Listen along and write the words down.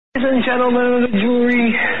Ladies and gentlemen of the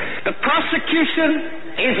jury, the prosecution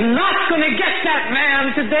is not going to get that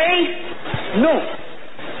man today. No,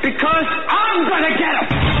 because I'm going to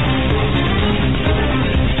get him.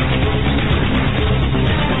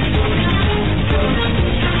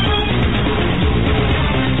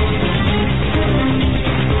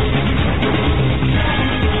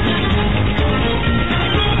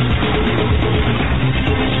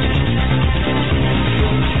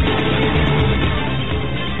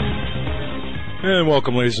 And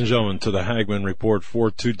welcome, ladies and gentlemen, to the Hagmann Report for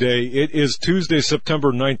today. It is Tuesday,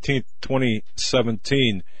 September 19th,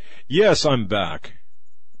 2017. Yes, I'm back.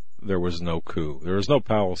 There was no coup. There was no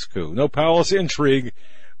palace coup. No palace intrigue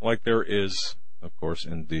like there is, of course,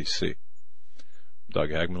 in D.C. Doug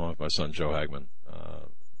Hagmann, along with my son Joe Hagmann,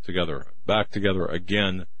 back together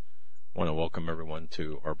again. I want to welcome everyone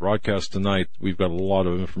to our broadcast tonight. We've got a lot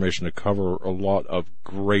of information to cover, a lot of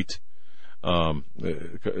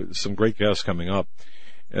some great guests coming up.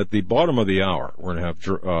 At the bottom of the hour, we're going to have,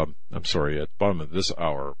 at the bottom of this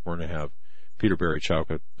hour, we're going to have Peter Barry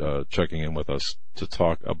Ckowka checking in with us to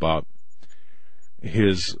talk about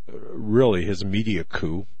his media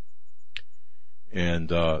coup.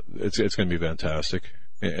 And it's going to be fantastic.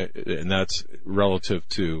 And that's relative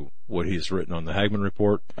to what he's written on the Hagmann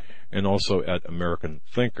Report and also at American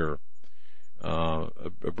Thinker, a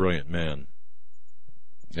brilliant man.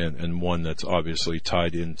 And one that's obviously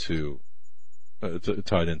tied into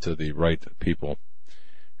the right people,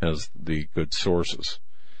 has the good sources.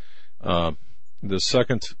 The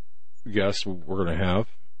second guest we're going to have,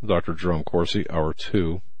 Dr. Jerome Corsi, hour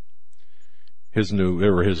 2. His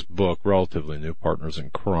book, relatively new, Partners in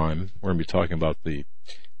Crime. We're going to be talking about the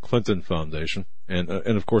Clinton Foundation and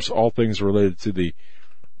of course all things related to the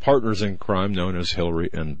partners in crime known as Hillary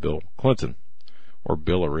and Bill Clinton, or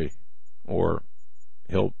Billary, or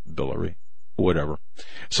Hillbilly, whatever.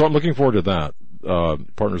 So I'm looking forward to that.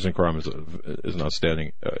 Partners in Crime is an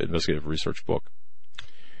outstanding investigative research book.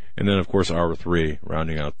 And then, of course, hour 3,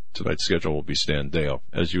 rounding out tonight's schedule, will be Stan Deyo,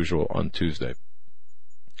 as usual, on Tuesday.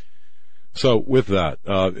 So with that,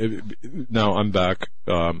 now I'm back.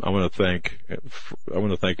 I want to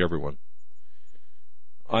thank everyone.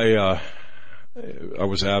 I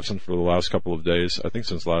was absent for the last couple of days. I think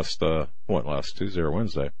since last Tuesday or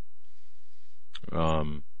Wednesday.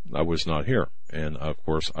 I was not here. And, of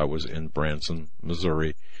course, I was in Branson,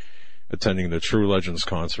 Missouri, attending the True Legends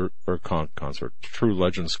True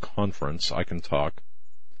Legends Conference. I can talk.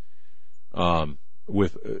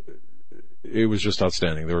 It was just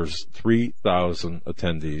outstanding. There was 3,000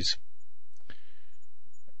 attendees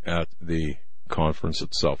at the conference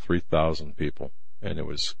itself, 3,000 people, and it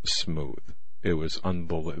was smooth. It was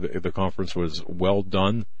unbelievable. The conference was well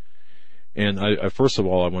done. And I first of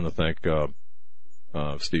all, I want to thank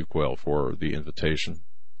Steve Quayle for the invitation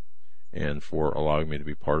and for allowing me to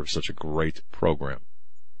be part of such a great program.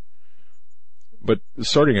 But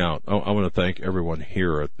starting out, I want to thank everyone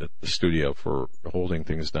here at the studio for holding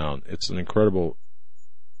things down. It's an incredible,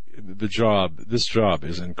 this job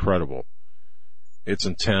is incredible. It's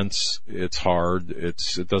intense, it's hard, it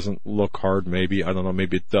doesn't look hard maybe, I don't know,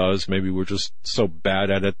 maybe it does, maybe we're just so bad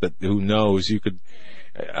at it that who knows,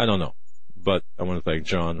 I don't know. But I want to thank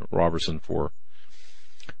John Robertson for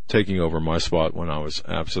taking over my spot when I was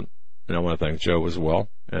absent. And I want to thank Joe as well.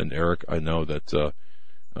 And Eric, I know that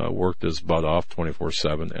worked his butt off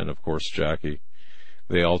 24/7. And, of course, Jackie.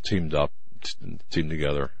 They all teamed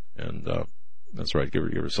together. And that's right.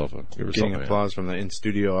 Give yourself a hand. Getting applause from the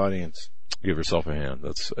in-studio audience. Give yourself a hand.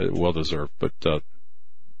 That's well-deserved. But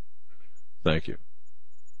thank you.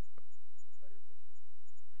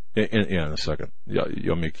 In a second. Yeah, you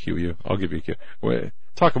want me to cue you? I'll give you a cue. Wait,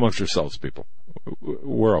 talk amongst yourselves, people.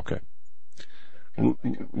 We're okay.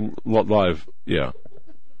 Live, yeah.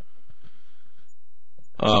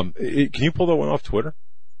 Can you pull that one off Twitter?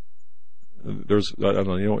 I don't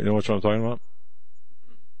know. You know what I'm talking about?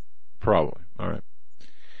 Probably. All right.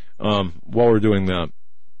 While we're doing that,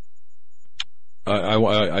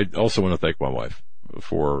 I also want to thank my wife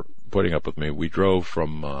for putting up with me. We drove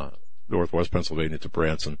from Northwest Pennsylvania to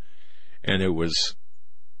Branson, and it was,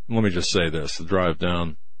 let me just say this, the drive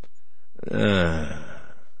down,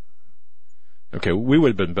 okay, we would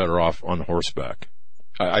have been better off on horseback,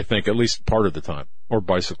 I think, at least part of the time, or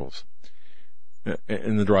bicycles.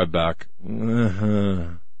 In the drive back,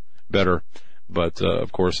 better, but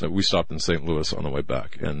of course, we stopped in St. Louis on the way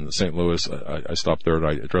back, and St. Louis, I stopped there, and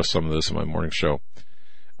I addressed some of this in my morning show,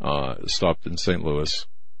 stopped in St. Louis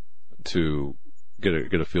to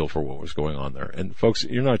get a feel for what was going on there. And folks,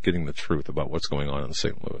 you're not getting the truth about what's going on in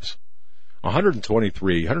St. Louis.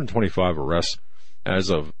 125 arrests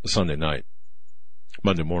as of Sunday night.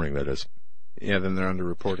 Monday morning, that is. Yeah, then they're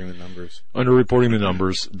underreporting the numbers. Underreporting the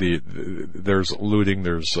numbers. There's looting.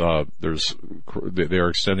 They are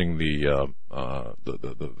extending the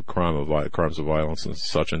crimes of violence and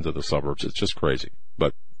such into the suburbs. It's just crazy.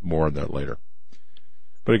 But more on that later.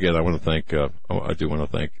 But again, I do want to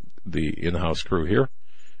thank the in-house crew here.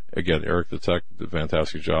 Again, Eric the Tech did a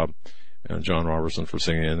fantastic job, and John Robertson for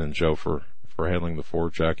singing in, and Joe for handling the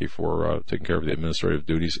fort, Jackie for taking care of the administrative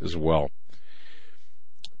duties as well.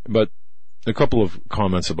 But a couple of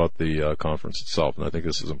comments about the conference itself, and I think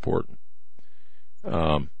this is important.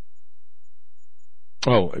 And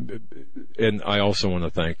I also want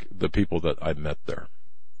to thank the people that I met there.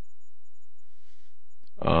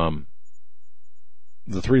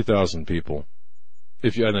 The 3,000 people.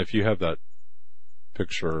 If you have that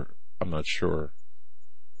picture, I'm not sure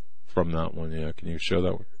from that one. Yeah, can you show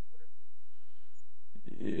that one?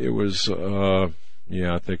 It was, I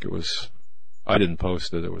think it was. I didn't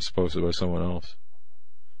post it. It was posted by someone else.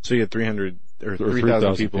 So you had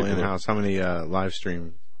 3,000 people in-house. How many live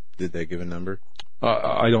stream did they give a number?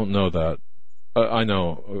 I don't know that. I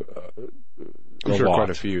know I'm sure quite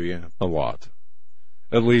a few, yeah. A lot.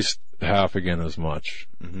 At least half again as much.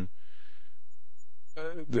 Mm-hmm.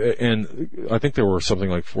 And I think there were something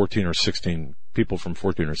like 14 or 16 people from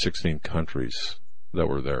 14 or 16 countries that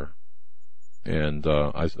were there. And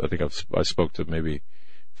I think I spoke to maybe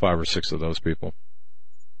 5 or 6 of those people.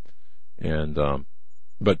 And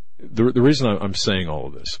but the reason I'm saying all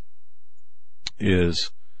of this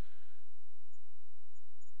is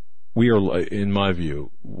we are, in my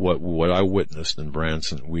view, what I witnessed in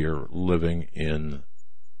Branson, we are living in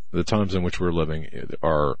the times in which we're living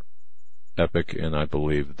are epic, and I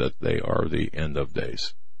believe that they are the end of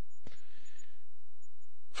days.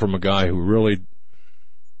 From a guy who really,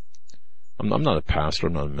 I'm not a pastor,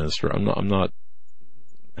 I'm not a minister, I'm not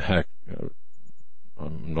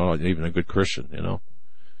even a good Christian,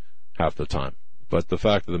 half the time. But the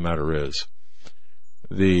fact of the matter is,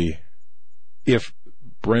 if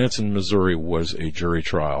Branson, Missouri was a jury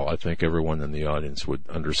trial, I think everyone in the audience would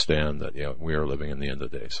understand that, we are living in the end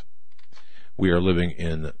of days. We are living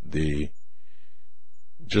in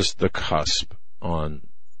just the cusp on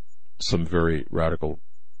some very radical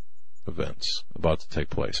events about to take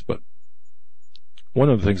place. But one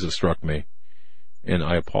of the things that struck me, and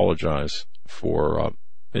I apologize for,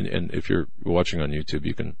 and if you're watching on YouTube,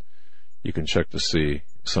 you can check to see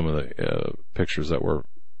some of the pictures that were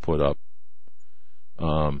put up.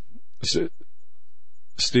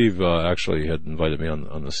 Steve actually had invited me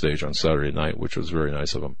on the stage on Saturday night, which was very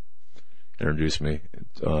nice of him. Introduced me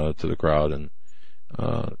to the crowd, and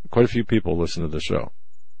quite a few people listened to the show,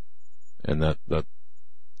 and that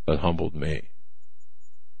humbled me.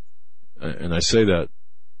 And I say that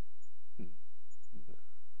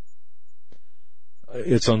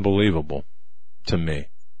it's unbelievable to me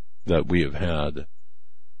that we have had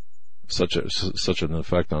such an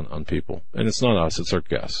effect on people. And it's not us, it's our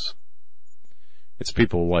guests. It's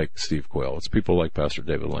people like Steve Quayle. It's people like Pastor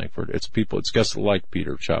David Langford. It's guests like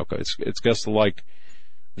Peter Ckowka. It's guests like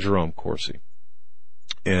Jerome Corsi.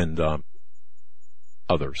 And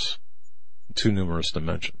others, too numerous to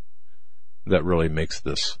mention, that really makes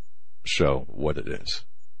this show what it is.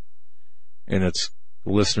 And it's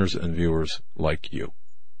listeners and viewers like you.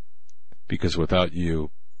 Because without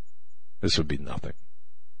you, this would be nothing.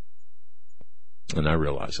 And I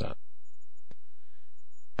realize that.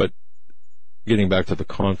 But getting back to the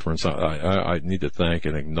conference, I need to thank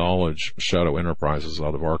and acknowledge Shadow Enterprises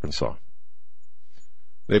out of Arkansas.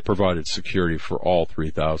 They provided security for all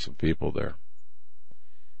 3,000 people there.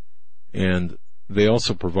 And they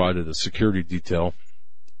also provided a security detail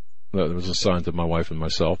that was assigned to my wife and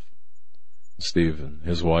myself, Steve and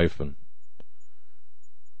his wife, and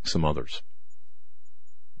some others.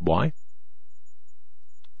 Why?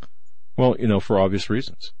 Well, for obvious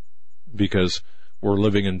reasons. Because we're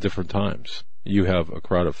living in different times. You have a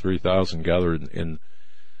crowd of 3,000 gathered in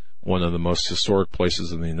one of the most historic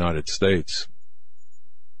places in the United States,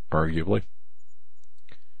 arguably.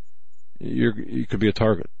 You could be a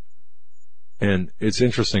target. And it's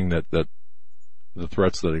interesting that the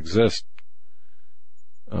threats that exist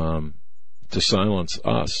to silence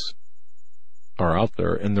us are out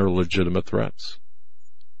there, and they're legitimate threats.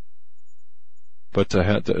 But to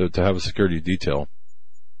have a security detail,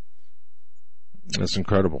 that's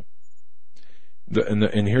incredible.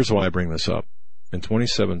 And here's why I bring this up. In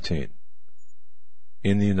 2017,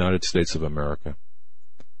 in the United States of America,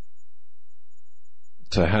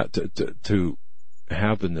 to have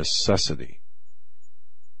the necessity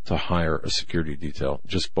to hire a security detail. It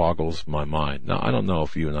just boggles my mind. Now, I don't know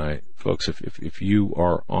if you and I, folks, if you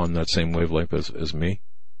are on that same wavelength as me,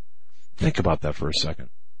 think about that for a second.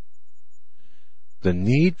 The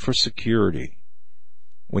need for security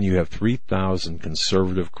when you have 3,000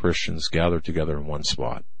 conservative Christians gathered together in one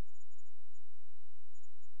spot.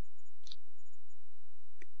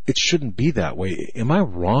 It shouldn't be that way. Am I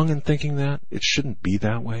wrong in thinking that? It shouldn't be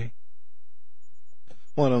that way?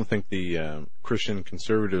 Well, I don't think the Christian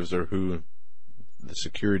conservatives are who the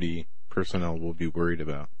security personnel will be worried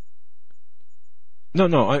about. No,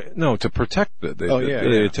 to protect the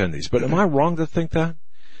attendees. But am I wrong to think that?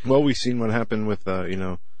 Well, we've seen what happened with,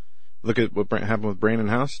 look at what happened with Brandon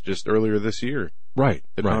House just earlier this year. Right.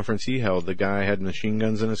 The conference he held, the guy had machine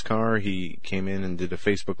guns in his car. He came in and did a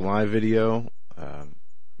Facebook Live video.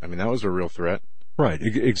 That was a real threat. Right,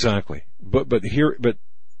 exactly. But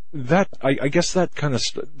that, I guess that kind of,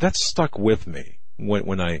 that stuck with me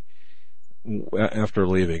after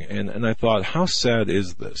leaving. And I thought, how sad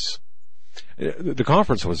is this? The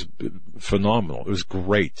conference was phenomenal. It was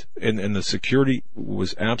great. And the security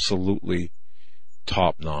was absolutely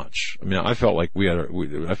top notch. I mean, I felt like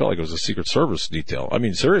I felt like it was a Secret Service detail. I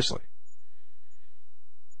mean, seriously.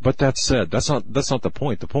 But that said, that's not the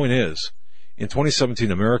point. The point is, in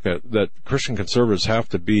 2017 America, that Christian conservatives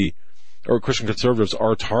Christian conservatives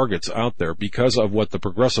are targets out there because of what the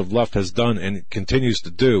progressive left has done and continues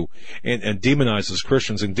to do, and demonizes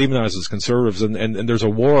Christians and demonizes conservatives, and there's a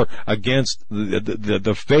war against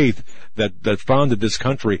the faith that founded this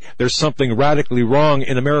country. There's something radically wrong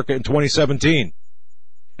in America in 2017.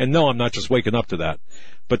 And no, I'm not just waking up to that,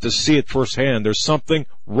 but to see it firsthand, there's something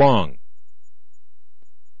wrong.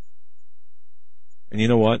 And you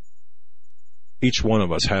know what? Each one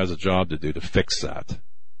of us has a job to do to fix that.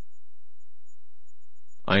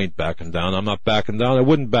 I ain't backing down. I'm not backing down. I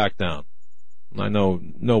wouldn't back down. I know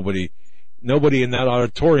nobody in that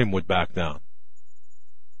auditorium would back down.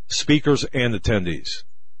 Speakers and attendees.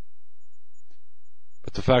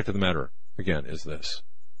 But the fact of the matter, again, is this.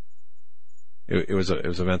 It was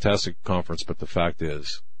a fantastic conference, but the fact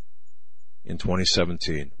is, in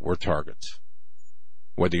 2017, we're targets.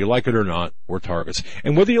 Whether you like it or not, we're targets.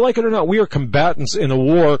 And whether you like it or not, we are combatants in a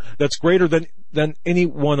war that's greater than any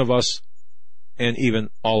one of us and even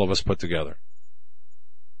all of us put together.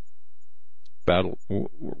 Battle.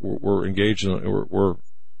 We're engaged in, we're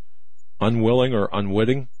unwilling or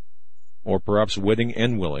unwitting, or perhaps witting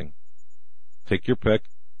and willing. Take your pick.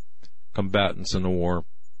 Combatants in the war.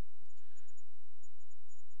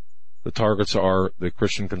 The targets are the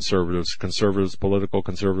Christian conservatives, political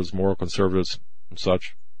conservatives, moral conservatives, and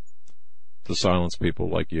such, to silence people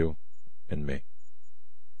like you and me.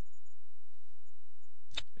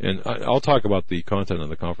 And I'll talk about the content of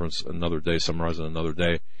the conference another day, summarize it another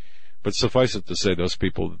day. But suffice it to say, those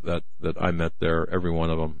people that I met there, every one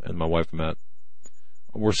of them, and my wife met,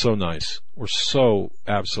 were so nice. Were so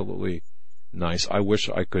absolutely nice. I wish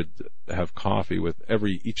I could have coffee with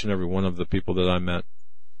each and every one of the people that I met.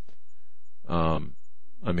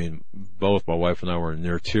 Both my wife and I were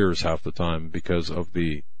near tears half the time because of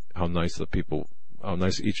how nice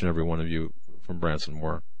each and every one of you from Branson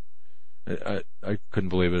were. I couldn't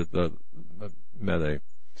believe it. I met a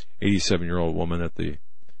 87-year-old woman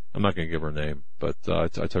I'm not going to give her name, but I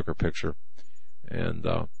took her picture, and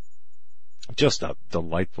just a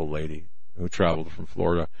delightful lady who traveled from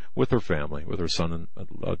Florida with her family, with her son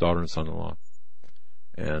and daughter and son-in-law,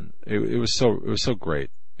 and it was so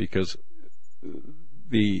great because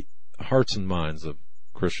the hearts and minds of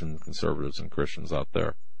Christian conservatives and Christians out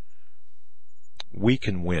there, we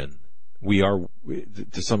can win.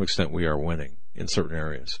 To some extent, we are winning in certain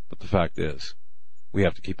areas, but the fact is, we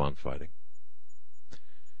have to keep on fighting.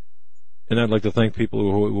 And I'd like to thank people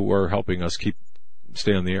who are helping us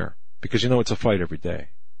stay on the air, because it's a fight every day,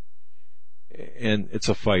 and it's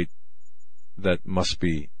a fight that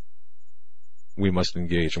we must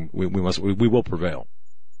engage, and we will prevail.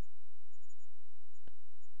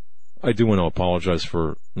 I do want to apologize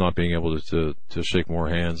for not being able to shake more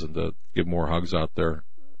hands and to give more hugs out there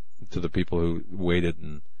to the people who waited,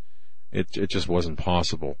 and it just wasn't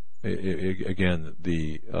possible. Again,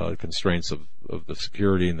 the constraints of the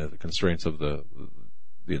security and the constraints of the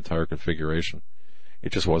entire configuration,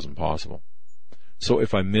 it just wasn't possible. So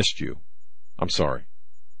if I missed you, I'm sorry.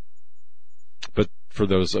 But for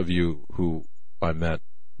those of you who I met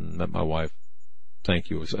my wife, thank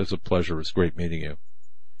you. It was a pleasure. It was great meeting you.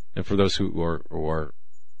 And for those who are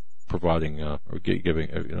providing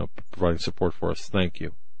providing support for us, thank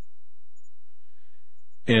you.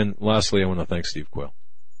 And lastly, I want to thank Steve Quill.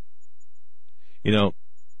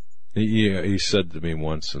 He said to me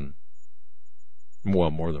once, and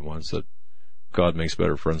well, more than once, that God makes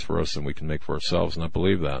better friends for us than we can make for ourselves, and I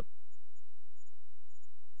believe that.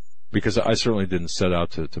 Because I certainly didn't set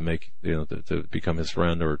out to make, to become his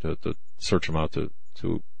friend or to search him out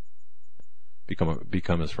to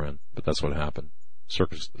become his friend. But that's what happened.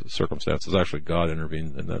 Circumstances. Actually, God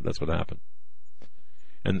intervened, and that's what happened.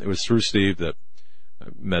 And it was through Steve that I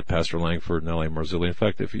met Pastor Langford and L.A. Marzulli. In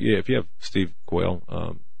fact, if you have Steve Quayle,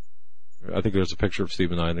 I think there's a picture of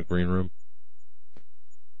Steve and I in the green room.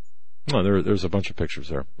 Oh, there's a bunch of pictures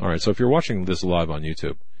there. All right, so if you're watching this live on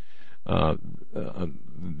YouTube,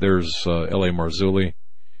 there's L.A. Marzulli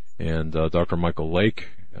and Dr. Michael Lake,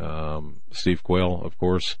 Steve Quayle, of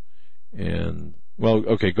course, and, well,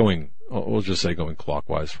 okay, we'll just say going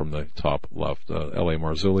clockwise from the top left, L.A.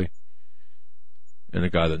 Marzulli, and a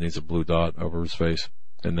guy that needs a blue dot over his face,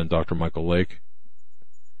 and then Dr. Michael Lake,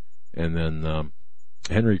 and then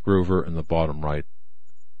Henry Groover in the bottom right,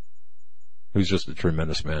 who's just a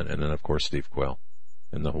tremendous man, and then, of course, Steve Quayle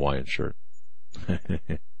in the Hawaiian shirt.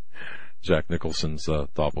 Jack Nicholson's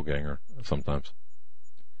doppelganger sometimes.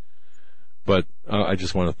 But I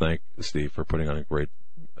just want to thank Steve for putting on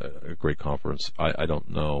a great conference. I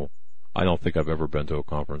don't think I've ever been to a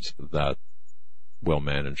conference that well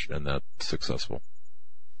managed and that successful.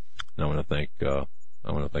 And I want to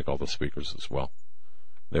thank all the speakers as well.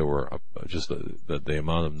 They were just the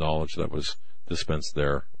amount of knowledge that was dispensed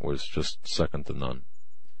there was just second to none.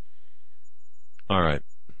 All right.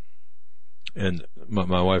 And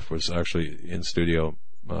my wife was actually in studio,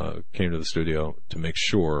 came to the studio to make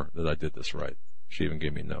sure that I did this right. She even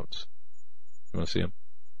gave me notes. You want to see him?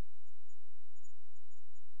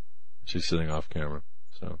 She's sitting off camera,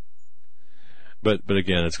 so. But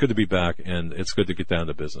again, it's good to be back, and it's good to get down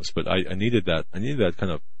to business. But I needed that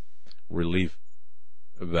kind of relief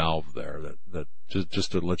valve there, that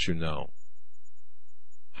just to let you know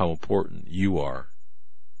how important you are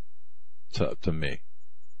to me.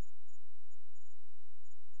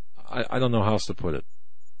 I don't know how else to put it.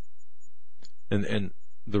 And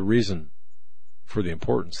the reason for the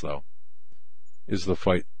importance, though, is the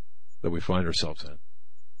fight that we find ourselves in.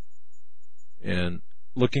 And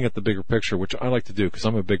looking at the bigger picture, which I like to do because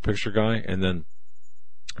I'm a big picture guy, and then,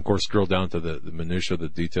 of course, drill down to the minutia, the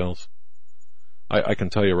details. I can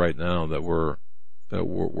tell you right now that we're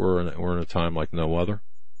in a time like no other.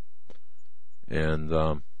 And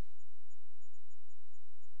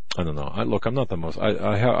I don't know. I'm not the most.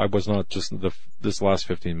 I was not just this last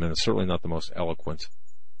 15 minutes. Certainly not the most eloquent,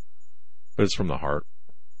 but it's from the heart.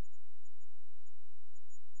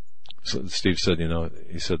 So Steve said,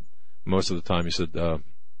 he said most of the time, he said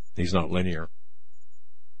he's not linear.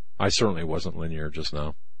 I certainly wasn't linear just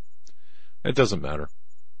now. It doesn't matter.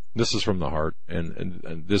 This is from the heart,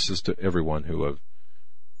 and this is to everyone who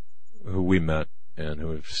we met and who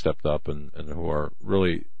have stepped up and who are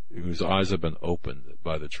really, whose eyes have been opened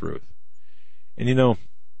by the truth. And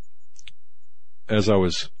as I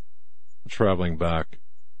was traveling back,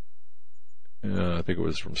 I think it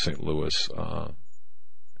was from St. Louis, I'm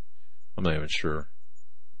not even sure.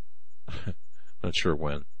 Not sure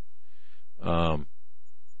when. I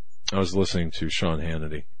was listening to Sean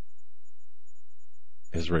Hannity,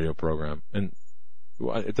 his radio program, and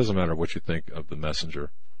it doesn't matter what you think of the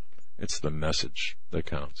messenger. It's the message that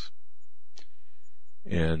counts.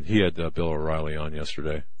 And he had Bill O'Reilly on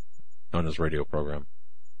yesterday on his radio program,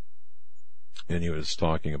 and he was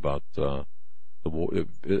talking about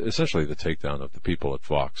essentially the takedown of the people at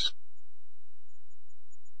Fox.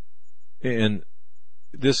 And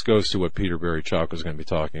this goes to what Peter Barry Ckowka is going to be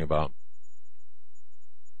talking about,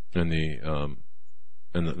 and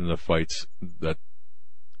the fights that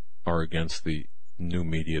are against the new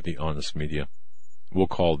media, the honest media. We'll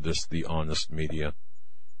call this the honest media,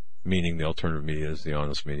 meaning the alternative media is the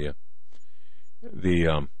honest media.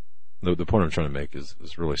 The point I'm trying to make is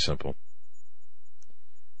really simple.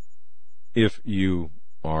 If you,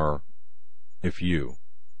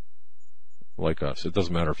 like us, it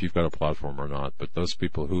doesn't matter if you've got a platform or not, but those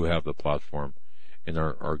people who have the platform and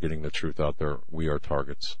are getting the truth out there, we are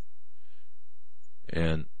targets.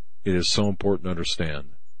 And it is so important to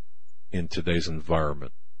understand in today's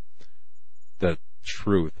environment that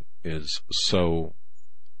truth is so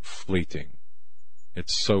fleeting.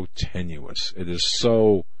 It's so tenuous.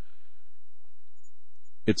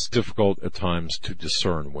 It's difficult at times to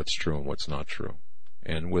discern what's true and what's not true.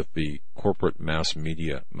 And with the corporate mass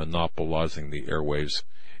media monopolizing the airwaves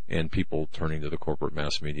and people turning to the corporate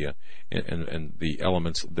mass media and the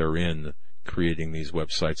elements therein creating these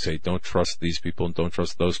websites say, don't trust these people and don't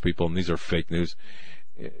trust those people and these are fake news.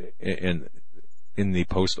 And in the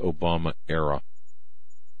post-Obama era,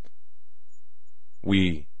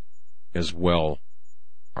 we as well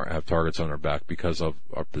have targets on our back because of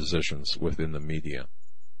our positions within the media.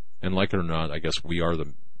 And like it or not, I guess we are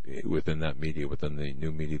within that media, within the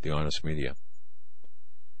new media, the honest media.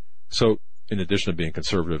 So, in addition to being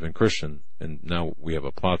conservative and Christian, and now we have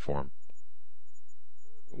a platform,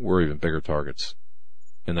 we're even bigger targets.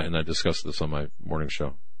 And I discussed this on my morning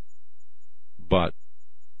show. But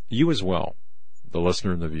you as well, the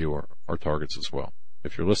listener and the viewer, are targets as well.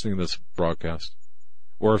 If you're listening to this broadcast,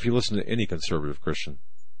 or if you listen to any conservative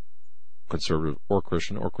or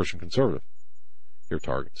Christian conservative, you're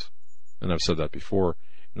targets. And I've said that before,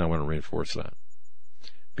 and I want to reinforce that.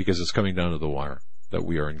 Because it's coming down to the wire that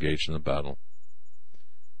we are engaged in a battle,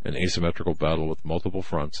 an asymmetrical battle with multiple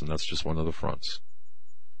fronts, and that's just one of the fronts.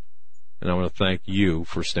 And I want to thank you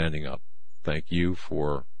for standing up. Thank you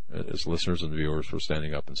for, as listeners and viewers, for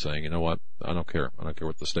standing up and saying, you know what, I don't care. I don't care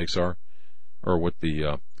what the stakes are or what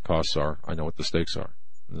the costs are. I know what the stakes are.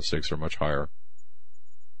 And the stakes are much higher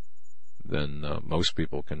than most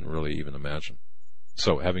people can really even imagine.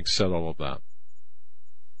 So having said all of that,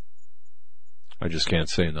 I just can't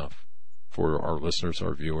say enough for our listeners,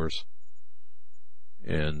 our viewers,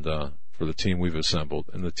 and for the team we've assembled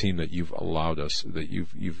and the team that you've allowed us, that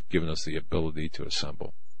you've given us the ability to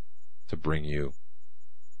assemble, to bring you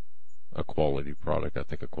a quality product, I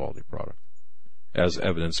think a quality product, as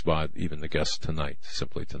evidenced by even the guests tonight,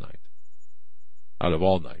 simply tonight, out of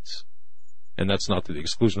all nights. And that's not to the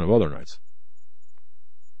exclusion of other nights.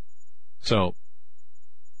 So,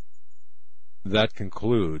 that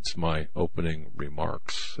concludes my opening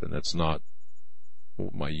remarks, and it's not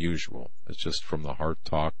my usual. It's just from the heart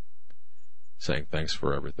talk, saying thanks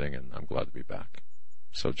for everything, and I'm glad to be back.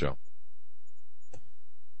 So, Joe.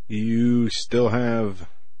 You still have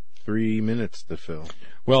 3 minutes to fill.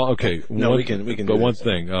 Well, okay. We can. But one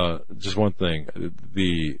thing, just one thing,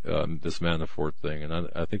 this Manafort thing, and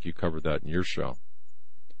I think you covered that in your show,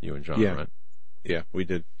 you and John, right? Yeah, we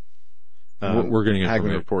did. We're getting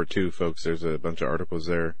Hagmann report too, folks. There's a bunch of articles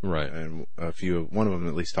there, right? And one of them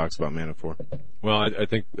at least talks about Manafort. Well, I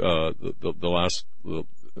think the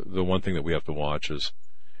one thing that we have to watch is,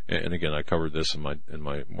 and again, I covered this in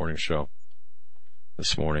my morning show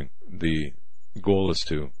this morning. The goal is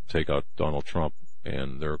to take out Donald Trump,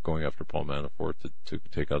 and they're going after Paul Manafort to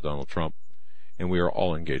take out Donald Trump, and we are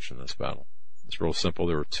all engaged in this battle. It's real simple.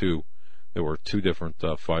 There were two different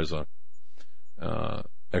FISA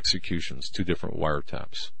executions, two different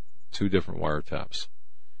wiretaps.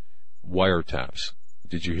 Wiretaps.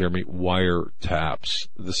 Did you hear me? Wiretaps.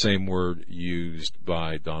 The same word used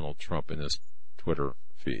by Donald Trump in his Twitter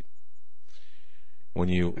feed. When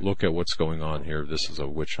you look at what's going on here, this is a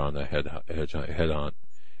witch hunt, a head hunt.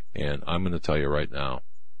 And I'm going to tell you right now,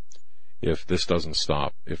 if this doesn't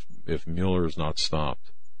stop, if Mueller is not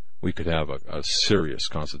stopped, we could have a serious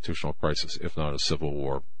constitutional crisis, if not a civil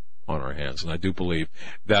war, on our hands. And I do believe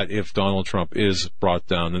that if Donald Trump is brought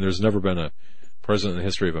down, and there's never been a president in the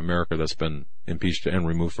history of America that's been impeached and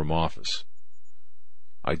removed from office,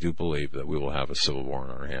 I do believe that we will have a civil war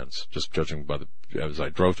on our hands, just judging by as I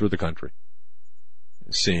drove through the country,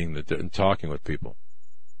 seeing and talking with people.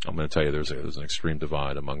 I'm going to tell you there's an extreme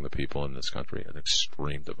divide among the people in this country, an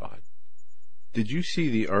extreme divide. Did you see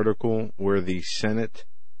the article where the Senate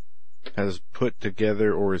has put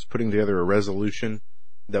together or is putting together a resolution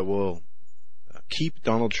that will keep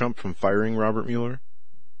Donald Trump from firing Robert Mueller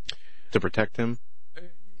to protect him?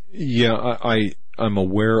 Yeah, I'm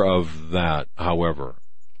aware of that. However,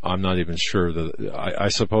 I'm not even sure that I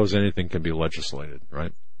suppose anything can be legislated,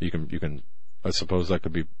 right? You can. I suppose that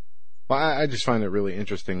could be. Well, I just find it really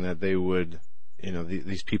interesting that they would,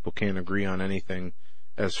 these people can't agree on anything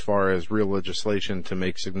as far as real legislation to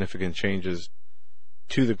make significant changes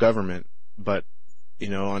to the government, but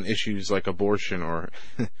on issues like abortion or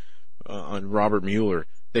on Robert Mueller,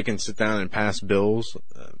 they can sit down and pass bills,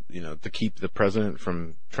 to keep the president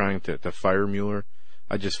from trying to fire Mueller.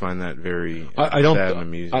 I just find that very sad and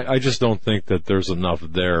amusing. I just don't think that there's enough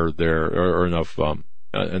there or enough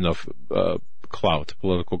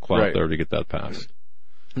political clout there to get that passed.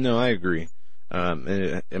 No, I agree.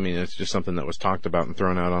 It's just something that was talked about and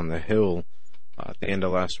thrown out on the Hill at the end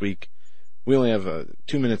of last week. We only have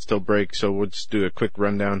 2 minutes till break, so we'll just do a quick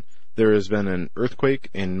rundown. There has been an earthquake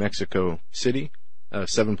in Mexico City, a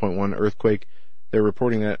 7.1 earthquake. They're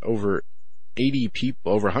reporting that over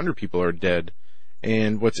 100 people are dead.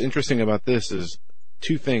 And what's interesting about this is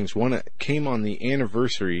two things. One, it came on the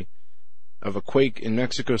anniversary of a quake in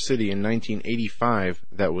Mexico City in 1985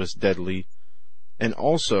 that was deadly. And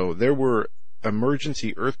also, there were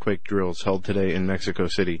emergency earthquake drills held today in Mexico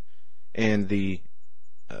City. And the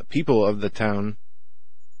people of the town,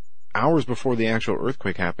 hours before the actual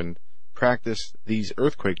earthquake happened, practice these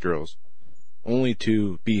earthquake drills, only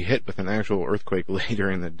to be hit with an actual earthquake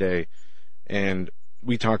later in the day. And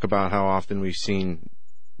we talk about how often we've seen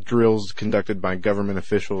drills conducted by government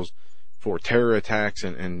officials for terror attacks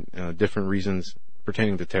and different reasons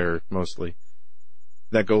pertaining to terror, mostly,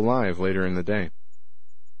 that go live later in the day.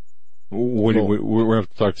 We're going to have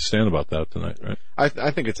to talk to Stan about that tonight, right?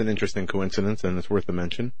 I think it's an interesting coincidence, and it's worth a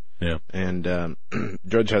mention. Yeah. And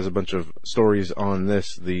Drudge has a bunch of stories on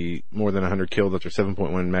this. The more than 100 killed after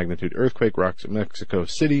 7.1 magnitude earthquake rocks Mexico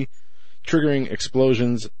City, triggering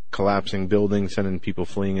explosions, collapsing buildings, sending people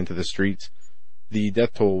fleeing into the streets. The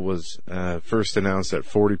death toll was first announced at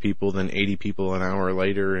 40 people, then 80 people an hour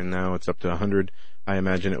later, and now it's up to 100. I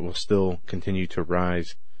imagine it will still continue to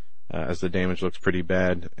rise as the damage looks pretty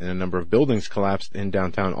bad, and a number of buildings collapsed in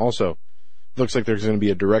downtown also. It looks like there's going to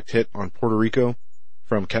be a direct hit on Puerto Rico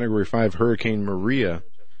from Category 5 Hurricane Maria,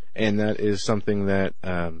 and that is something that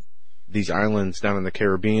these islands down in the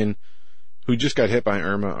Caribbean who just got hit by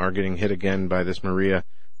Irma are getting hit again by this Maria.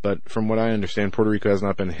 But from what I understand, Puerto Rico has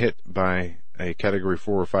not been hit by a Category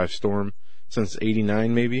 4 or 5 storm since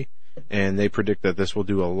 '89 maybe, and they predict that this will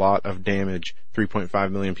do a lot of damage.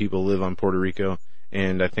 3.5 million people live on Puerto Rico,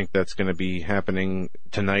 and I think that's going to be happening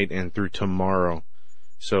tonight and through tomorrow.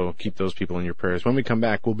 So keep those people in your prayers. When we come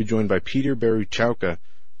back, we'll be joined by Peter Barry Ckowka.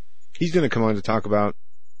 He's going to come on to talk about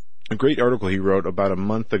a great article he wrote about a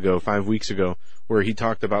month ago, 5 weeks ago, where he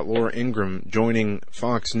talked about Laura Ingraham joining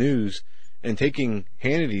Fox News and taking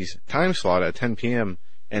Hannity's time slot at 10 p.m.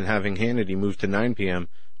 and having Hannity move to 9 p.m.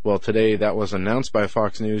 Well, today that was announced by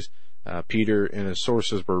Fox News. Peter and his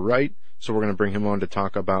sources were right, so we're going to bring him on to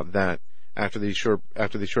talk about that. After these short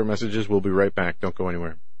messages, we'll be right back. Don't go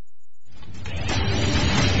anywhere.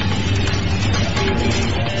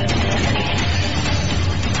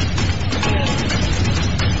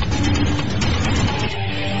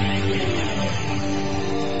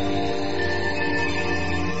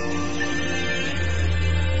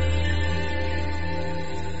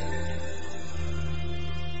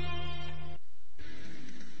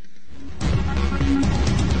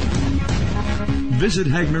 Visit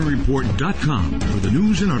HagmannReport.com for the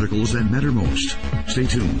news and articles that matter most. Stay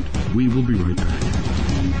tuned. We will be right back.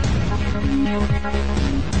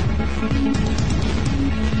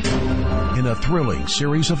 In a thrilling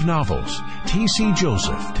series of novels, T.C.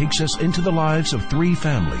 Joseph takes us into the lives of 3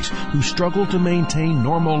 families who struggle to maintain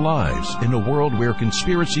normal lives in a world where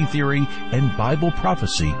conspiracy theory and Bible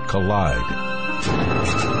prophecy collide.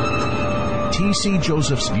 T.C.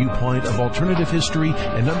 Joseph's viewpoint of alternative history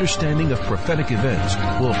and understanding of prophetic events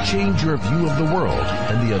will change your view of the world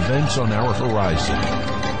and the events on our horizon.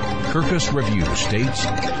 Kirkus Review states,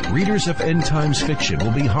 readers of end times fiction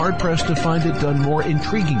will be hard-pressed to find it done more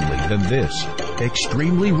intriguingly than this.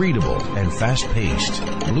 Extremely readable and fast-paced.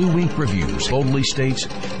 Blue Wink Reviews boldly states,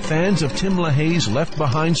 fans of Tim LaHaye's Left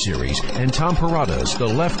Behind series and Tom Perrotta's The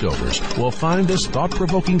Leftovers will find this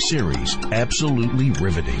thought-provoking series absolutely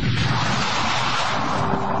riveting.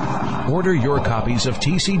 Order your copies of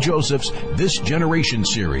T.C. Joseph's This Generation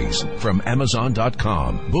series from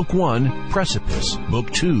Amazon.com. Book 1, Precipice.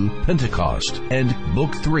 Book 2, Pentecost. And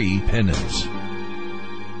Book 3, Penance.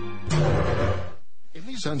 In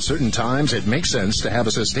these uncertain times, it makes sense to have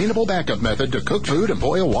a sustainable backup method to cook food and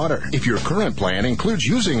boil water. If your current plan includes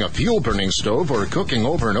using a fuel-burning stove or cooking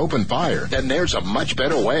over an open fire, then there's a much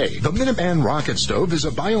better way. The Minuteman Rocket Stove is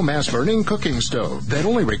a biomass-burning cooking stove that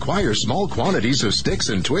only requires small quantities of sticks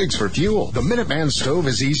and twigs for fuel. The Minuteman Stove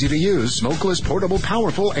is easy to use, smokeless, portable,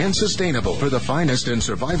 powerful, and sustainable. For the finest in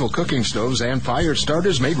survival cooking stoves and fire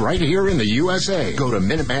starters made right here in the USA, go to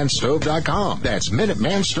MinutemanStove.com. That's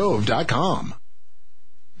MinutemanStove.com.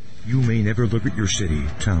 You may never look at your city,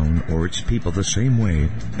 town, or its people the same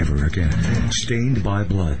way ever again. Stained by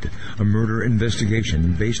Blood, a murder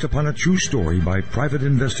investigation based upon a true story by private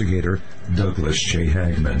investigator Douglas J.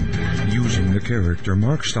 Hagmann. Using the character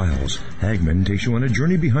Mark Stiles, Hagmann takes you on a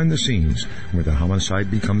journey behind the scenes where the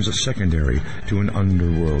homicide becomes a secondary to an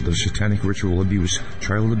underworld of satanic ritual abuse,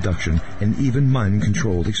 child abduction, and even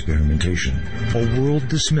mind-controlled experimentation. A world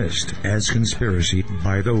dismissed as conspiracy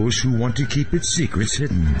by those who want to keep its secrets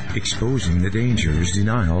hidden, exposing the dangers,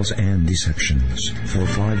 denials, and deceptions. For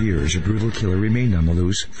 5 years, a brutal killer remained on the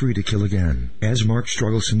loose, free to kill again. As Mark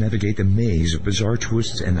struggles to navigate the maze of bizarre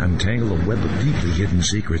twists and untangle a web of deeply hidden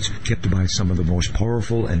secrets kept by some of the most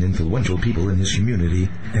powerful and influential people in his community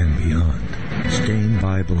and beyond. Stained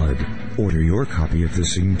by Blood. Order your copy of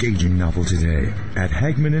this engaging novel today at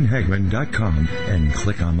HagmannandHagmann.com and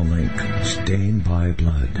click on the link. Stained by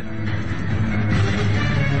Blood.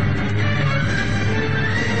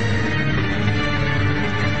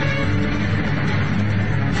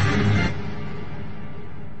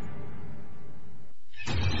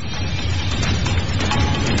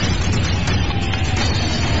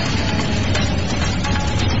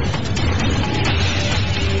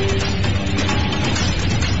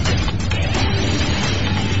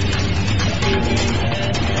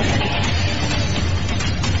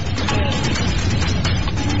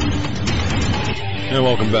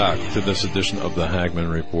 welcome back to this edition of the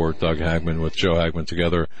Hagmann Report. Doug Hagmann with Joe Hagmann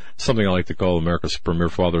together. Something I like to call America's premier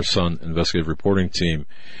father-son investigative reporting team.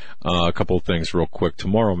 A couple of things real quick.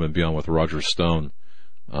 Tomorrow I'm going to be on with Roger Stone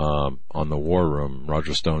on the War Room.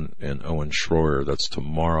 Roger Stone and Owen Schroyer. That's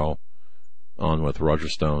tomorrow, on with Roger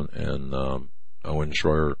Stone and Owen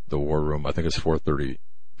Schroyer, the War Room. I think it's 4:30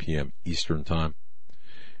 p.m. Eastern Time.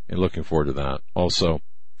 And looking forward to that. Also,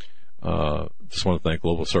 just want to thank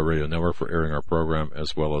Global Star Radio Network for airing our program,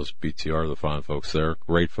 as well as BTR, the fine folks there,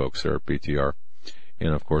 great folks there at BTR,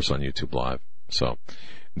 and of course on YouTube Live. So,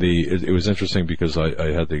 it was interesting because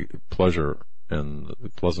I had the pleasure and the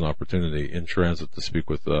pleasant opportunity in transit to speak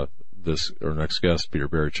with our next guest, Peter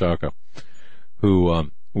Barry Ckowka, who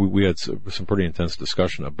we had some pretty intense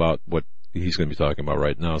discussion about what he's going to be talking about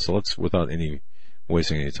right now. So let's, without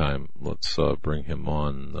wasting any time, let's bring him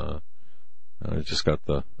on. I just got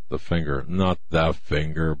the finger, not that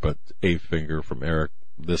finger, but a finger from Eric,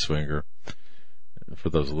 this finger. For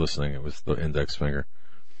those listening, it was the index finger,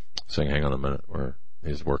 saying, hang on a minute, where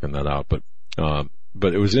he's working that out.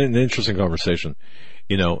 But it was an interesting conversation.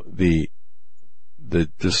 You know, the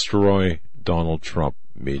destroy Donald Trump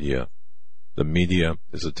media. The media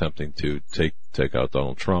is attempting to take out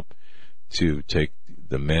Donald Trump, to take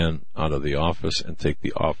the man out of the office and take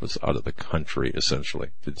the office out of the country, essentially,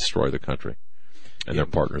 to destroy the country. And they're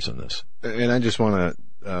partners in this. And I just want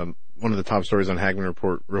to, one of the top stories on Hagmann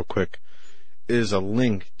Report, real quick, is a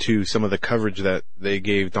link to some of the coverage that they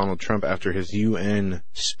gave Donald Trump after his UN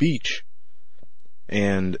speech.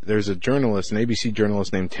 And there's a journalist, an ABC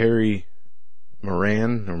journalist named Terry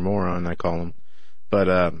Moran, or Moron, I call him.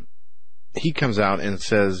 But he comes out and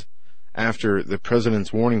says, after the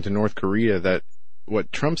president's warning to North Korea, that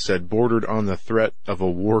what Trump said bordered on the threat of a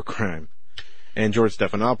war crime. And George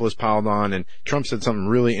Stephanopoulos piled on, and Trump said something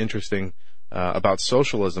really interesting about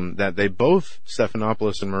socialism that they both,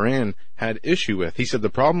 Stephanopoulos and Moran, had issue with. He said the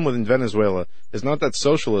problem within Venezuela is not that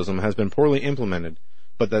socialism has been poorly implemented,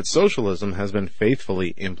 but that socialism has been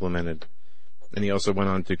faithfully implemented. And he also went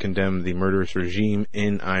on to condemn the murderous regime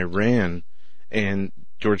in Iran. And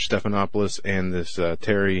George Stephanopoulos and this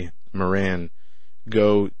Terry Moran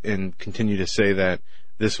go and continue to say that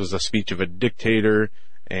this was a speech of a dictator,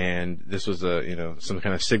 and this was some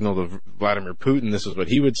kind of signal to Vladimir Putin. This is what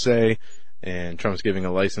he would say, and Trump's giving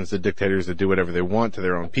a license to dictators to do whatever they want to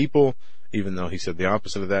their own people, even though he said the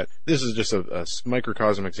opposite of that. This is just a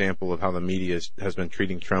microcosm example of how the media has been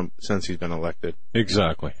treating Trump since he's been elected.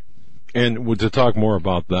 Exactly. And to talk more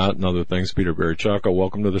about that and other things, Peter Barry Ckowka,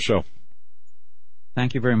 welcome to the show.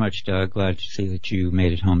 Thank you very much, Doug. Glad to see that you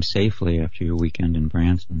made it home safely after your weekend in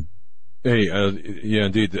Branson. Hey, yeah,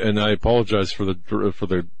 indeed. And I apologize for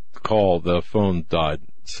the call. The phone died.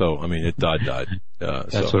 So, I mean, it died.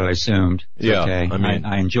 That's what I assumed. It's yeah. Okay. I mean,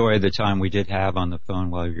 I enjoyed the time we did have on the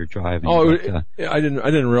phone while you were driving. Oh, but, I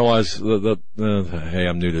didn't realize that, hey,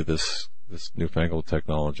 I'm new to this newfangled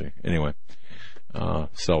technology. Anyway,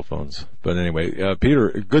 cell phones. But anyway,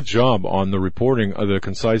 Peter, good job on the reporting, the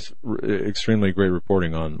concise, extremely great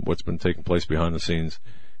reporting on what's been taking place behind the scenes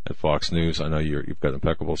at Fox News. I know you've got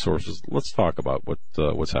impeccable sources. Let's talk about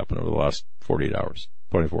what's happened over the last 48 hours.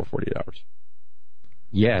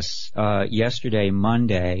 Yes. Yesterday,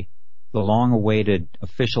 Monday, the long-awaited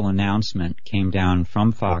official announcement came down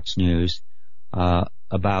from Fox News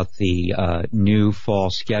about the new fall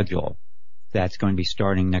schedule that's going to be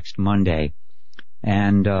starting next Monday.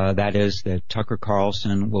 And that is that Tucker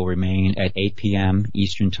Carlson will remain at 8 p.m.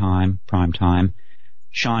 Eastern Time, prime time.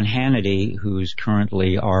 Sean Hannity, who's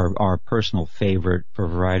currently our personal favorite for a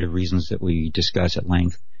variety of reasons that we discuss at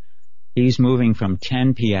length, he's moving from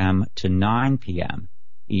 10 p.m. to 9 p.m.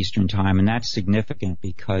 Eastern Time, and that's significant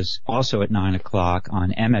because also at 9 o'clock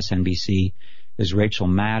on MSNBC is Rachel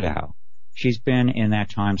Maddow. She's been in that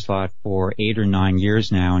time slot for 8 or 9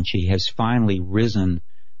 years now, and she has finally risen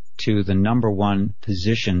to the number one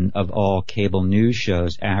position of all cable news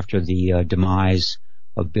shows after the demise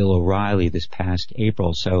of Bill O'Reilly this past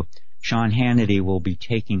April. So Sean Hannity will be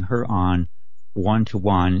taking her on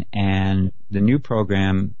 1-to-1, and the new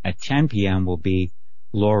program at 10 p.m. will be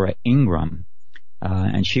Laura Ingraham,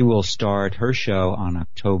 and she will start her show on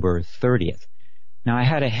October 30th. Now, I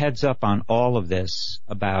had a heads up on all of this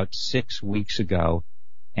about 6 weeks ago,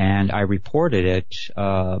 and I reported it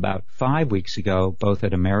about 5 weeks ago, both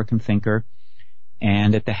at American Thinker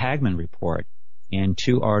and at the Hagmann Report, in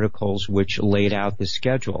 2 articles which laid out the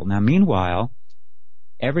schedule. Now, meanwhile,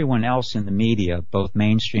 everyone else in the media, both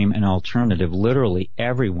mainstream and alternative, literally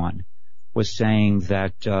everyone, was saying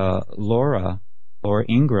that Laura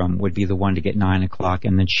Ingraham would be the one to get 9 o'clock,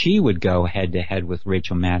 and then she would go head-to-head with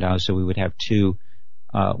Rachel Maddow, so we would have 2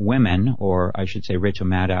 women, or I should say Rachel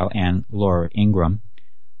Maddow and Laura Ingraham,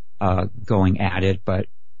 going at it. But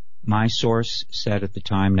my source said at the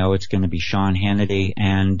time, no, it's going to be Sean Hannity,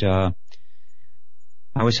 and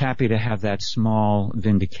I was happy to have that small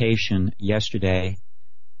vindication yesterday.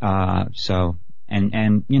 And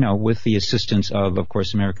with the assistance of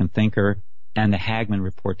course, American Thinker and the Hagmann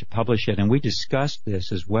report to publish it. And we discussed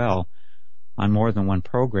this as well on more than one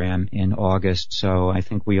program in August. So I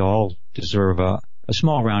think we all deserve a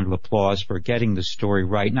small round of applause for getting the story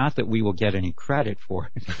right. Not that we will get any credit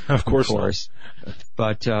for it, of course.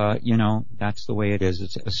 But, that's the way it is.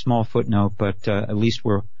 It's a small footnote, but at least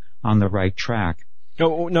we're on the right track.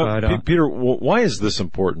 No, but, Peter, why is this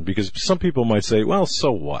important? Because some people might say, well,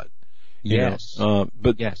 so what? Yes.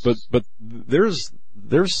 But there's,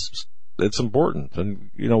 it's important.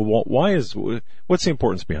 And, what's the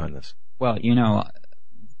importance behind this? Well,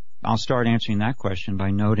 I'll start answering that question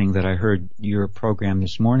by noting that I heard your program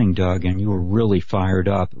this morning, Doug, and you were really fired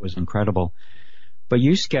up. It was incredible. But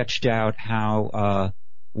you sketched out how,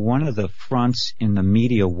 one of the fronts in the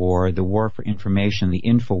media war, the war for information, the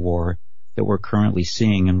info war that we're currently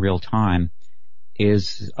seeing in real time,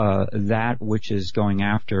 is, that which is going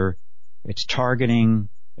after, it's targeting,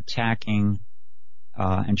 attacking,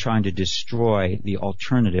 and trying to destroy the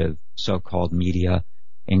alternative so-called media,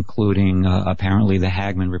 including apparently the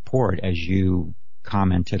Hagmann report, as you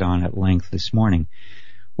commented on at length this morning.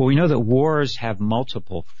 Well, we know that wars have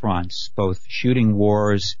multiple fronts, both shooting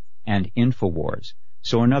wars and info wars.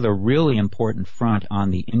 So another really important front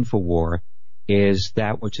on the info war is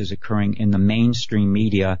that which is occurring in the mainstream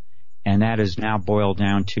media, and that is now boiled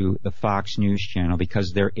down to the Fox News channel,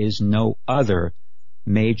 because there is no other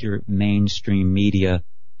major mainstream media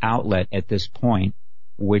outlet at this point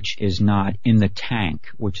which is not in the tank,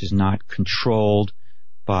 which is not controlled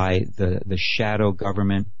by the shadow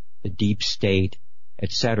government, the deep state,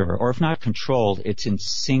 etc. Or if not controlled, it's in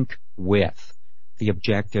sync with the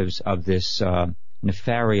objectives of this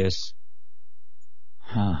nefarious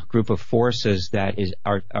group of forces that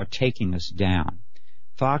are taking us down.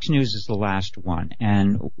 Fox News is the last one,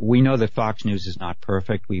 and we know that Fox News is not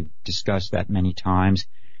perfect. We've discussed that many times.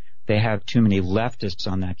 They have too many leftists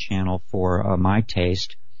on that channel for my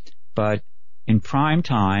taste. But in prime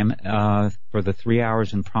time, for the 3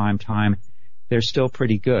 hours in prime time, they're still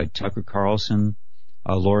pretty good. Tucker Carlson,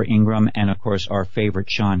 Laura Ingraham, and of course our favorite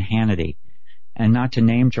Sean Hannity. And not to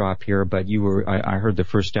name drop here, but I heard the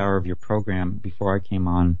first hour of your program before I came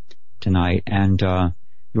on tonight, and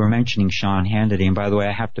you were mentioning Sean Hannity. And by the way,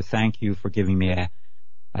 I have to thank you for giving me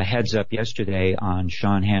a heads up yesterday on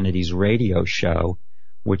Sean Hannity's radio show,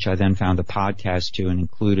 which I then found the podcast to and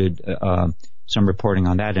included some reporting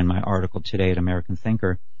on that in my article today at American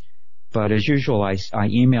Thinker. But as usual, I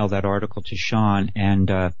emailed that article to Sean,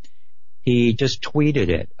 and he just tweeted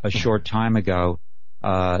it a short time ago.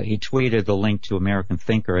 He tweeted the link to American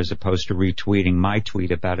Thinker as opposed to retweeting my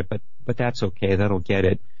tweet about it, but that's okay. That'll get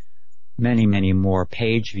it many, many more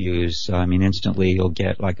page views. I mean, instantly you'll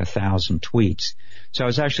get like 1,000 tweets. So I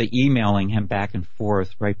was actually emailing him back and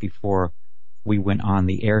forth right before we went on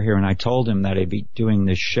the air here, and I told him that I'd be doing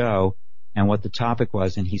this show and what the topic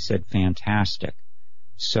was, and he said fantastic.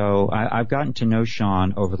 So I've gotten to know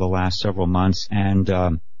Sean over the last several months, and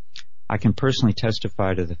I can personally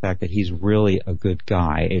testify to the fact that he's really a good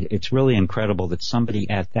guy. It's really incredible that somebody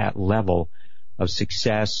at that level of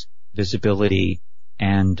success, visibility,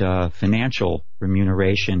 and financial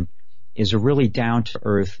remuneration is a really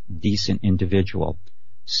down-to-earth, decent individual.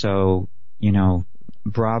 So,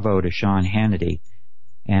 bravo to Sean Hannity.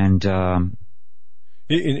 And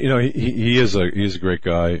he is a great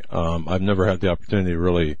guy. I've never had the opportunity to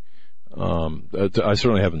really. I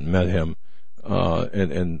certainly haven't met him.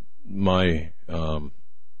 And my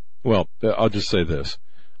I'll just say this: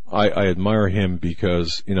 I admire him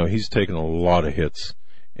because he's taken a lot of hits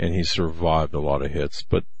and he's survived a lot of hits,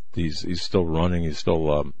 but he's still running. He's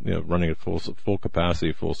still running at full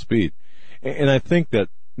capacity, full speed. And I think that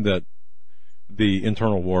the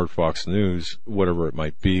internal war at Fox News, whatever it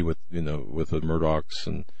might be, with the Murdochs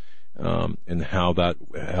and how that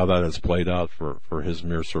has played out for his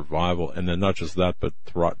mere survival, and then not just that, but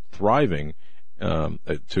thriving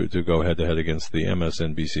to go head to head against the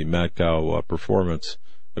MSNBC Mad Cow performance,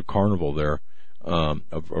 the carnival there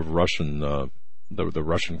of Russian the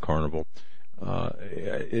Russian carnival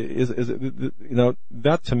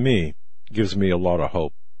that to me gives me a lot of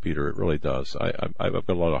hope, Peter. It really does. I've got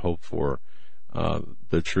a lot of hope for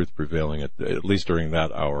the truth prevailing at least during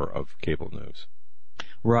that hour of cable news.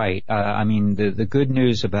 Right. I mean, the good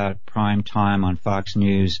news about prime time on Fox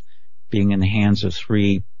News being in the hands of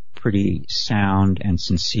three pretty sound and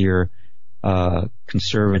sincere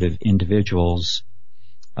conservative individuals,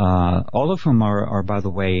 all of whom are, by the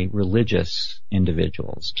way, religious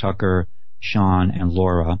individuals. Tucker, Sean, and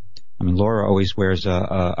Laura. I mean, Laura always wears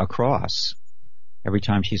a cross every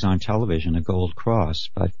time she's on television, a gold cross.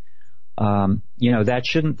 But, that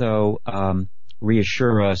shouldn't, though,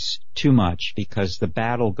 reassure us too much, because the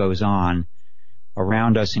battle goes on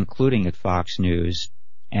around us, including at Fox News.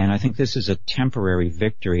 And I think this is a temporary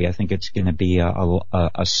victory. I think it's going to be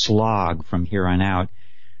a slog from here on out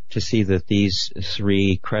to see that these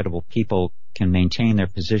three credible people can maintain their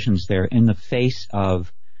positions there in the face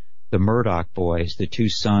of the Murdoch boys, the two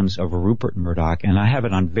sons of Rupert Murdoch. And I have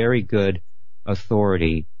it on very good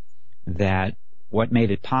authority that what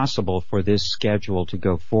made it possible for this schedule to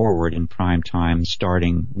go forward in prime time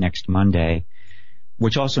starting next Monday,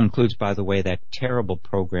 which also includes, by the way, that terrible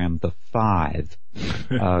program, The Five,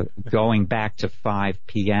 going back to 5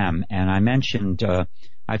 p.m. And I mentioned, I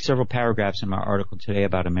have several paragraphs in my article today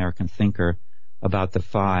about American Thinker about The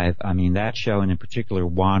Five. I mean, that show, and in particular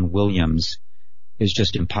Juan Williams, is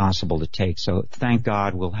just impossible to take. So thank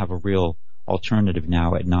God we'll have a real alternative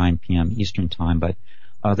now at 9 p.m. Eastern Time. But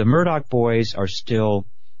the Murdoch boys are still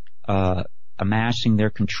amassing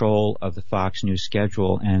their control of the Fox News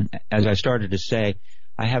schedule. And as I started to say,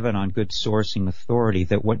 I have it on good sourcing authority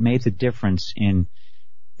that what made the difference in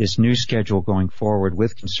this new schedule going forward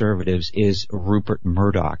with conservatives is Rupert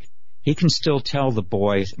Murdoch. He can still tell the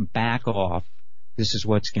boys, back off, this is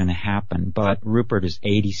what's going to happen. But Rupert is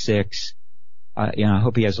 86. I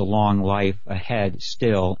hope he has a long life ahead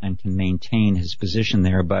still and can maintain his position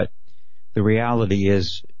there. But the reality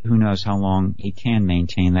is, who knows how long he can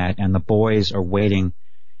maintain that. And the boys are waiting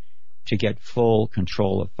to get full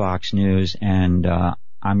control of Fox News. And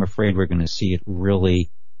I'm afraid we're going to see it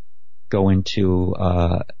really go into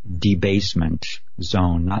debasement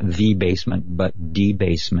zone, not the basement, but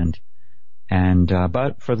debasement. And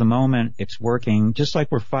but for the moment, it's working, just like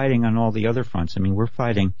we're fighting on all the other fronts. I mean, we're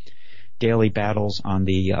fighting daily battles on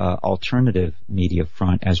the alternative media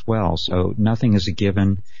front as well. So nothing is a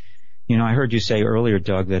given. You know, I heard you say earlier,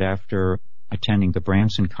 Doug, that after attending the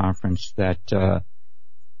Branson conference that, to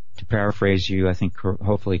paraphrase you, I think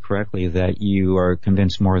hopefully correctly, that you are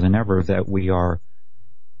convinced more than ever that we are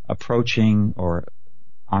approaching or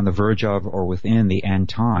on the verge of or within the end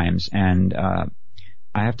times. And I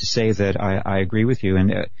have to say that I agree with you.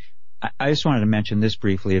 And I just wanted to mention this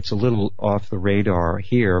briefly. It's a little off the radar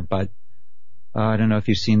here, but I don't know if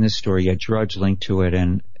you've seen this story yet. Drudge linked to it,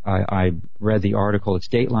 and I read the article. It's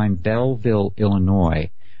Dateline, Belleville, Illinois.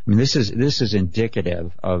 I mean, this is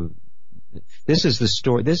indicative of, this is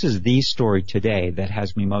the story today that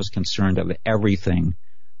has me most concerned of everything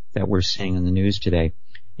that we're seeing in the news today.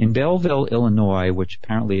 In Belleville, Illinois, which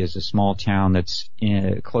apparently is a small town that's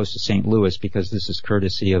close to St. Louis, because this is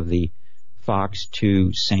courtesy of the Fox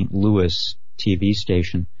 2 St. Louis TV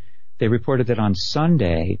station, they reported that on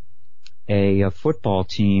Sunday, a football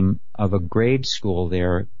team of a grade school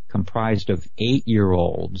there comprised of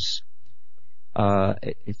 8-year-olds.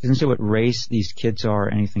 It doesn't say what race these kids are or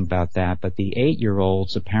anything about that, but the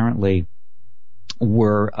 8-year-olds apparently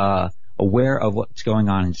were aware of what's going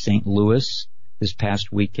on in St. Louis this past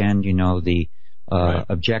weekend. You know, the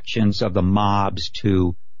objections of the mobs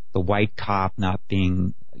to the white cop not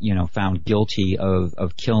being, found guilty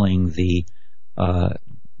of killing the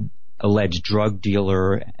alleged drug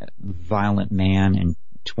dealer, violent man in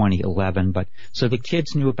 2011. But so the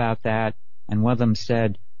kids knew about that, and one of them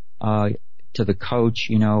said to the coach,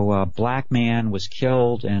 a black man was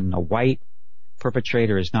killed and a white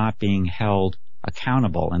perpetrator is not being held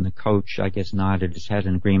accountable. And the coach, I guess, nodded his head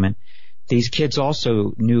in agreement. These kids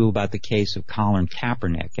also knew about the case of Colin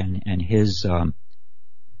Kaepernick and his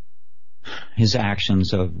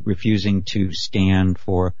actions of refusing to stand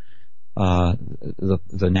for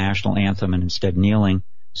the national anthem and instead kneeling.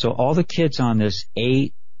 So all the kids on this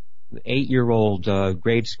eight-year-old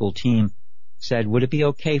grade school team said, would it be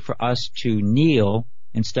okay for us to kneel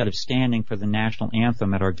instead of standing for the national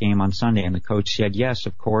anthem at our game on Sunday? And the coach said, yes,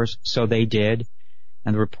 of course. So they did.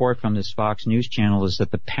 And the report from this Fox News channel is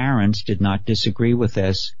that the parents did not disagree with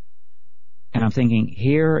this. And I'm thinking,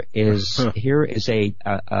 here is an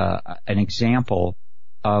example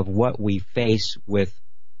of what we face with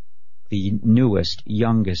the newest,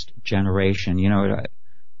 youngest generation.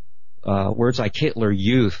 Words like Hitler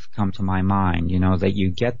Youth come to my mind, that you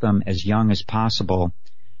get them as young as possible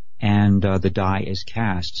and the die is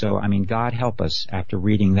cast. So, I mean, God help us. After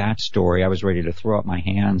reading that story, I was ready to throw up my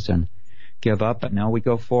hands and give up. But no, we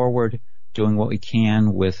go forward doing what we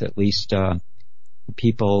can with at least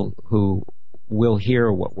people who will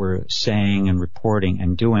hear what we're saying and reporting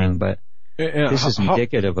and doing. But this is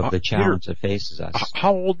indicative of the challenge that faces us.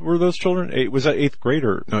 How old were those children? Was that 8th grade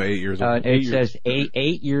or? No, 8 years old. It says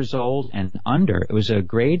 8 years old and under. It was a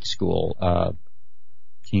grade school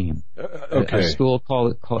team. Okay. A school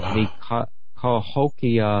called the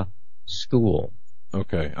Ckowka School.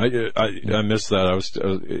 Okay. I missed that. I was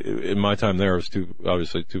in my time there. I was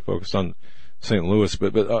too focused on St. Louis.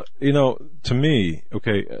 But to me,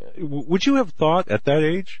 okay, would you have thought at that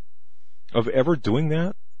age of ever doing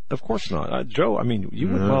that? Of course not. Joe, I mean, you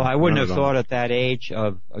would. Well, I wouldn't have thought at that age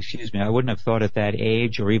I wouldn't have thought at that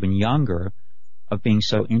age or even younger of being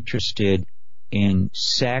so interested in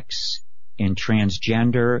sex, in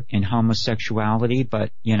transgender, in homosexuality.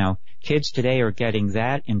 But, kids today are getting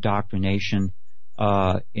that indoctrination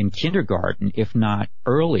in kindergarten, if not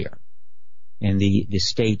earlier, in the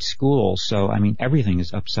state schools. So, I mean, everything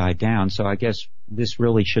is upside down. So I guess this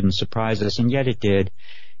really shouldn't surprise us, and yet it did.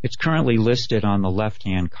 It's currently listed on the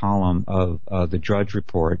left-hand column of the Drudge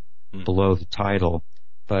Report below the title,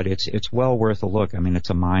 but it's well worth a look. I mean, it's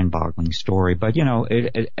a mind-boggling story. But,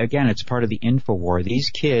 again, it's part of the infowar. These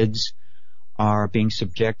kids are being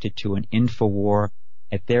subjected to an infowar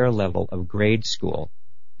at their level of grade school.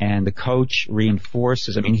 And the coach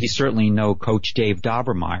reinforces, I mean, he's certainly no Coach Dave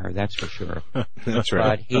Daubermeyer, that's for sure. That's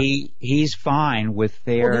right. But he's fine with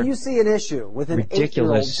their Well, do you see an issue with an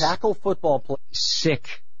 8-year-old tackle football player?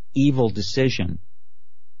 Sick, evil decision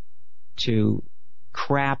to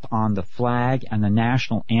crap on the flag and the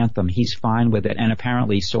national anthem. He's fine with it. And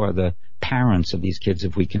apparently so are the parents of these kids,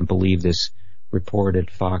 if we can believe this reported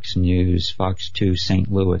Fox News, Fox 2,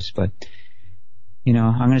 St. Louis. But I'm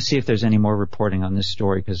going to see if there's any more reporting on this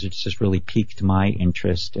story because it's just really piqued my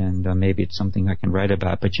interest, and maybe it's something I can write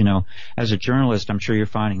about. But, as a journalist, I'm sure you're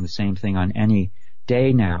finding the same thing on any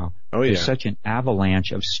day now. Oh, yeah. There's such an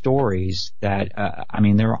avalanche of stories that,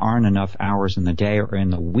 there aren't enough hours in the day or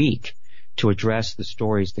in the week to address the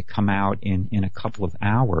stories that come out in a couple of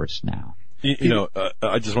hours now.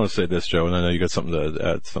 I just want to say this, Joe, and I know you got something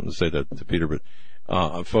to add, something to say to Peter, but,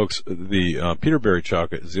 folks, the Peter Barry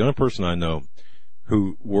Ckowka is the only person I know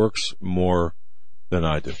who works more than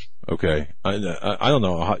I do. Okay. I don't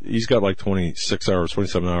know. He's got like 26 hours,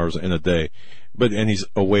 27 hours in a day, and he's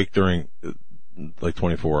awake during like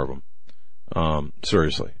 24 of them.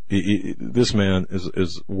 Seriously. This man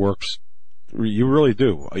works. You really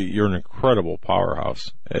do. You're an incredible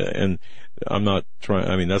powerhouse. And I'm not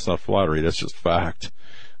trying, that's not flattery. That's just fact.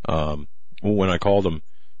 When I called him,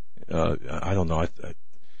 I don't know.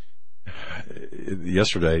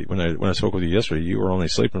 Yesterday, when I spoke with you yesterday, you were only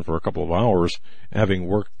sleeping for a couple of hours, having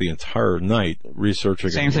worked the entire night researching.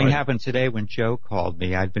 Same thing happened today when Joe called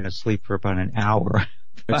me. I'd been asleep for about an hour.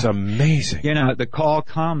 It's amazing. The call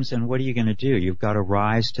comes, and what are you going to do? You've got to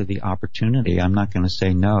rise to the opportunity. I'm not going to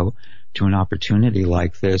say no to an opportunity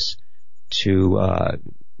like this to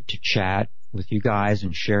chat with you guys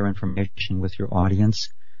and share information with your audience.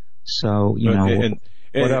 So,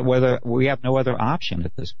 whether we have no other option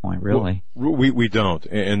at this point, really. We don't.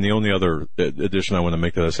 And the only other addition I want to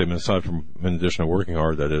make to that statement, aside from in addition to working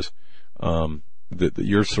hard, that is,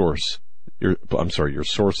 your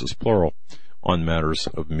sources, plural, on matters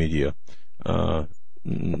of media,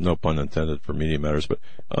 no pun intended for media matters, but,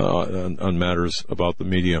 on matters about the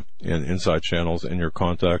media and inside channels and your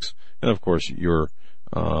contacts. And of course, your,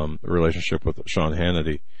 relationship with Sean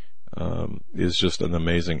Hannity, is just an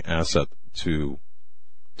amazing asset to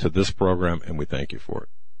this program, and we thank you for it.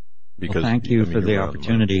 Because thank you for the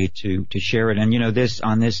opportunity to share it. And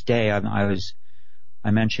on this day,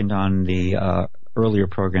 I mentioned on the earlier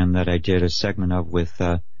program that I did a segment of with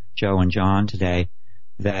Joe and John today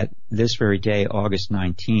that this very day, August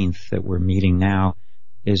 19th, that we're meeting now,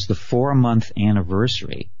 is the 4-month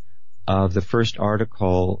anniversary of the first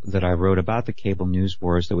article that I wrote about the cable news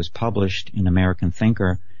wars that was published in American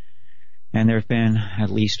Thinker. And there have been at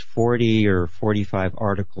least 40 or 45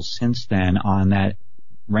 articles since then on that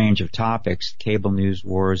range of topics, cable news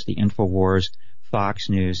wars, the info wars, Fox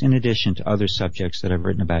News, in addition to other subjects that I've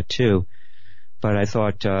written about too. But I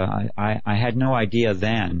thought I had no idea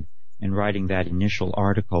then in writing that initial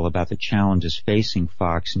article about the challenges facing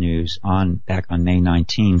Fox News back on May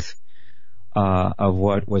 19th of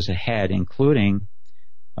what was ahead, including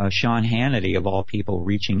Sean Hannity, of all people,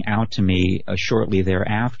 reaching out to me shortly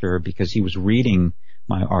thereafter because he was reading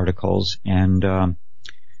my articles and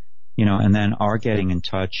then our getting in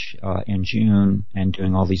touch in June and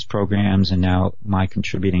doing all these programs, and now my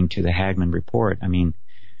contributing to the Hagmann report.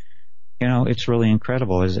 It's really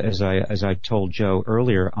incredible. As I told Joe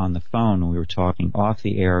earlier on the phone when we were talking off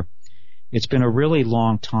the air, it's been a really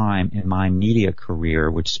long time in my media career,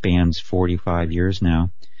 which spans 45 years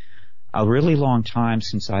now. a really long time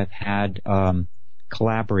since I've had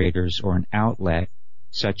collaborators or an outlet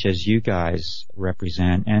such as you guys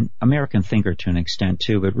represent, and American Thinker to an extent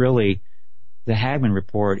too, but really the Hagmann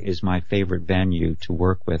Report is my favorite venue to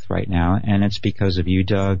work with right now, and it's because of you,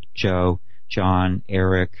 Doug, Joe, John,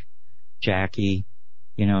 Eric, Jackie.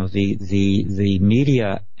 You know, the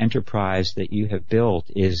media enterprise that you have built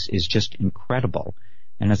is just incredible.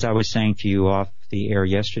 And as I was saying to you off the air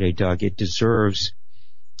yesterday, Doug, it deserves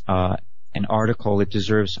an article. It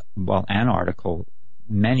deserves, well, an article,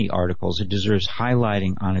 many articles. It deserves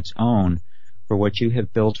highlighting on its own for what you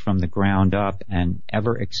have built from the ground up and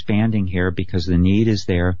ever expanding here, because the need is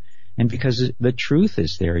there and because the truth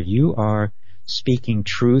is there. You are speaking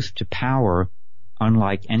truth to power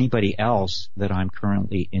unlike anybody else that I'm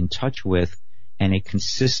currently in touch with, in a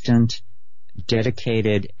consistent,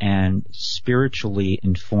 dedicated, and spiritually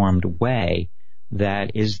informed way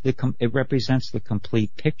that is it represents the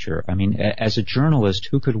complete picture. I mean, as a journalist,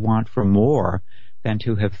 who could want for more than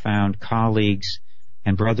to have found colleagues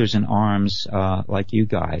and brothers in arms like you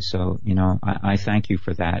guys? So, you know, I thank you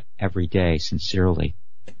for that every day, sincerely.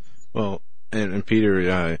 Well, and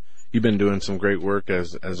Peter, you've been doing some great work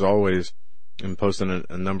as always, and posting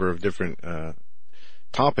a number of different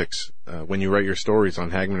topics when you write your stories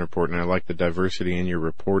on Hagmann Report, and I like the diversity in your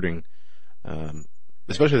reporting,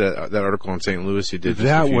 especially that article on St. Louis you did.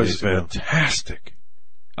 That was fantastic.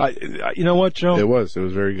 You know what, Joe? It was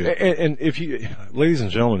very good. And if you, ladies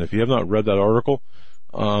and gentlemen, if you have not read that article,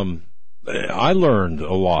 I learned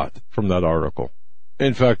a lot from that article.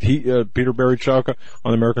 In fact, Peter Barry Ckowka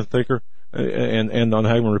on American Thinker and on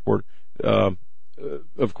Hagmann Report,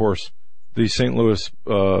 of course, the St. Louis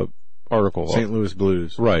article. St. Louis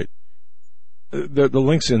Blues. Right. The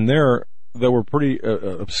links in there that were pretty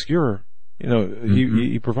obscure, you know,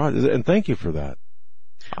 he provided, and thank you for that.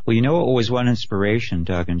 Well, you know what was one inspiration,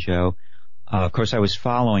 Doug and Joe? Of course, I was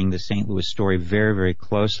following the St. Louis story very, very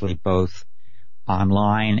closely, both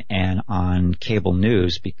online and on cable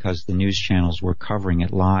news, because the news channels were covering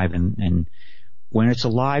it live. And when it's a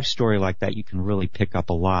live story like that, you can really pick up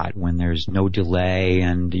a lot when there's no delay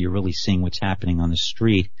and you're really seeing what's happening on the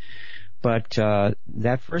street. But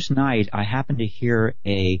that first night, I happened to hear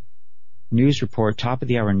a news report, top of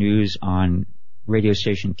the hour news on radio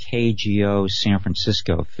station KGO San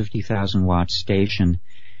Francisco, 50,000 watt station.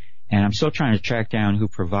 And I'm still trying to track down who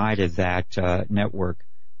provided that network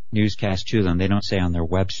newscast to them. They don't say on their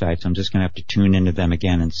website, so I'm just going to have to tune into them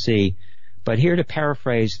again and see. But here to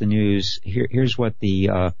paraphrase the news, here's what they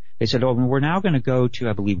said, oh, we're now going to go to,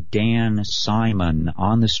 I believe, Dan Simon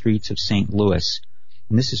on the streets of St. Louis.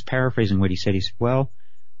 And this is paraphrasing what he said. He said, well,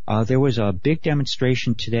 there was a big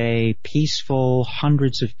demonstration today, peaceful,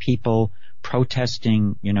 hundreds of people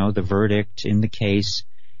protesting, you know, the verdict in the case.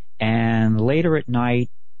 And later at night,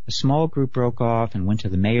 a small group broke off and went to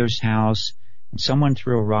the mayor's house, and someone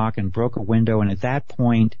threw a rock and broke a window. And at that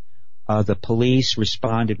point, the police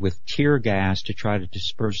responded with tear gas to try to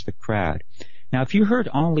disperse the crowd. Now, if you heard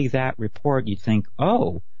only that report, you'd think,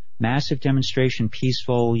 oh, massive demonstration,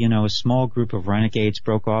 peaceful, you know, a small group of renegades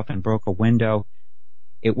broke off and broke a window.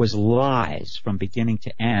 It was lies from beginning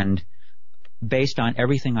to end, based on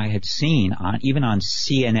everything I had seen even on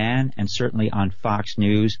CNN and certainly on Fox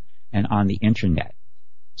News and on the internet.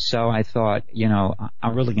 So I thought, you know,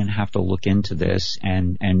 I'm really going to have to look into this.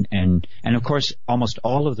 And of course, almost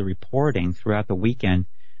all of the reporting throughout the weekend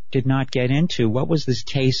did not get into what was this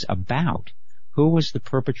case about? Who was the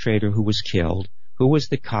perpetrator who was killed? Who was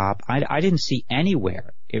the cop? I didn't see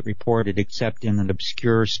anywhere it reported, except in an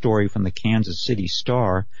obscure story from the Kansas City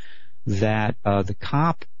Star, that the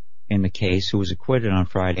cop in the case who was acquitted on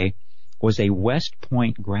Friday was a West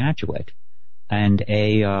Point graduate and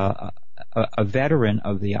a veteran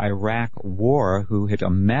of the Iraq War who had a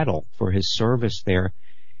medal for his service there.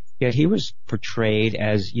 Yet he was portrayed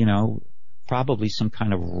as, you know, probably some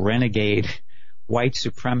kind of renegade white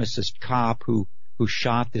supremacist cop who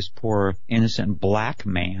shot this poor innocent black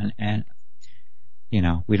man. And, you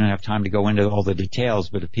know, we don't have time to go into all the details,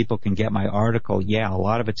 but if people can get my article, yeah, a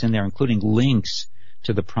lot of it's in there, including links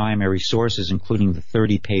to the primary sources, including the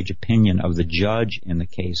 30-page opinion of the judge in the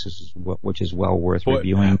case, which is well worth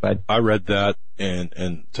reviewing. But I read that,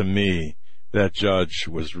 and to me, that judge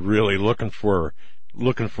was really looking for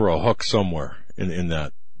a hook somewhere in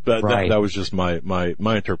that. But right. That was just my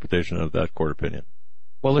interpretation of that court opinion.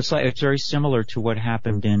 Well, it's very similar to what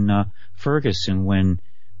happened in Ferguson when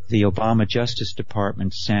the Obama Justice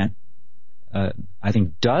Department sent, I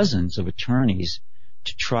think, dozens of attorneys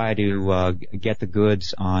to try to get the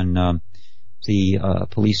goods on the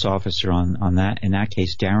police officer on that. In that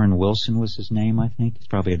case, Darren Wilson was his name, I think. He's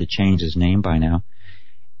probably had to change his name by now.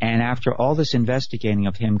 And after all this investigating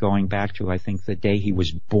of him going back to, I think, the day he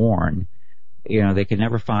was born, they could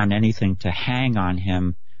never find anything to hang on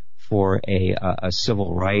him for a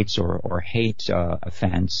civil rights or hate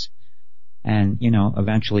offense. And,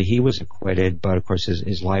 eventually he was acquitted, but of course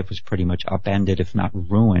his life was pretty much upended, if not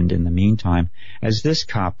ruined in the meantime, as this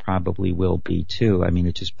cop probably will be too. I mean,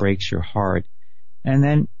 it just breaks your heart. And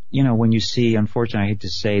then, when you see, unfortunately, I hate to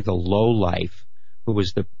say, the lowlife who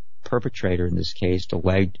was the perpetrator in this case,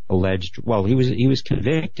 alleged, well, he was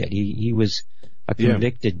convicted. He was a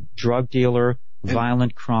convicted drug dealer,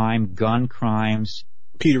 violent crime, gun crimes.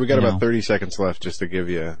 Peter, we got about 30 seconds left just to give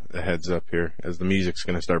you a heads up here as the music's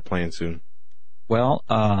going to start playing soon. Well,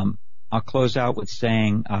 I'll close out with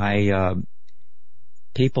saying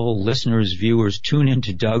people, listeners, viewers, tune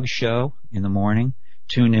into Doug's show in the morning,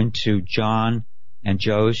 tune into John and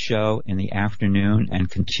Joe's show in the afternoon, and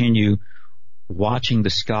continue watching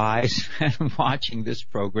the skies and watching this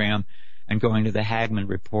program and going to the Hagmann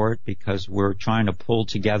Report, because we're trying to pull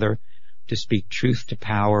together to speak truth to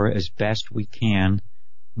power as best we can,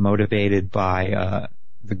 motivated by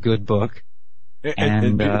the good book.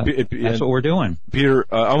 And that's what we're doing. Peter,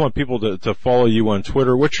 I want people to follow you on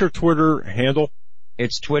Twitter. What's your Twitter handle?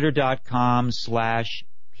 It's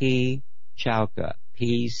twitter.com/P Ckowka.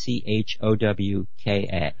 P-C-H-O-W-K-A.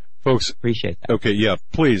 Folks, appreciate that. Okay, yeah,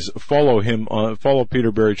 please follow him follow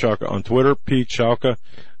Peter Barry Ckowka on Twitter, P Ckowka.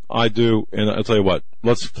 I do, and I'll tell you what,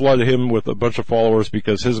 let's flood him with a bunch of followers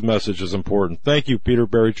because his message is important. Thank you, Peter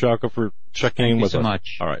Barry Ckowka, for checking in with us. Thank you so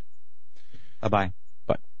much. All right. Bye-bye.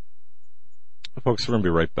 Bye. Folks, we're going to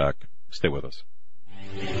be right back. Stay with us.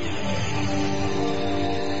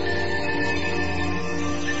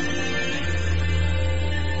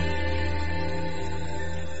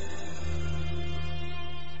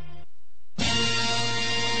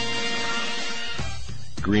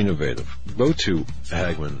 Greennovative. Go to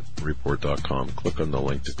HagmannReport.com. Click on the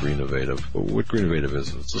link to Greennovative. What Greennovative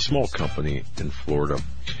is, it's a small company in Florida.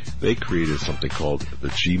 They created something called the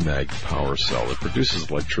GMAG power cell. It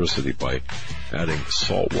produces electricity by adding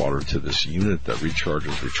salt water to this unit that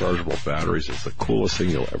recharges rechargeable batteries. It's the coolest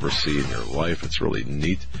thing you'll ever see in your life. It's really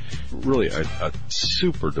neat. Really a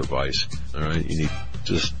super device. All right, you need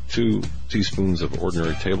just 2 teaspoons of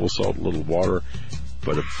ordinary table salt, a little water.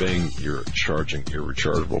 But a bang, you're charging your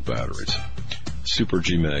rechargeable batteries. Super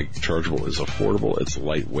GMAG chargeable is affordable, it's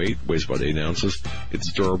lightweight, weighs about 8 ounces,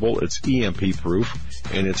 it's durable, it's EMP proof,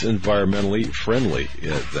 and it's environmentally friendly,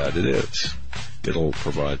 that it is. It'll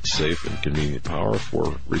provide safe and convenient power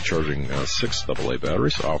for recharging 6 AA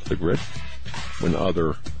batteries off the grid when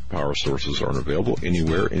other power sources aren't available,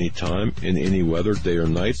 anywhere, anytime, in any weather, day or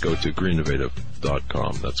night. Go to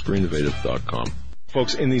greennovative.com. That's greennovative.com.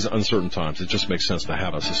 Folks, in these uncertain times, it just makes sense to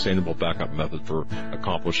have a sustainable backup method for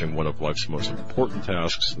accomplishing one of life's most important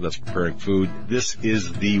tasks, that's preparing food. This is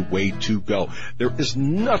the way to go. There is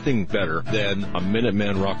nothing better than a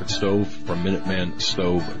Minuteman rocket stove from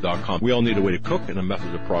MinutemanStove.com. We all need a way to cook and a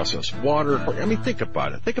method to process water. I mean, think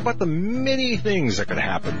about it. Think about the many things that could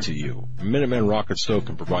happen to you. A Minuteman rocket stove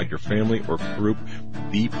can provide your family or group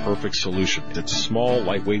the perfect solution. It's small,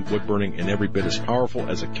 lightweight, wood-burning, and every bit as powerful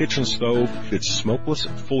as a kitchen stove. It's smokeless,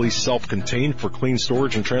 fully self-contained for clean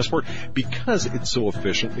storage and transport. Because it's so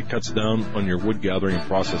efficient, it cuts down on your wood gathering and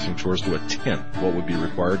processing chores to a tenth what would be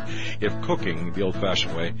required if cooking the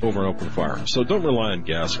old-fashioned way over an open fire. So don't rely on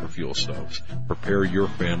gas or fuel stoves. Prepare your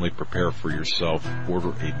family, prepare for yourself. Order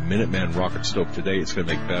a Minuteman rocket stove today. It's going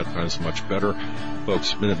to make bad times much better.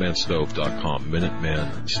 Folks, MinutemanStove.com,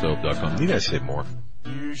 MinutemanStove.com. Need I say more?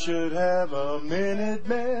 You should have a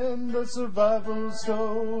Minuteman, the survival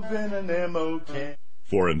stove in an ammo can.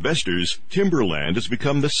 For investors, timberland has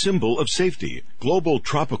become the symbol of safety. Global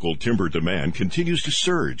tropical timber demand continues to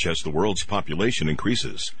surge as the world's population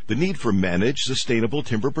increases. The need for managed, sustainable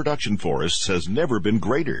timber production forests has never been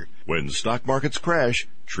greater. When stock markets crash,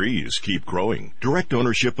 trees keep growing. Direct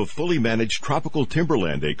ownership of fully managed tropical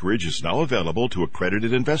timberland acreage is now available to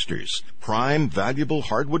accredited investors. Prime, valuable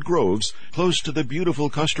hardwood groves close to the beautiful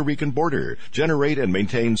Costa Rican border generate and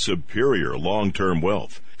maintain superior long-term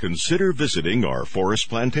wealth. Consider visiting our forest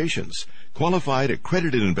plantations. Qualified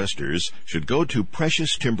accredited investors should go to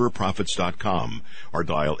PreciousTimberProfits.com or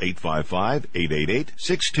dial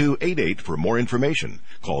 855-888-6288 for more information.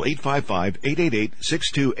 Call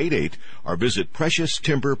 855-888-6288 or visit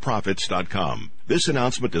PreciousTimberProfits.com. This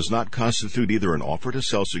announcement does not constitute either an offer to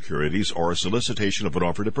sell securities or a solicitation of an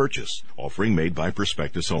offer to purchase. Offering made by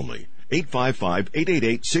prospectus only.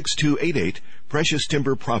 855-888-6288,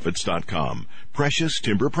 PreciousTimberProfits.com.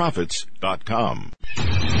 PreciousTimberProfits.com.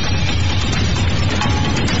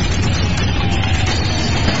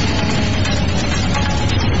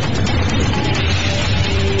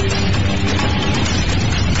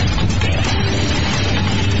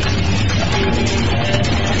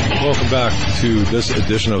 Welcome back to this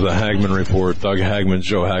edition of the Hagmann Report. Doug Hagmann,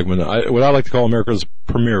 Joe Hagmann, what I like to call America's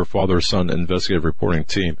premier father-son investigative reporting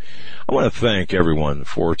team. I want to thank everyone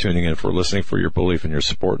for tuning in, for listening, for your belief and your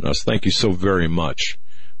support in us. Thank you so very much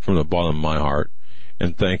from the bottom of my heart.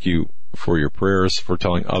 And thank you for your prayers, for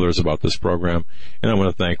telling others about this program. And I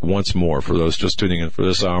want to thank once more, for those just tuning in for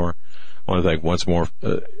this hour, I want to thank once more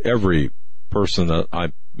every person that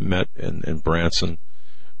I met in Branson.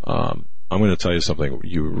 I'm going to tell you something.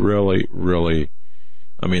 You really, really,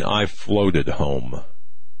 I floated home.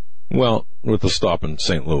 Well, with a stop in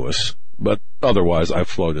St. Louis, but otherwise I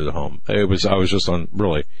floated home. I was just on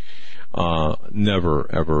really, never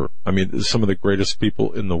ever. Some of the greatest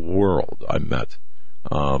people in the world I met.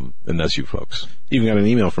 And that's you folks. Even got an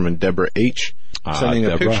email from Deborah H. sending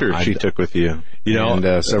a picture she took with you,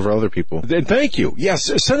 and several other people. Thank you. Yes,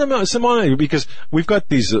 send them on, because we've got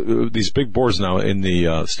these big boards now in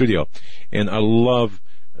the studio, and I love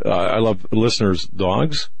listeners'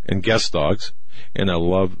 dogs and guest dogs, and I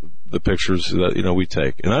love the pictures that we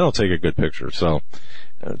take. And I don't take a good picture, so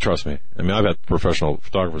trust me. I've had professional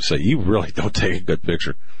photographers say you really don't take a good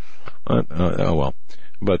picture. Oh well,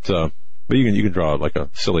 but you can draw like a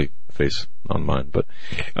silly face on mine. But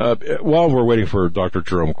while we're waiting for Dr.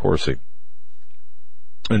 Jerome Corsi,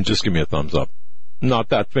 and just give me a thumbs up, not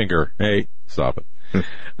that finger. Hey, stop it.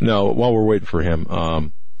 No, while we're waiting for him,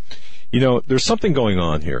 there's something going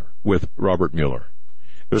on here with Robert Mueller.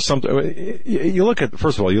 There's something. You look at,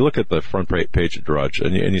 first of all, you look at the front page of Drudge,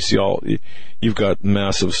 and you see you've got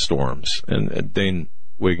massive storms. And Dane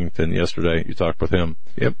yesterday, you talked with him.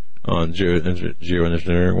 Yep. On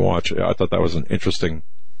Geoengineering Watch. I thought that was an interesting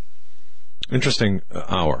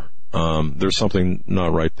hour. There's something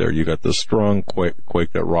not right there. You got the strong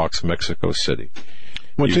quake that rocks Mexico City.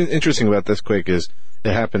 What's interesting about this quake is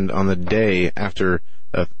it happened on the day after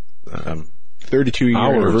a 32-year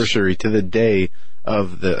anniversary to the day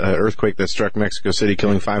of the earthquake that struck Mexico City,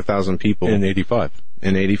 killing 5,000 people. In 85.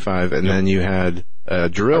 And then you had a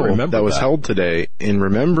drill that was held today in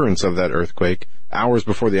remembrance of that earthquake, hours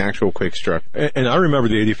before the actual quake struck. And I remember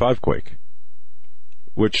the 85 quake,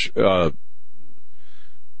 which I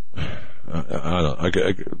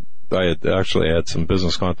had actually had some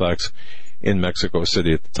business contacts in Mexico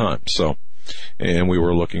City at the time. So, and we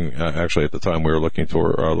were looking, actually at the time we were looking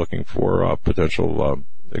for potential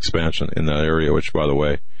expansion in that area, which, by the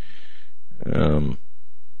way,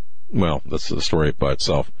 well, that's the story by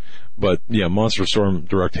itself. But yeah, monster storm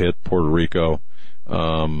direct hit Puerto Rico.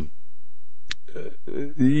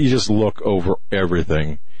 You just look over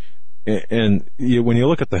everything, and when you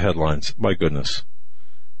look at the headlines, my goodness,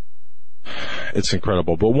 it's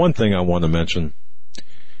incredible. But one thing I want to mention,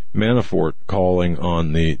 Manafort calling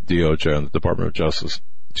on the DOJ and the Department of Justice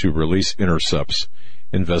to release intercepts,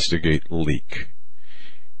 investigate leak.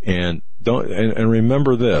 And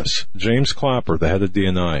remember this, James Clapper, the head of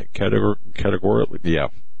DNI,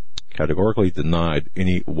 categorically denied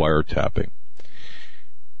any wiretapping.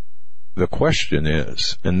 The question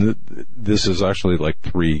is, and this is actually like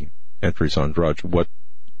 3 entries on Drudge, what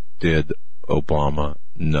did Obama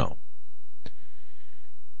know?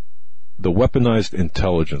 The weaponized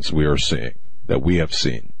intelligence we are seeing, that we have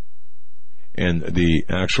seen, and the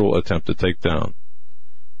actual attempt to take down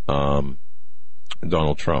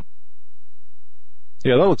Donald Trump.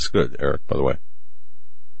 Yeah, that looks good, Eric, by the way.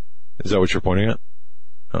 Is that what you're pointing at?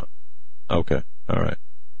 Oh, okay, all right.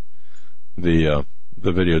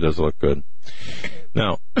 The video does look good.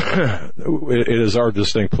 Now, it is our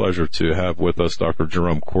distinct pleasure to have with us Dr.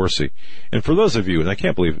 Jerome Corsi. And for those of you, and I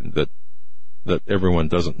can't believe that everyone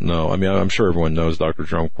doesn't know, I'm sure everyone knows Dr.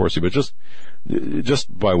 Jerome Corsi, but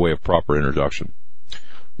just by way of proper introduction,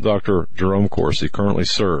 Dr. Jerome Corsi currently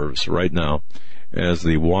serves right now as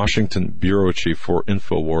the Washington Bureau Chief for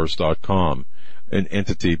Infowars.com, an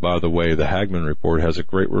entity, by the way, the Hagmann Report has a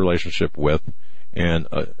great relationship with and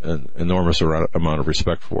an enormous amount of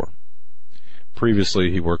respect for.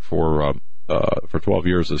 Previously, he worked for 12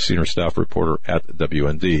 years as senior staff reporter at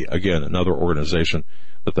WND, again, another organization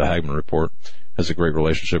that the Hagmann Report has a great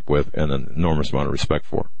relationship with and an enormous amount of respect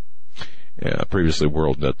for. Previously,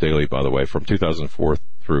 World Net Daily, by the way, from 2004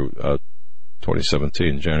 through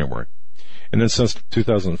 2017, January. And then since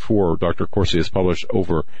 2004, Dr. Corsi has published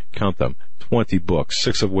over, count them, 20 books,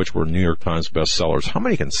 6 of which were New York Times bestsellers. How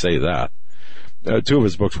many can say that? Two of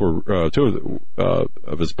his books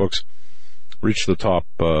reached the top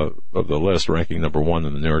of the list, ranking number 1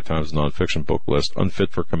 in the New York Times nonfiction book list.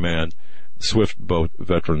 Unfit for Command, Swift Boat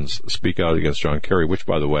Veterans Speak Out Against John Kerry, which,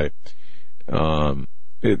 by the way,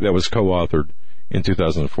 that was co-authored in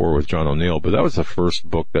 2004 with John O'Neill, but that was the first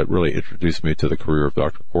book that really introduced me to the career of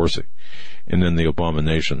Dr. Corsi. And then The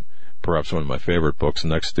Abomination, perhaps one of my favorite books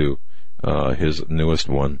next to his newest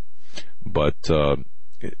one. But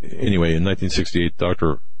anyway, in 1968,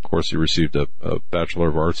 Dr. Corsi received a Bachelor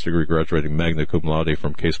of Arts degree, graduating magna cum laude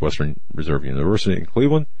from Case Western Reserve University in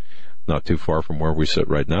Cleveland, not too far from where we sit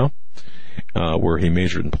right now, where he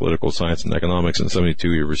majored in political science and economics. In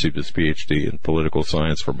 1972, he received his PhD in political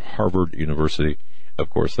science from Harvard University. Of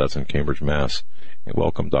course, that's in Cambridge, Mass. And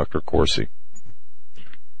welcome, Dr. Corsi.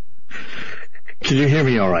 Can you hear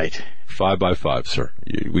me all right? 5 by 5, sir.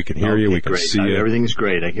 We can hear you. We can see you. Everything's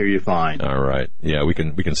great. I hear you fine. All right. Yeah, we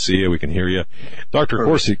can see you. We can hear you. Dr.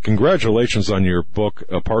 Corsi, congratulations on your book,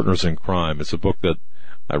 Partners in Crime. It's a book that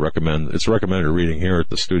I recommend. It's recommended reading here at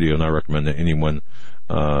the studio, and I recommend to anyone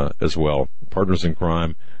as well. Partners in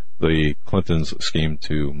Crime, the Clintons' scheme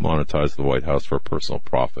to monetize the White House for personal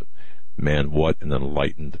profit. Man, what an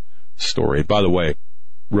enlightened story. And by the way,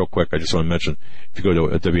 real quick, I just want to mention, if you go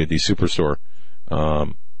to a W&D Superstore,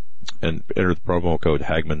 and enter the promo code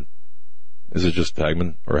Hagmann. Is it just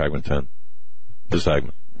Hagmann or Hagmann 10? Just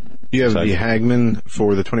Hagmann. You have the Hagmann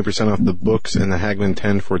for the 20% off the books and the Hagmann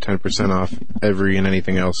 10 for 10% off every and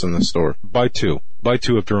anything else in the store. Buy two. Buy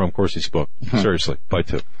two of Jerome Corsi's book. Seriously, buy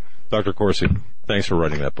two. Dr. Corsi, thanks for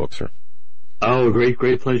writing that book, sir. Oh,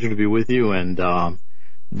 great pleasure to be with you, and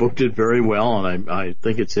book did very well, and I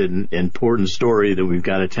think it's an important story that we've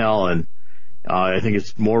got to tell, and I think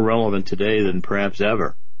it's more relevant today than perhaps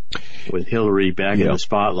ever, with Hillary back in the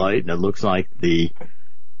spotlight, and it looks like the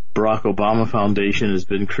Barack Obama Foundation has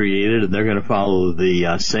been created, and they're going to follow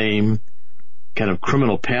the same kind of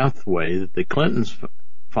criminal pathway that the Clintons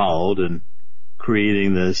followed in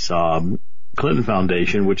creating this Clinton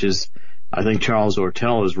Foundation, which is, I think Charles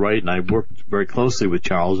Ortel is right, and I've worked very closely with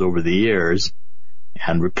Charles over the years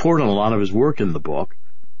and report on a lot of his work in the book.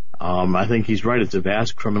 I think he's right. It's a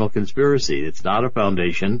vast criminal conspiracy. It's not a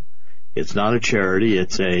foundation. It's not a charity.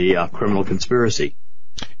 It's a criminal conspiracy.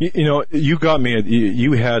 You know, you got me.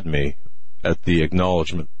 You had me at the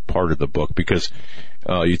acknowledgement part of the book, because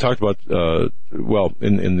you talked about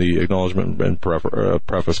in the acknowledgement and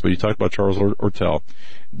preface, but you talked about Charles Ortel,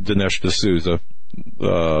 Dinesh D'Souza,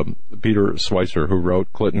 Peter Schweitzer, who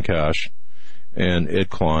wrote Clinton Cash, and Ed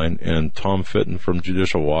Klein, and Tom Fitton from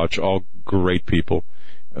Judicial Watch, all great people.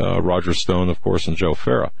 Roger Stone, of course, and Joe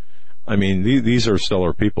Farah. I mean, these are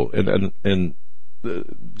stellar people, and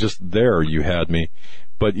just there you had me.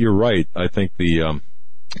 But you're right. I think the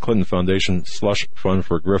Clinton Foundation slush fund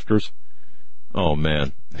for grifters. Oh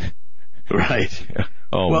man, right.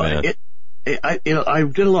 Oh man. I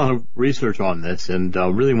did a lot of research on this, and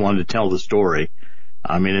really wanted to tell the story.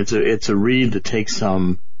 I mean, it's a read that takes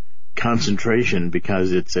some concentration,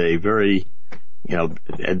 because it's a very,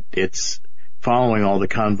 it's following all the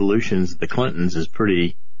convolutions of the Clintons is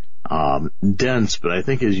pretty dense, but I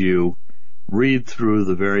think as you read through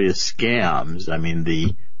the various scams, I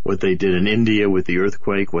mean, what they did in India with the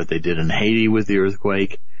earthquake, what they did in Haiti with the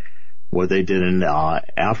earthquake, what they did in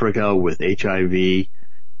Africa with HIV,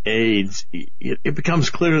 AIDS, it becomes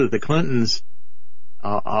clear that the Clintons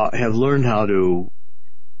have learned how to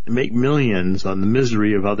make millions on the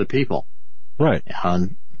misery of other people. Right.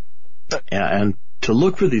 And to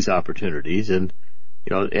look for these opportunities, and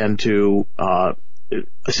to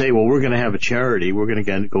say, well, we're going to have a charity, we're going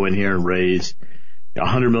to go in here and raise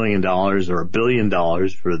 $100 million or $1 billion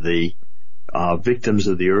for the victims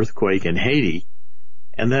of the earthquake in Haiti,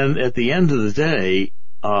 and then at the end of the day,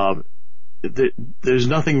 there's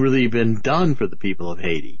nothing really been done for the people of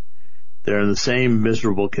Haiti. They're in the same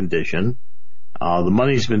miserable condition. The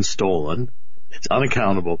money's been stolen. It's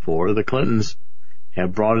unaccountable for. The Clintons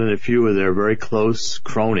have brought in a few of their very close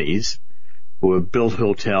cronies who have built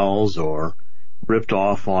hotels or ripped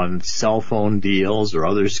off on cell phone deals or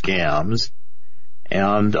other scams.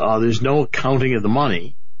 And there's no accounting of the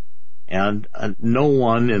money. And no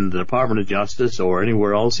one in the Department of Justice or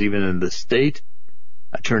anywhere else, even in the state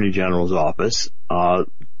Attorney General's office,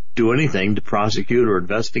 do anything to prosecute or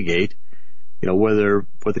investigate, whether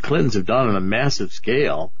what the Clintons have done on a massive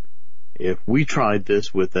scale. If we tried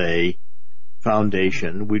this with a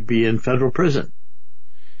foundation, we'd be in federal prison.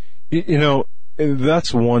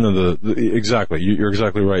 That's one of the exactly. You're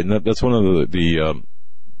exactly right, and that's one of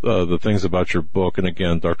the things about your book. And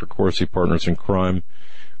again, Dr. Corsi, Partners in Crime,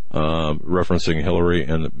 referencing Hillary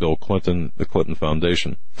and Bill Clinton, the Clinton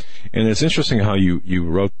Foundation. And it's interesting how you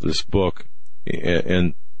wrote this book,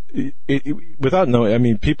 and without knowing, I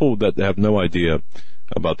mean, people that have no idea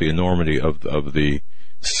about the enormity of the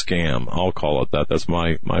scam, I'll call it that. That's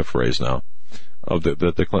my phrase now, of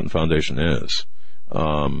that the Clinton Foundation is.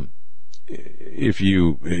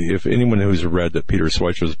 if anyone who's read that Peter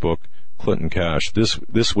Schweizer's book, Clinton Cash,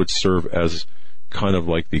 this would serve as kind of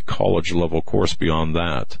like the college level course beyond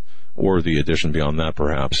that, or the edition beyond that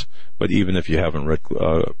perhaps. But even if you haven't read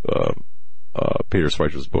Peter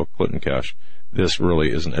Schweizer's book, Clinton Cash, this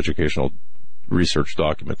really is an educational research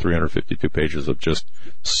document, 352 pages of just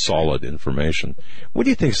solid information. What do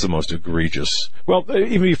you think is the most egregious? Well,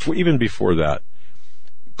 even before that,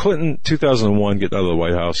 Clinton, 2001, getting out of the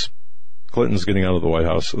White House. Clinton's getting out of the White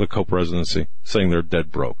House, the co-presidency, saying they're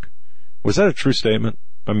dead broke. Was that a true statement?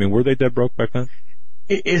 I mean, were they dead broke back then?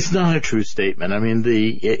 It's not a true statement. I mean,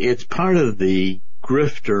 it's part of the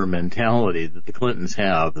grifter mentality that the Clintons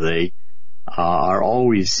have. They are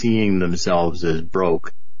always seeing themselves as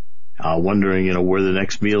broke, wondering, where the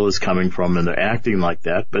next meal is coming from, and they're acting like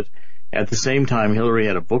that. But at the same time, Hillary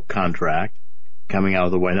had a book contract coming out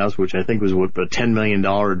of the White House, which I think was a $10 million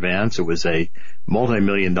advance. It was a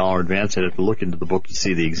multi-million-dollar advance. I'd have to look into the book to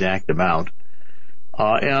see the exact amount.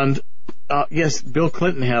 Yes, Bill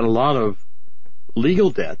Clinton had a lot of legal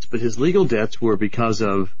debts, but his legal debts were because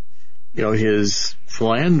of, his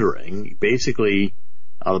philandering. Basically,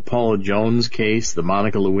 the Paula Jones case, the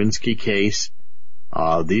Monica Lewinsky case,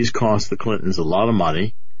 these cost the Clintons a lot of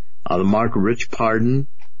money. The Mark Rich pardon,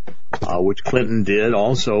 which Clinton did,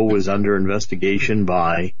 also was under investigation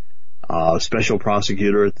by a special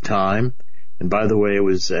prosecutor at the time. And by the way, it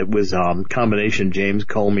was combination James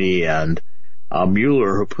Comey and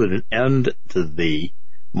Mueller who put an end to the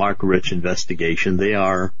Mark Rich investigation. They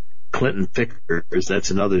are Clinton fixers.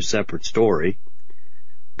 That's another separate story.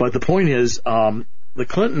 But the point is, the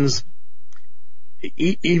Clintons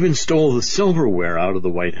even stole the silverware out of the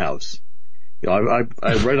White House. I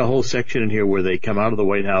read a whole section in here where they come out of the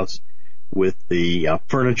White House with the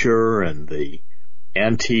furniture and the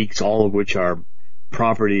antiques, all of which are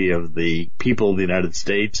property of the people of the United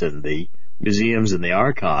States and the museums and the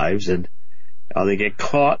archives, and they get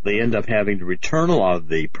caught. They end up having to return a lot of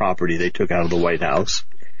the property they took out of the White House,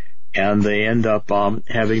 and they end up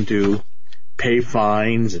having to pay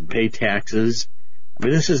fines and pay taxes. I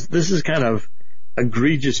mean, this is kind of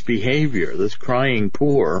egregious behavior, this crying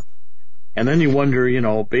poor. And then you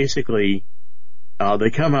wonder, basically, they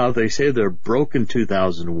come out, they say they're broke in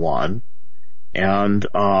 2001, and,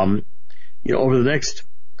 over the next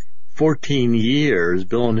 14 years,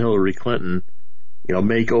 Bill and Hillary Clinton,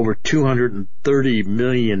 make over $230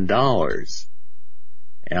 million.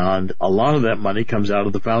 And a lot of that money comes out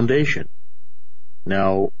of the foundation.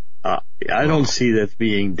 Now, I don't see that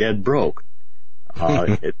being dead broke.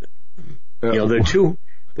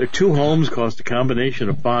 Their two homes cost a combination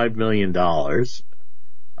of $5 million,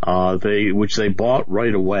 which they bought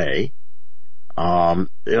right away.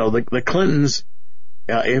 The Clintons,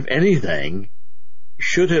 if anything,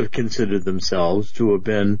 should have considered themselves to have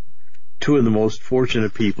been two of the most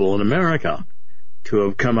fortunate people in America, to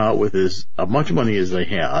have come out with as much money as they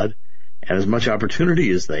had and as much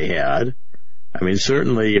opportunity as they had. I mean,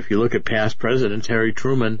 certainly if you look at past presidents, Harry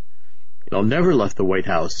Truman, never left the White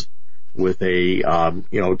House with a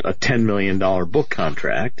 $10 million book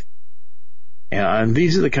contract. And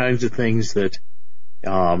these are the kinds of things that,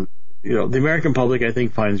 the American public, I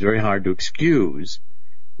think, finds very hard to excuse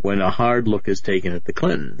when a hard look is taken at the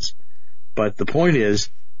Clintons. But the point is,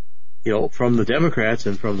 from the Democrats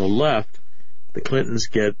and from the left, the Clintons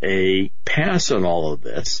get a pass on all of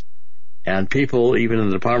this, and people, even in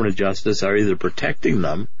the Department of Justice, are either protecting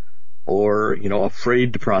them or,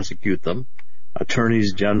 afraid to prosecute them.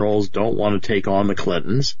 Attorneys generals don't want to take on the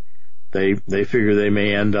Clintons. They figure they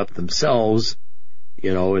may end up themselves,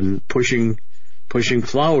 in pushing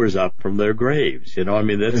flowers up from their graves.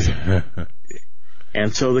 That's,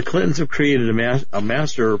 and so the Clintons have created a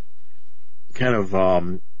master kind of,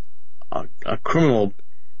 a criminal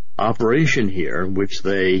operation here in which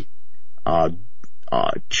they,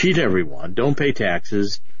 cheat everyone, don't pay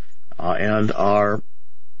taxes, and are,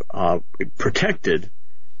 protected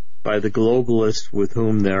by the globalists with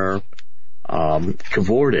whom they're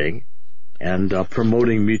cavorting and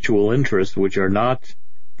promoting mutual interests, which are not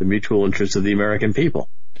the mutual interests of the American people.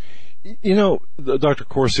 Dr.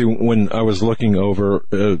 Corsi, when I was looking over,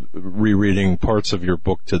 rereading parts of your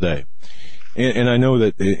book today, and I know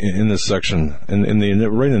that in this section, right in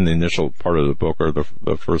the initial part of the book, or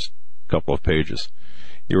the first couple of pages,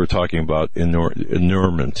 you were talking about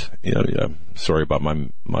inurement. Sorry about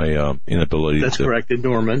my inability. That's correct,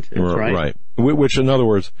 inurement. That's right. Which, in other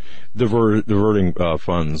words, diverting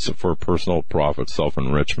funds for personal profit,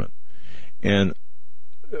 self-enrichment, and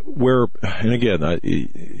again,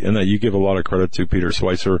 you give a lot of credit to Peter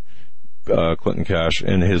Schweizer, Clinton Cash,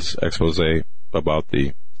 and his expose about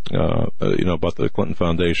the Clinton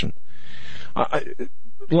Foundation.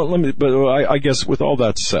 I guess with all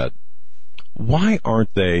that said, why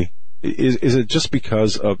aren't they? Is it just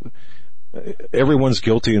because of everyone's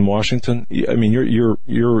guilty in Washington? I mean,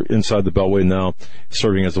 you're inside the Beltway now,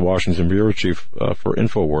 serving as the Washington bureau chief for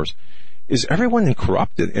InfoWars. Is everyone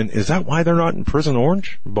corrupted, and is that why they're not in prison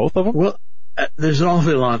orange, both of them? Well, there's an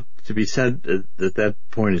awful lot to be said that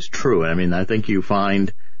point is true. I mean, I think you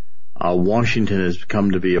find Washington has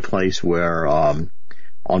come to be a place where on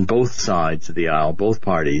both sides of the aisle, both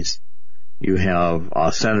parties, you have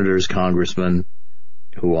senators, congressmen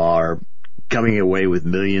who are coming away with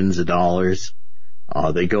millions of dollars.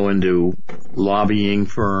 They go into lobbying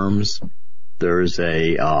firms. There's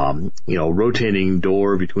a rotating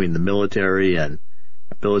door between the military and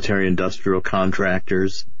military industrial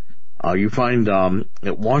contractors. You find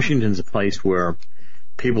that Washington's a place where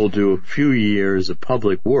people do a few years of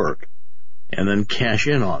public work and then cash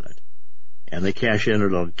in on it. And they cash in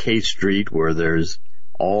it on K Street, where there's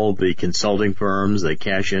all the consulting firms. They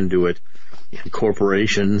cash into it in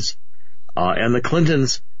corporations. And the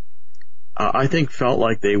Clintons, I think, felt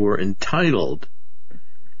like they were entitled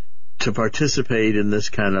to participate in this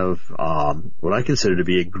kind of what I consider to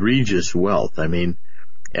be egregious wealth. I mean,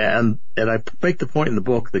 and I make the point in the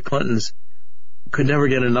book, the Clintons could never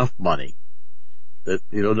get enough money. That,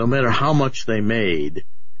 no matter how much they made,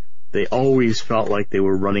 they always felt like they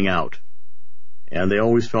were running out. And they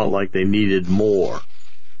always felt like they needed more.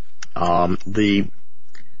 The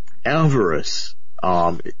avarice,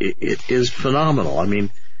 it is phenomenal. I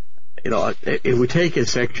mean, if we take a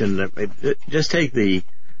section, just take the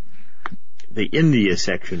India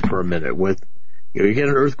section for a minute with, you get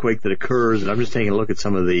an earthquake that occurs, and I'm just taking a look at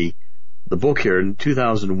some of the book here in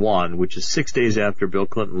 2001, which is 6 days after Bill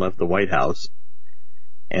Clinton left the White House.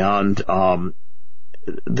 And,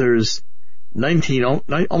 there's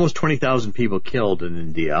almost 20,000 people killed in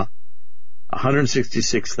India,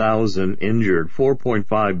 166,000 injured,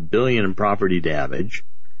 4.5 billion in property damage.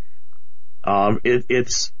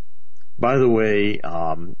 It's, by the way,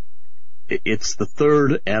 it's the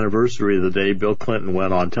third anniversary of the day Bill Clinton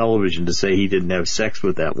went on television to say he didn't have sex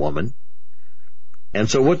with that woman. And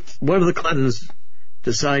so what do the Clintons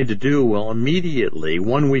decide to do? Well, immediately,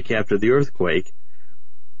 1 week after the earthquake,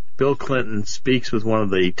 Bill Clinton speaks with one of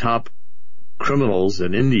the top criminals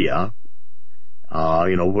in India,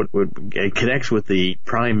 connects with the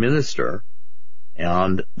prime minister,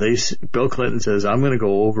 and Bill Clinton says, I'm going to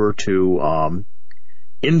go over to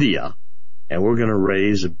India, and we're going to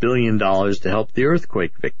raise $1 billion to help the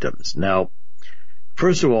earthquake victims. Now,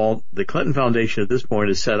 first of all, the Clinton Foundation at this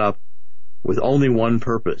point is set up with only one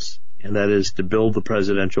purpose, and that is to build the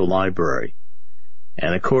presidential library.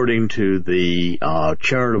 And according to the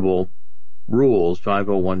charitable rules,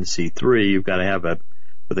 501c3, you've got to have what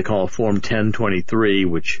they call a Form 1023,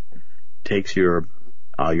 which takes your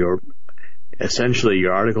essentially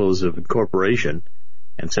your articles of incorporation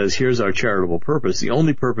and says, here's our charitable purpose. The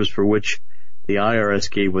only purpose for which the IRS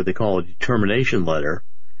gave what they call a determination letter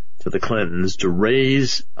to the Clintons to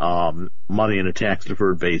raise money on a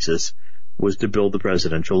tax-deferred basis was to build the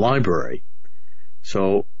presidential library.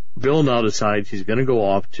 So Bill now decides he's going to go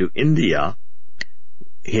off to India.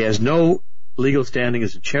 He has no legal standing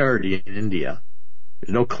as a charity in India.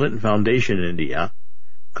 There's no Clinton Foundation in India.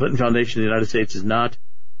 Clinton Foundation in the United States is not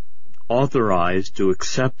authorized to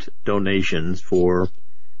accept donations for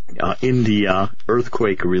India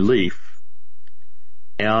earthquake relief.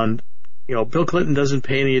 And, Bill Clinton doesn't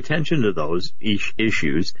pay any attention to those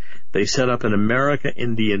issues. They set up an America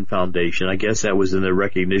Indian Foundation. I guess that was in their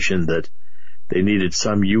recognition that they needed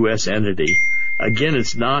some U.S. entity. Again,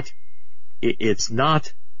 it's not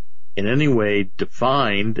in any way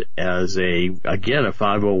defined as a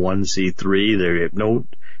 501c3. There's no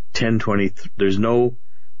 1020. There's no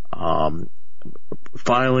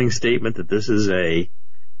filing statement that this is a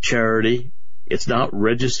charity. It's not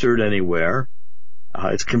registered anywhere.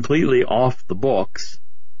 It's completely off the books.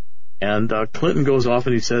 And Clinton goes off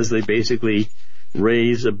and he says they basically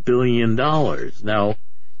raise $1 billion. Now,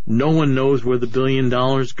 no one knows where the $1 billion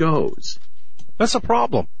goes. That's a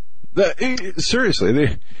problem. Seriously,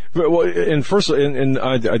 and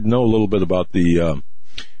I know a little bit about the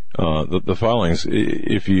filings.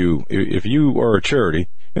 If you are a charity,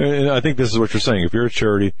 and I think this is what you're saying, if you're a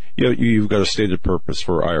charity, you've got a stated purpose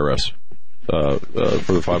for IRS for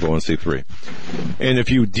the 501c3, and if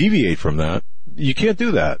you deviate from that, you can't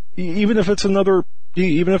do that, even if it's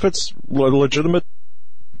legitimate.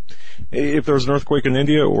 If there's an earthquake in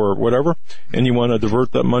India or whatever, and you want to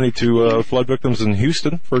divert that money to flood victims in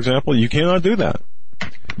Houston, for example, you cannot do that.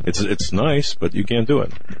 It's nice, but you can't do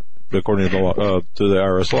it according to the law, to the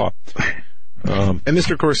IRS law. And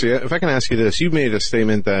Mr. Corsi, if I can ask you this, you made a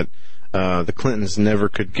statement that the Clintons never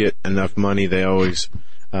could get enough money. They always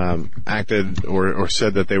acted or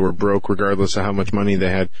said that they were broke regardless of how much money they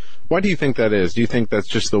had. Why do you think that is? Do you think that's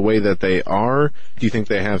just the way that they are? Do you think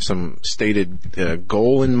they have some stated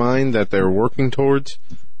goal in mind that they're working towards?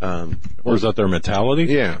 Or is that their mentality?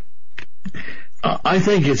 Yeah. I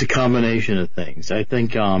think it's a combination of things. I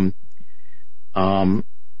think, first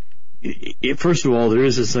of all, there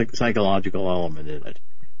is a psychological element in it.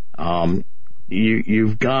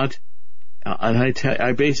 You've got, and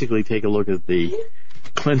I basically take a look at the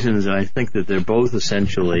Clintons, and I think that they're both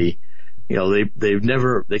essentially,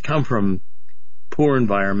 they come from poor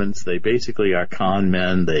environments. They basically are con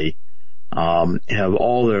men. They have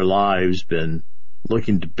all their lives been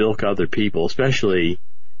looking to bilk other people, especially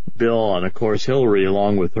Bill, and of course Hillary,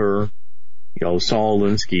 along with her, Saul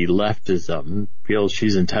Alinsky leftism, feels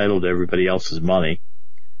she's entitled to everybody else's money.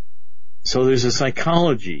 So there's a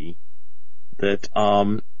psychology that,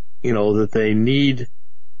 that they need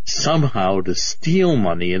somehow to steal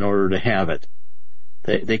money in order to have it.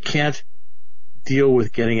 They can't deal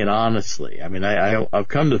with getting it honestly. I mean, I've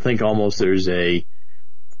come to think almost there's a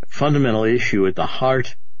fundamental issue at the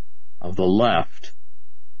heart of the left,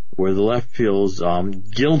 where the left feels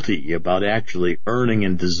guilty about actually earning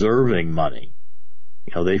and deserving money.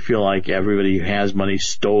 They feel like everybody who has money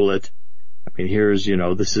stole it. I mean, here's,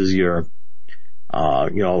 this is your,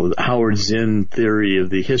 Howard Zinn theory of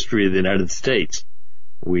the history of the United States.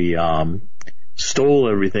 We stole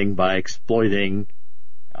everything by exploiting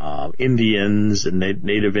Indians and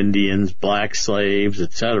Native Indians, black slaves,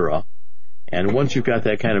 etc. And once you've got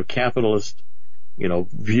that kind of capitalist,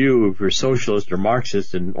 view of your socialist or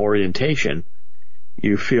Marxist in orientation,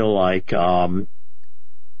 you feel like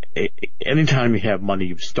anytime you have money,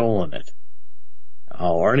 you've stolen it.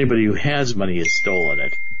 Or anybody who has money has stolen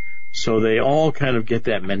it. So they all kind of get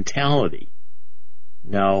that mentality.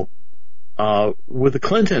 Now, with the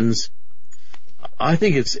Clintons, I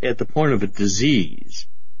think it's at the point of a disease,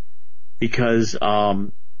 because,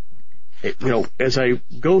 as I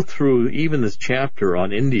go through even this chapter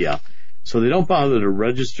on India, so they don't bother to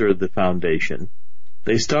register the foundation.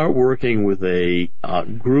 They start working with a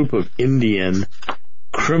group of Indian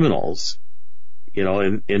criminals,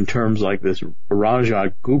 in terms like this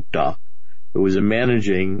Rajat Gupta, who was a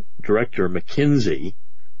managing director of McKinsey.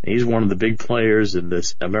 He's one of the big players in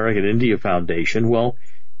this American India Foundation. Well,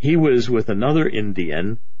 he was with another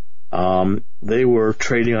Indian. They were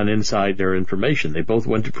trading on insider information. They both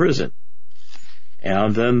went to prison.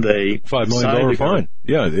 And then they $5 million fine.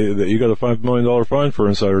 Yeah, you got a $5 million fine for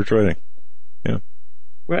insider trading. Yeah.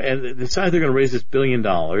 Right, and they decide they're going to raise this $1 billion,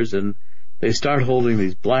 and they start holding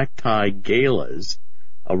these black tie galas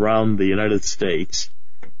around the United States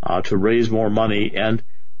to raise more money, and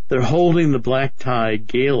they're holding the black tie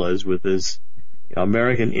galas with this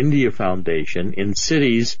American India Foundation in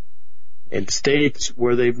cities and states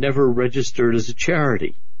where they've never registered as a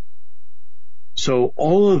charity. So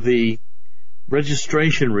all of the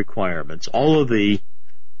registration requirements, all of the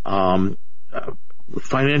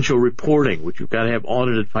financial reporting, which you've got to have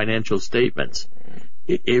audited financial statements.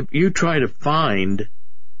 If you try to find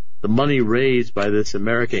the money raised by this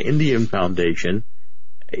American Indian Foundation,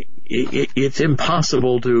 it's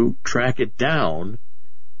impossible to track it down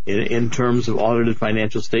in terms of audited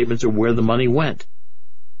financial statements or where the money went.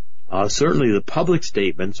 Certainly the public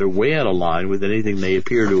statements are way out of line with anything they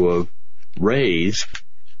appear to have raised.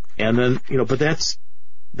 And then, but that's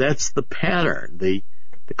the pattern. The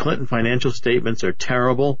Clinton financial statements are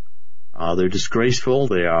terrible. They're disgraceful.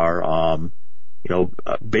 They are,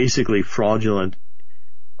 basically fraudulent.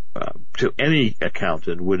 To any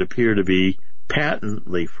accountant would appear to be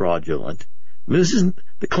patently fraudulent. I mean,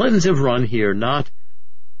 the Clintons have run here not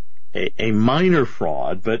a minor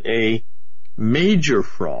fraud, but a major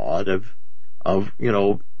fraud of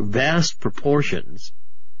vast proportions,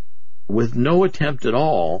 with no attempt at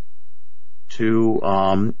all to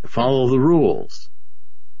follow the rules.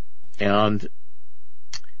 And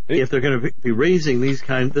if they're going to be raising this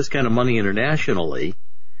kind of money internationally,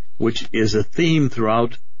 which is a theme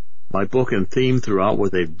throughout my book and theme throughout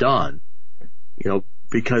what they've done,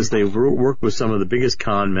 because they've worked with some of the biggest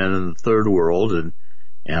con men in the third world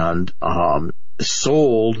and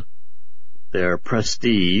sold their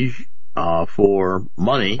prestige for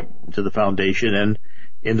money to the foundation and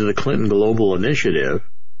into the Clinton Global Initiative,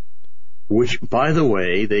 which, by the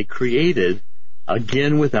way, they created,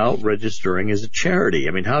 again, without registering as a charity.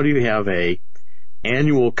 I mean, how do you have a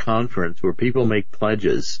annual conference where people make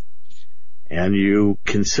pledges and you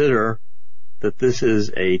consider that this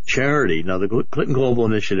is a charity? Now, the Clinton Global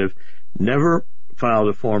Initiative never filed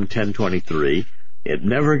a Form 1023. It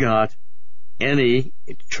never got any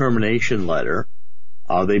termination letter.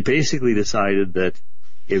 They basically decided that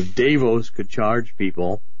if Davos could charge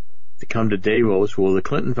people to come to Davos, well, the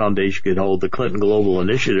Clinton Foundation could hold the Clinton Global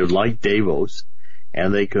Initiative like Davos,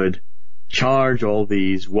 and they could charge all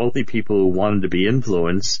these wealthy people who wanted to be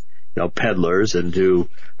influenced, peddlers, and to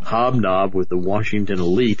hobnob with the Washington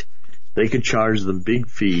elite. They could charge them big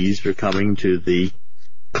fees for coming to the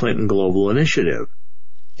Clinton Global Initiative,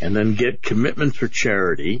 and then get commitments for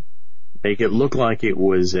charity, make it look like it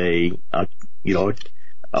was a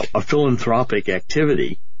philanthropic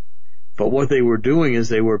activity. But what they were doing is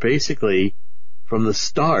they were basically, from the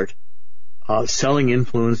start, selling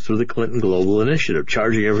influence through the Clinton Global Initiative,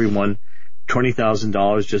 charging everyone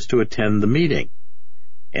 $20,000 just to attend the meeting.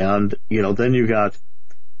 And, then you got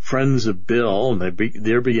friends of Bill, and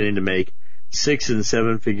they're beginning to make 6- and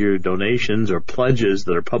 7-figure donations or pledges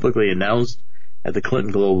that are publicly announced at the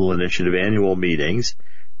Clinton Global Initiative annual meetings.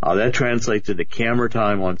 That translates into camera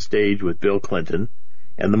time on stage with Bill Clinton,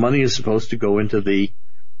 and the money is supposed to go into the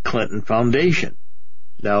Clinton Foundation.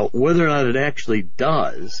 Now, whether or not it actually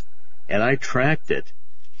does, and I tracked it,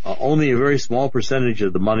 only a very small percentage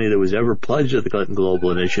of the money that was ever pledged to the Clinton Global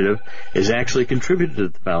Initiative is actually contributed to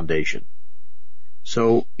the foundation.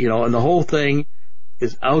 So, and the whole thing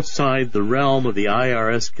is outside the realm of the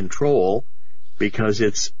IRS control, because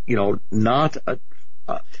it's, not a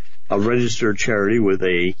registered charity with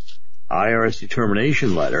a IRS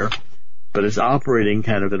determination letter, but it's operating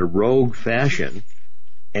kind of in a rogue fashion,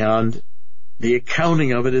 and the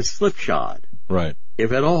accounting of it is slipshod. Right.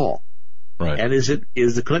 If at all. Right. And is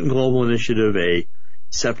the Clinton Global Initiative a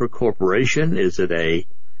separate corporation? Is it a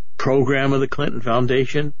program of the Clinton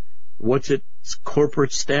Foundation? What's its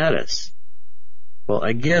corporate status? Well,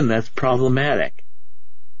 again, that's problematic.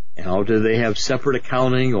 Do they have separate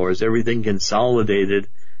accounting, or is everything consolidated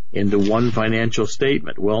into one financial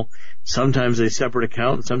statement? Well, sometimes they separate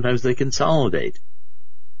account and sometimes they consolidate.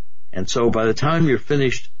 And so by the time you're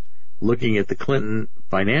finished looking at the Clinton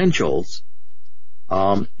financials,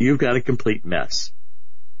 you've got a complete mess.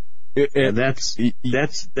 And that's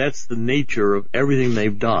the nature of everything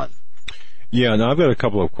they've done. Yeah, now I've got a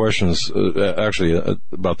couple of questions, actually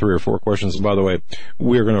about 3 or 4 questions. And by the way,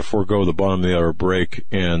 we're going to forego the bottom of the hour break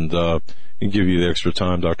and give you the extra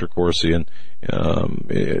time, Dr. Corsi, and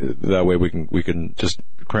that way we can just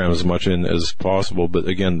cram as much in as possible. But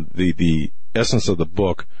again, the essence of the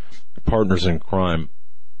book, Partners in Crime,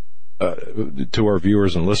 to our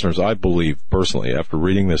viewers and listeners, I believe personally, after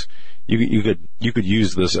reading this, you could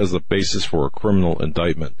use this as the basis for a criminal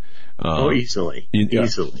indictment. Easily.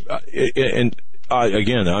 And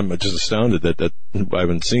I'm just astounded that I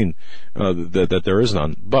haven't seen that there is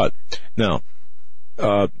none. But now,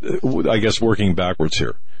 I guess working backwards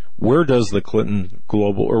here, where does the Clinton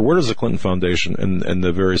Foundation and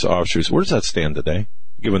the various offshoots, where does that stand today,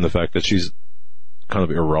 given the fact that she's kind of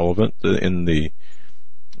irrelevant in the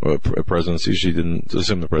presidency? She didn't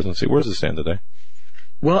assume the presidency. Where does it stand today?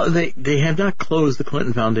 Well, they have not closed the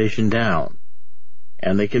Clinton Foundation down,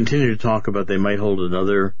 and they continue to talk about they might hold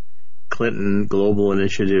another Clinton Global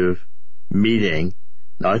Initiative meeting.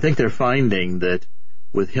 Now, I think they're finding that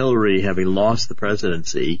with Hillary having lost the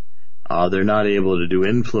presidency, they're not able to do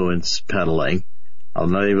influence peddling.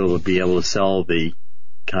 Not able to sell the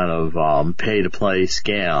kind of pay-to-play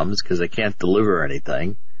scams, because they can't deliver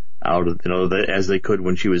anything out of, as they could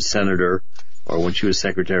when she was senator or when she was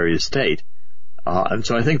Secretary of State. And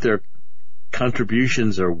so I think their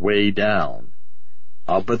contributions are way down.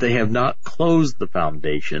 But they have not closed the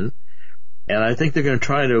foundation, and I think they're going to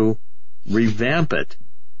try to revamp it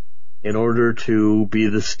in order to be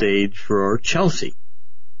the stage for Chelsea.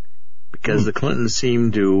 Because the Clintons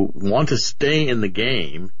seem to want to stay in the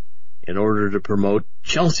game in order to promote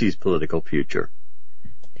Chelsea's political future.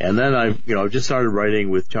 And then I've just started writing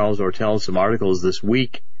with Charles Ortel some articles this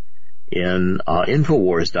week in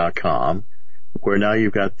Infowars.com, where now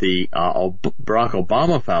you've got the Barack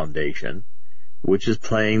Obama Foundation, which is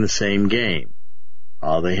playing the same game.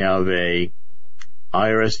 They have a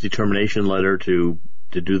IRS determination letter to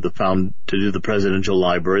do the presidential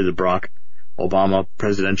library, the Barack Obama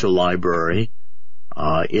Presidential Library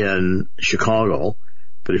in Chicago.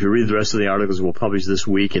 But if you read the rest of the articles we'll publish this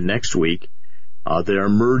week and next week, they are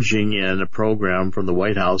merging in a program from the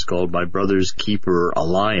White House called My Brother's Keeper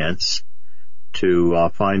Alliance to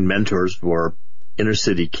find mentors for inner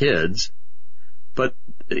city kids. But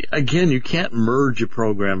again, you can't merge a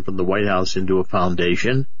program from the White House into a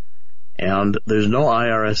foundation, and there's no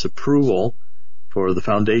IRS approval for the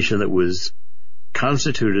foundation that was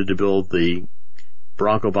constituted to build the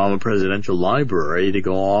Barack Obama Presidential Library to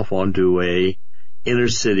go off onto a inner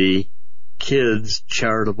city kids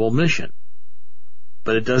charitable mission.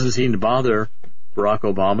 But it doesn't seem to bother Barack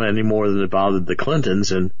Obama any more than it bothered the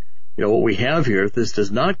Clintons. And, what we have here, if this does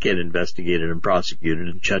not get investigated and prosecuted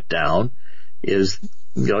and shut down, is,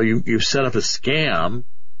 you've set up a scam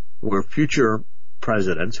where future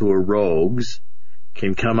presidents who are rogues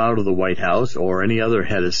can come out of the White House or any other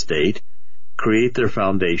head of state, create their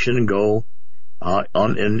foundation, and go on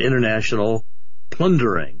an international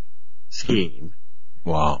plundering scheme.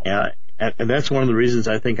 Wow. And that's one of the reasons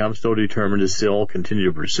I think I'm so determined to still continue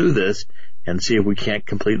to pursue this and see if we can't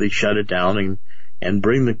completely shut it down and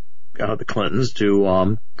bring the Clintons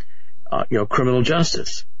to criminal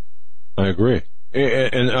justice. I agree,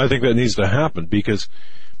 and I think that needs to happen because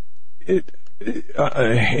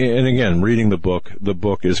and again, reading the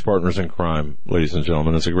book is Partners in Crime, ladies and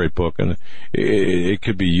gentlemen. It's a great book, and it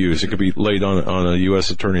could be used. It could be laid on a U.S.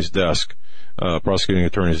 attorney's desk, prosecuting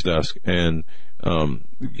attorney's desk, and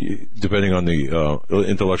depending on the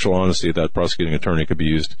intellectual honesty of that prosecuting attorney, could be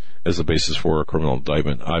used as the basis for a criminal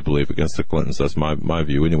indictment, I believe, against the Clintons. That's my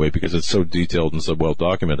view anyway, because it's so detailed and so well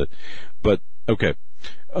documented. But, okay,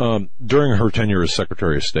 during her tenure as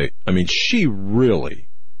Secretary of State, I mean, she really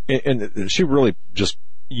just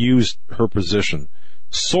used her position,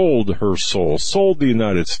 sold her soul, sold the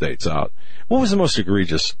United States out. What was the most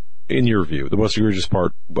egregious, in your view, the most egregious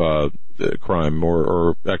part, crime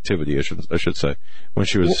or activity, I should say, when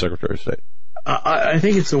she was Secretary of State? I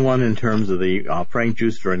think it's the one in terms of the Frank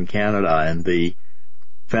Juster in Canada and the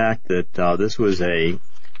fact that this was a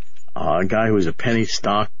guy who was a penny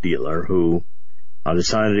stock dealer who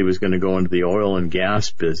decided he was going to go into the oil and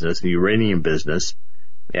gas business, the uranium business,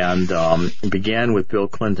 and began with Bill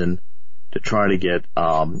Clinton to try to get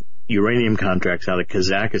uranium contracts out of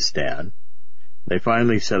Kazakhstan. They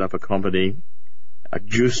finally set up a company,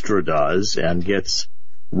 Juster does, and gets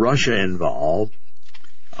Russia involved.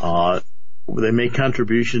 They make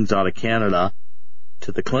contributions out of Canada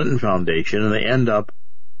to the Clinton Foundation, and they end up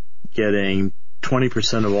getting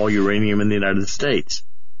 20% of all uranium in the United States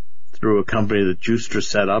through a company that Juster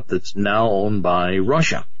set up that's now owned by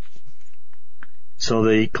Russia. So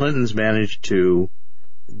the Clintons managed to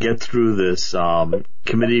get through this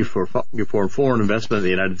Committee for Foreign Investment in the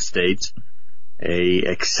United States, a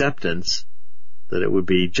acceptance that it would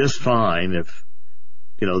be just fine if,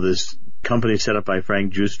 this company set up by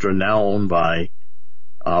Frank Juster, now owned by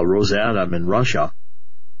Rosatom in Russia,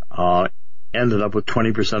 ended up with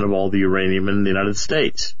 20% of all the uranium in the United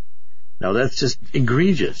States. Now that's just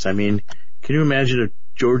egregious. I mean, can you imagine if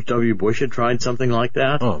George W. Bush had tried something like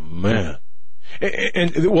that? Oh man.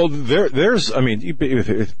 And well, there's, I mean,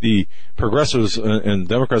 if the progressives and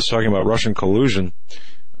Democrats are talking about Russian collusion,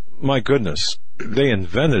 my goodness, they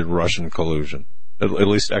invented Russian collusion, at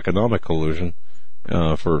least economic collusion,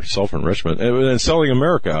 for self-enrichment and selling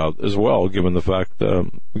America out as well, given the fact,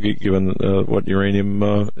 given what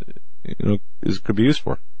uranium, could be used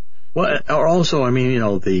for. Well, or also, I mean,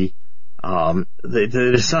 they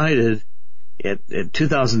decided in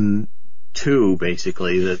 2002,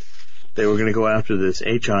 basically, that they were going to go after this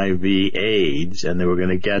HIV/AIDS, and they were going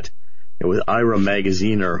to get with Ira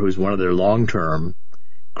Magaziner, who's one of their long-term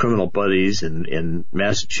criminal buddies in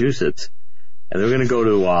Massachusetts, and they were going to go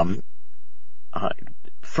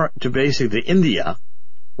to basically India,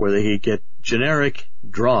 where they could get generic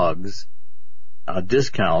drugs,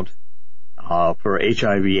 discount for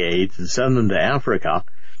HIV/AIDS, and send them to Africa.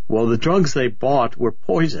 Well, the drugs they bought were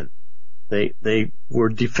poison. They were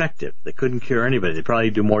defective. They couldn't cure anybody. They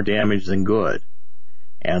probably do more damage than good.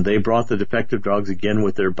 And they brought the defective drugs again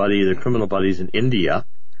with their criminal buddies in India,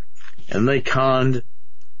 and they conned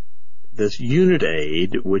this Unit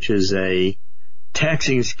Aid, which is a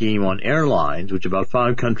taxing scheme on airlines, which about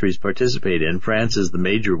 5 countries participate in. France is the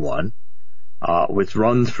major one, which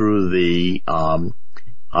run through the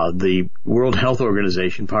World Health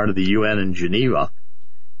Organization, part of the UN in Geneva.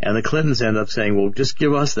 And the Clintons end up saying, well, just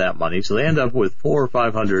give us that money. So they end up with $400 or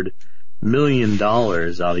 $500 million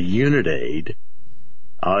out of Unit Aid,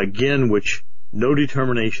 again, which no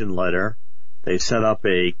determination letter. They set up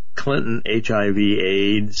a Clinton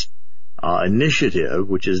HIV/AIDS initiative,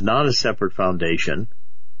 which is not a separate foundation.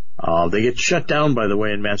 They get shut down, by the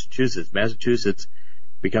way, in Massachusetts. Massachusetts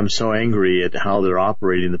becomes so angry at how they're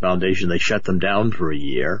operating the foundation, they shut them down for a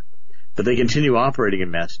year. But they continue operating in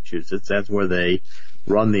Massachusetts. That's where they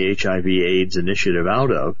run the HIV/AIDS initiative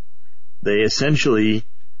out of. They essentially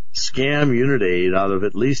scam Unit Aid out of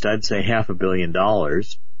at least, I'd say, $500 million.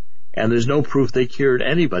 And there's no proof they cured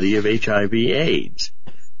anybody of HIV/AIDS.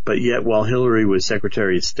 But yet, while Hillary was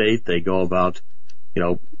Secretary of State, they go about,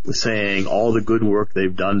 saying all the good work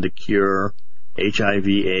they've done to cure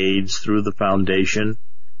HIV/AIDS through the foundation.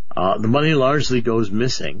 The money largely goes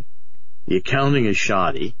missing. The accounting is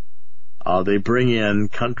shoddy. They bring in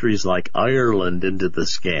countries like Ireland into the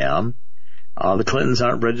scam. The Clintons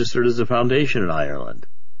aren't registered as a foundation in Ireland,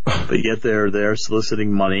 but yet they're there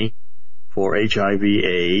soliciting money for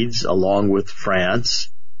HIV/AIDS along with France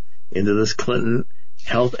into this Clinton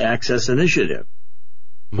Health Access Initiative,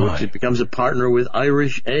 which it becomes a partner with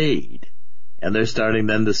Irish Aid, and they're starting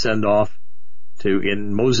then to send off to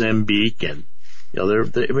in Mozambique, and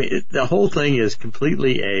the whole thing is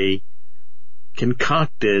completely a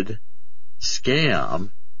concocted scam,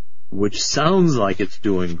 which sounds like it's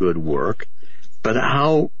doing good work, but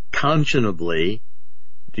how conscionably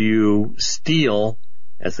do you steal,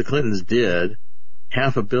 as the Clintons did,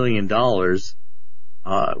 $500 million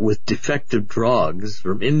with defective drugs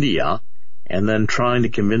from India, and then trying to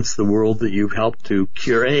convince the world that you've helped to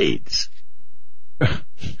cure AIDS?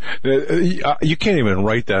 You can't even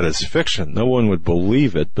write that as fiction. No one would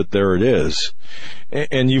believe it, but there it is.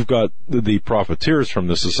 And you've got the profiteers from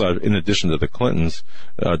this aside, in addition to the Clintons,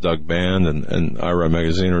 Doug Band and Ira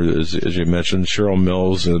Magazine, or as you mentioned, Cheryl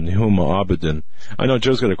Mills and Huma Abedin. I know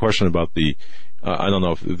Joe's got a question about I don't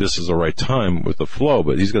know if this is the right time with the flow,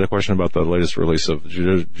 but he's got a question about the latest release of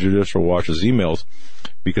Judicial Watch's emails,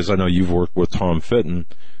 because I know you've worked with Tom Fitton.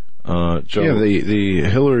 Joe? Yeah, the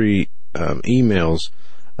Hillary emails,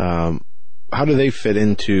 how do they fit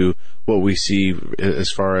into what we see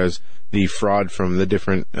as far as the fraud from the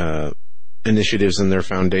different initiatives in their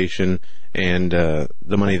foundation and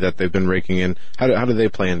the money that they've been raking in? How do they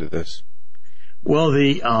play into this? Well,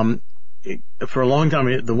 for a long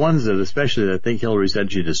time, the ones that especially that I think Hillary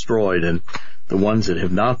said she destroyed, and the ones that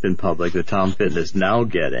have not been public that Tom Fitton is now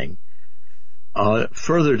getting,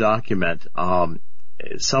 further document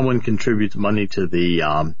someone contributes money to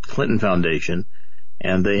the Clinton Foundation,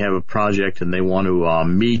 and they have a project and they want to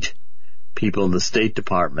meet people in the State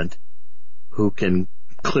Department who can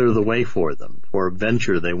clear the way for them for a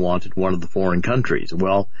venture they want in one of the foreign countries.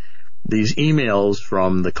 Well, these emails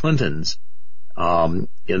from the Clintons offline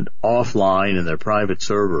in their private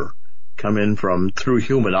server come in through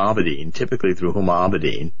Huma Abedin, typically through Huma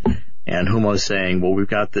Abedin, and Huma is saying, well, we've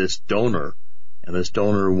got this donor, and this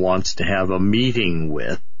donor wants to have a meeting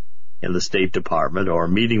with in the State Department or a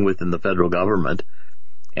meeting with in the federal government,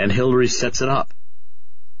 and Hillary sets it up.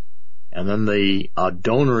 And then the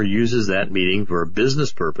donor uses that meeting for a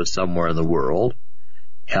business purpose somewhere in the world,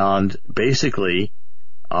 and basically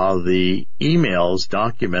the emails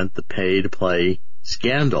document the pay-to-play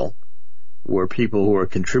scandal, where people who are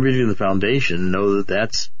contributing to the foundation know that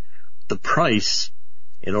that's the price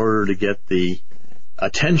in order to get the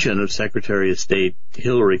attention of Secretary of State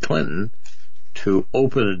Hillary Clinton to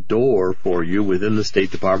open a door for you within the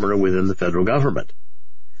State Department or within the federal government.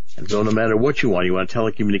 And so no matter what you want a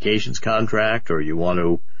telecommunications contract, or you want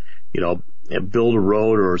to, build a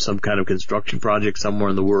road or some kind of construction project somewhere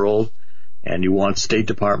in the world, and you want State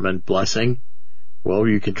Department blessing, well,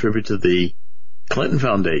 you contribute to the Clinton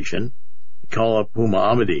Foundation, call up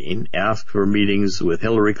Huma Abedin, ask for meetings with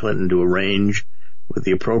Hillary Clinton to arrange with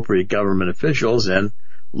the appropriate government officials, and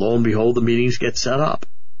lo and behold, the meetings get set up.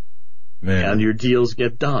 Man. And your deals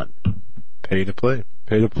get done. Pay to play.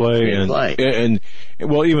 And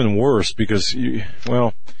well, even worse, because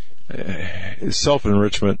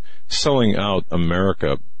self-enrichment, selling out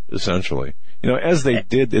America, essentially. As they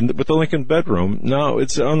did with the Lincoln bedroom, now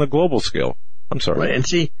it's on the global scale. I'm sorry. Right, and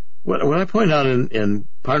see, what I point out in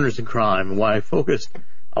Partners in Crime, and why I focused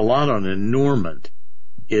a lot on Normand,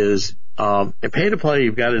 is pay to play.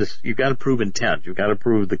 You've got to prove intent. You've got to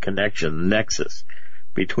prove the connection, the nexus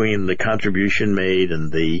between the contribution made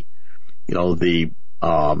and the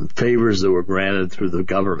favors that were granted through the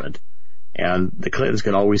government. And the Clintons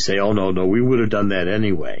can always say, "Oh no, we would have done that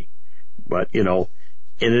anyway." But in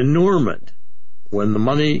Normand, when the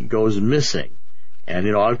money goes missing, and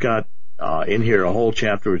I've got in here a whole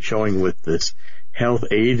chapter showing with this health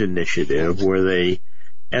aid initiative where they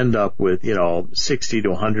end up with, $60 to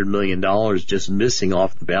 $100 million just missing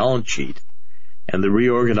off the balance sheet. And they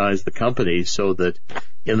reorganize the company so that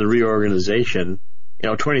in the reorganization,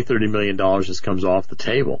 $20, $30 million just comes off the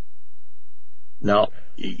table. Now,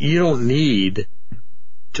 you don't need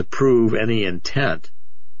to prove any intent.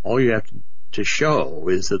 All you have to show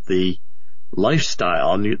is that the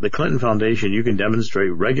lifestyle, and the Clinton Foundation, you can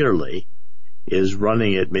demonstrate regularly, is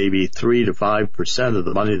running at maybe 3 to 5% of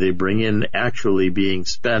the money they bring in actually being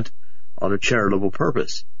spent on a charitable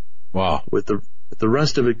purpose. Wow. With the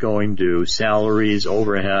rest of it going to salaries,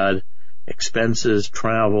 overhead, expenses,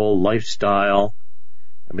 travel, lifestyle.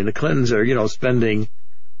 I mean, the Clintons are, spending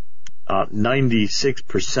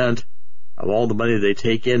 96% of all the money they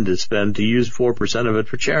take in to spend to use 4% of it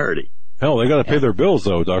for charity. Hell, they got to pay their bills,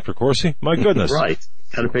 though, Dr. Corsi. My goodness. Right.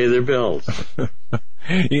 Got to pay their bills. I'll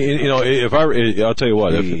tell you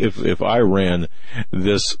what, if I ran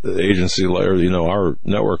this agency, or, our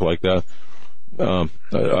network like that,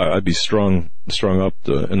 I'd be strung up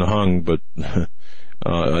and hung, but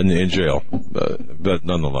in jail. But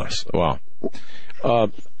nonetheless, wow.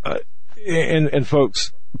 And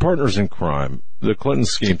folks, partners in crime, the Clinton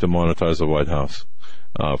scheme to monetize the White House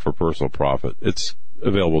for personal profit. It's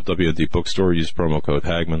available at WND Bookstore. Use promo code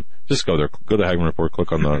Hagmann. Just go there. Go to Hagmann Report,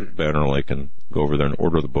 click on the banner link, and go over there and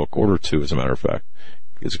order the book. Order 2, as a matter of fact.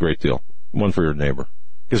 It's a great deal. One for your neighbor.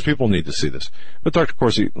 Because people need to see this. But Dr.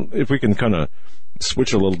 Corsi, if we can kind of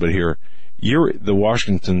switch a little bit here. You're the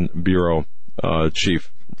Washington Bureau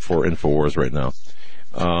chief for InfoWars right now.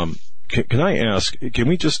 Can I ask, can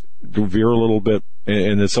we just veer a little bit,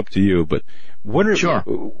 and it's up to you, but what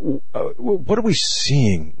are we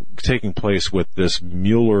seeing taking place with this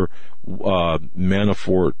Mueller,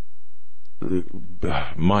 Manafort,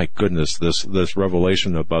 my goodness, this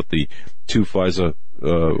revelation about the 2 FISA,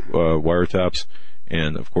 wiretaps,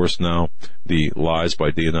 and of course now the lies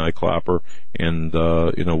by DNI Clapper, and,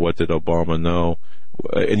 what did Obama know?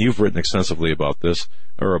 And you've written extensively about this,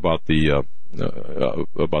 or about the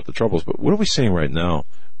troubles, but what are we seeing right now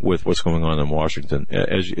with what's going on in Washington,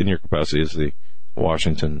 as in your capacity as the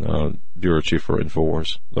Washington bureau chief for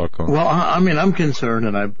Infowars.com? Well, I'm concerned,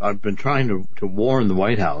 and I've been trying to warn the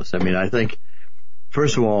White House. I think,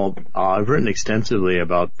 first of all, I've written extensively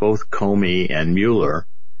about both Comey and Mueller,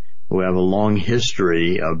 who have a long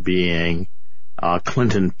history of being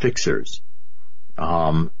Clinton fixers.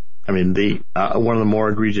 One of the more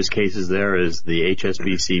egregious cases there is the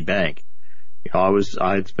HSBC Bank.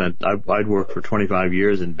 I'd worked for 25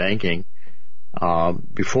 years in banking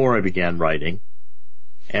before I began writing,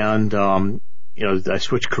 and I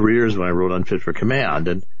switched careers when I wrote Unfit for Command.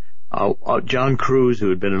 And John Cruz, who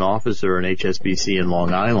had been an officer in HSBC in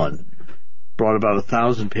Long Island, brought about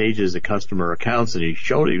 1,000 pages of customer accounts, and he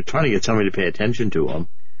was trying to get somebody to pay attention to him.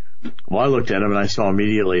 Well, I looked at him and I saw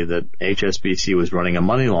immediately that HSBC was running a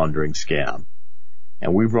money laundering scam.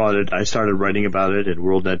 And I started writing about it at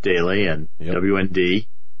WorldNet Daily and WND,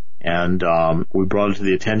 and we brought it to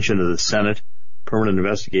the attention of the Senate Permanent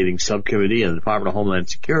Investigating Subcommittee and the Department of Homeland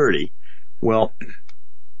Security. Well,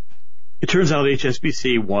 it turns out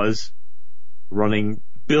HSBC was running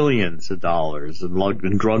billions of dollars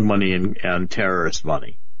in drug money and terrorist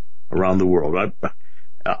money around the world,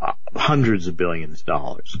 hundreds of billions of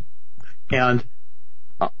dollars. And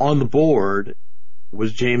on the board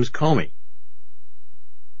was James Comey.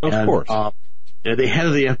 Of course. The head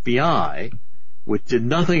of the FBI, which did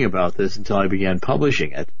nothing about this until I began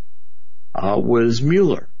publishing it, was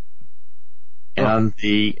Mueller. And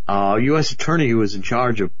the U.S. attorney who was in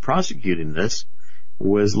charge of prosecuting this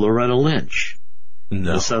was Loretta Lynch,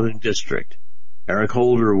 the Southern District. Eric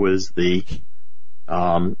Holder was the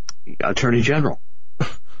attorney general.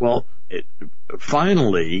 Well,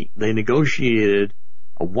 finally, they negotiated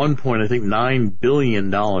a $1.9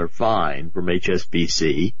 billion fine from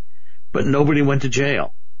HSBC, but nobody went to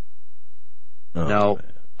jail. Now,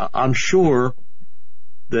 I'm sure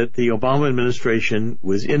that the Obama administration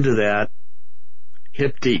was into that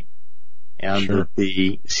hip deep, and that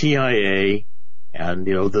the CIA, and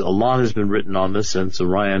a lot has been written on this since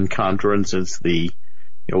Iran-Contra and since the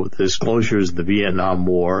disclosures of the Vietnam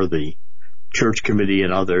War, the Church Committee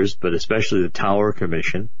and others, but especially the Tower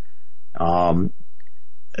Commission,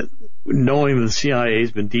 knowing the CIA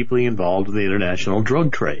has been deeply involved in the international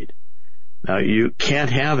drug trade. Now, you can't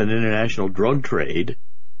have an international drug trade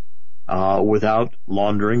without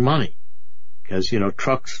laundering money, because,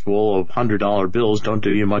 trucks full of $100 bills don't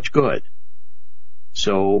do you much good.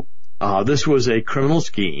 So this was a criminal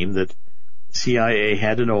scheme that CIA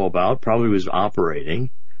had to know about, probably was operating.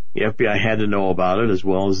 The FBI had to know about it, as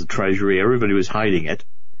well as the Treasury. Everybody was hiding it.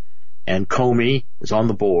 And Comey is on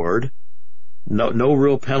the board. No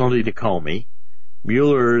real penalty to Comey.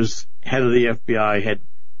 Mueller's head of the FBI had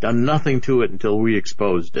done nothing to it until we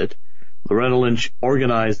exposed it. Loretta Lynch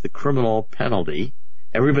organized the criminal penalty.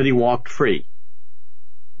 Everybody walked free.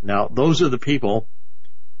 Now, those are the people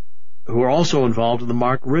who are also involved in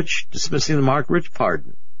dismissing the Mark Rich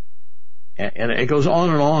pardon. And it goes on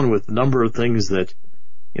and on with the number of things that,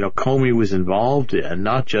 Comey was involved in,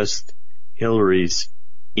 not just Hillary's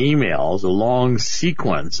emails, a long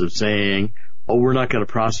sequence of saying, we're not going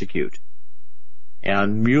to prosecute.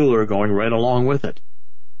 And Mueller going right along with it.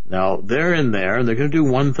 Now, they're in there, and they're going to do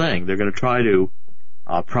one thing. They're going to try to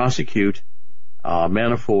prosecute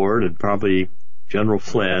Manafort and probably General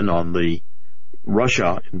Flynn on the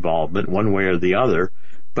Russia involvement one way or the other.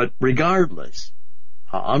 But regardless,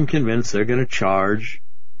 I'm convinced they're going to charge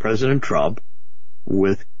President Trump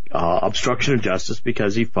with obstruction of justice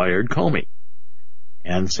because he fired Comey,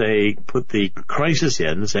 and put the crisis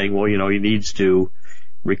in, saying, well, he needs to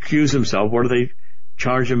recuse himself. Or do they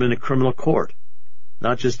charge him in a criminal court,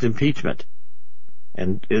 not just impeachment?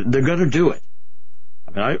 And they're going to do it.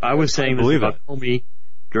 I mean, I was saying this about Comey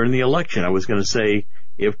during the election. I was going to say,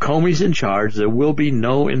 if Comey's in charge, there will be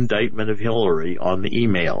no indictment of Hillary on the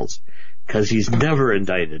emails, because he's never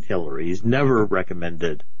indicted Hillary. He's never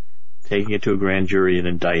recommended taking it to a grand jury and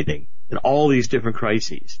indicting in all these different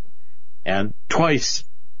crises. And twice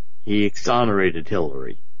he exonerated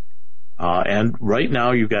Hillary. And right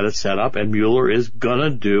now you've got it set up, and Mueller is gonna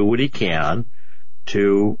do what he can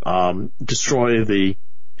to to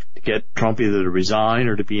get Trump either to resign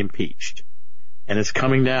or to be impeached. And it's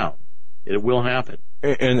coming down. It will happen.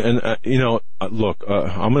 And look,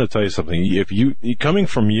 I'm going to tell you something. If coming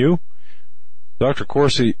from you, Dr.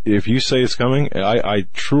 Corsi, if you say it's coming, I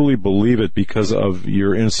truly believe it, because of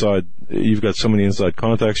your inside. You've got so many inside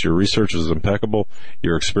contacts. Your research is impeccable.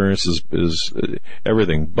 Your experience is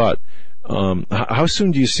everything. But how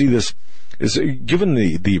soon do you see this? Given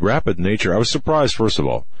the rapid nature, I was surprised, first of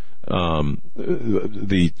all,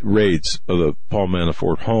 the raids of the Paul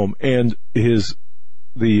Manafort home and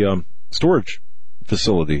the storage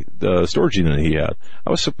facility, the storage unit he had.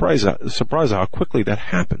 I was surprised how quickly that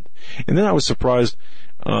happened. And then I was surprised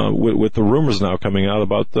with the rumors now coming out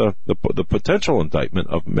about the potential indictment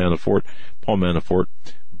of Paul Manafort,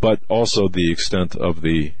 but also the extent of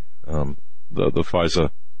the FISA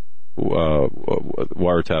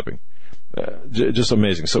wiretapping. Just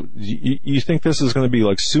amazing. So you think this is going to be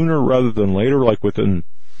like sooner rather than later, like within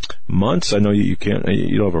months? I know you don't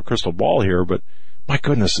have a crystal ball here, but my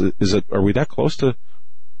goodness, are we that close to?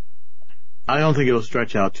 I don't think it'll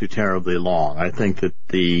stretch out too terribly long. I think that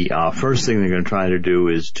the first thing they're going to try to do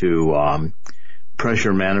is to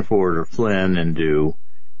pressure Manafort or Flynn into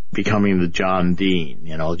becoming the John Dean.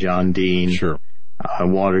 John Dean, sure.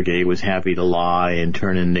 Watergate, was happy to lie and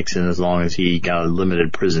turn in Nixon as long as he got a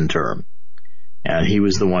limited prison term. And he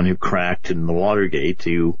was the one who cracked in the Watergate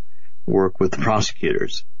to work with the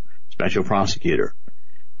prosecutors, special prosecutor.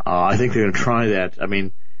 I think they're going to try that. I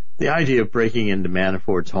mean, the idea of breaking into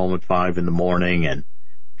Manafort's home at 5 a.m. and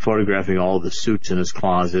photographing all the suits in his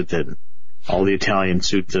closet and all the Italian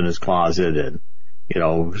suits in his closet and,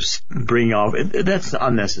 bring off, that's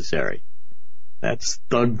unnecessary. That's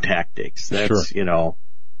thug tactics. That's, sure.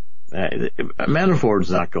 Manafort's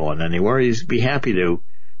not going anywhere. He'd be happy to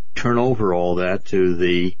turn over all that to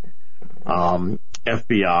the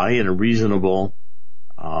FBI in a reasonable.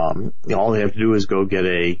 All they have to do is go get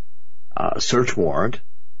a search warrant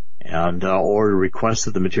and or request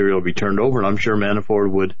that the material be turned over, and I'm sure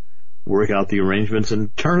Manafort would work out the arrangements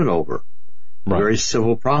and turn it over. Right. Very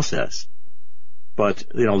civil process. But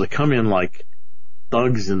to come in like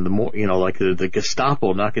thugs in the like the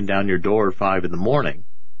Gestapo knocking down your door at 5 a.m.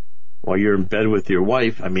 while you're in bed with your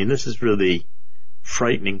wife. I mean, this is really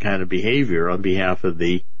frightening kind of behavior on behalf of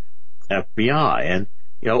the FBI. And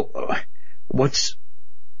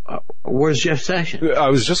where's Jeff Sessions? I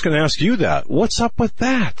was just going to ask you that. What's up with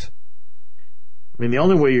that? I mean, the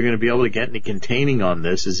only way you're going to be able to get any containing on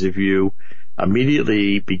this is if you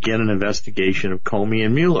immediately begin an investigation of Comey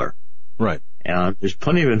and Mueller. Right. And there's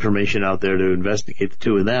plenty of information out there to investigate the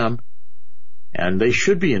two of them, and they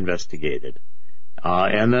should be investigated.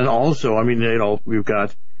 And then also, I mean, we've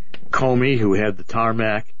got Comey, who had the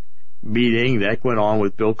tarmac meeting that went on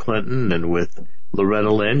with Bill Clinton and with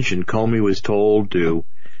Loretta Lynch, and Comey was told to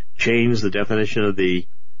change the definition of the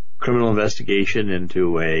criminal investigation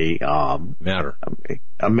into a matter,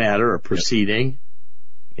 a proceeding,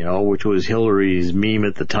 which was Hillary's meme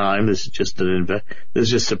at the time. This is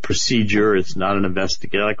just a procedure. It's not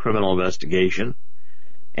a criminal investigation.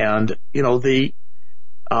 And the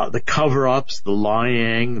cover-ups, the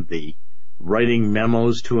lying, the writing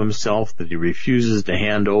memos to himself that he refuses to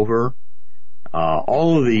hand over,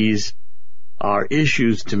 all of these are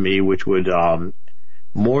issues to me which would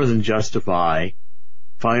more than justify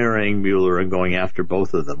firing Mueller and going after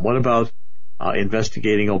both of them. What about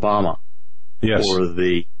investigating Obama? Yes. For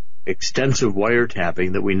the extensive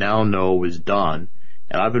wiretapping that we now know was done,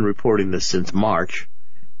 and I've been reporting this since March,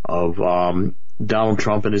 of Donald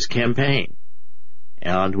Trump and his campaign.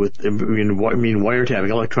 And wiretapping,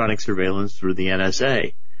 electronic surveillance through the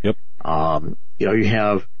NSA. Yep. You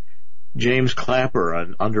have James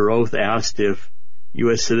Clapper under oath asked if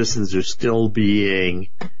U.S. citizens are still being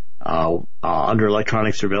under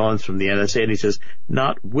electronic surveillance from the NSA, and he says,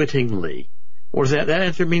 not wittingly. Or that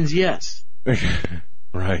answer means yes.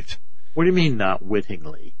 Right. What do you mean not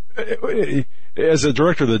wittingly? As a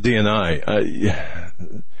director of the DNI,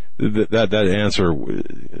 that answer,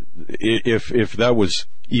 if that was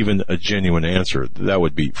even a genuine answer, that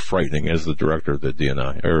would be frightening as the director of the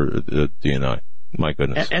DNI, or the DNI. My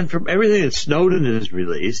goodness. And from everything that Snowden has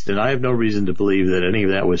released, and I have no reason to believe that any of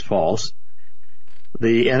that was false,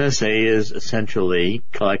 the NSA is essentially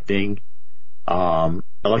collecting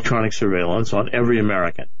electronic surveillance on every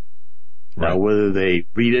American. Right. Now, whether they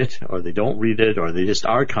read it or they don't read it or they just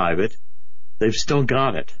archive it, they've still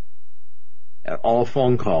got it. All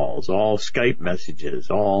phone calls, all Skype messages,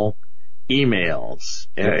 all emails,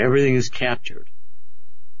 everything is captured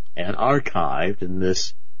and archived in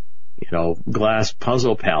this, glass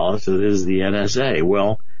puzzle palace that is the NSA.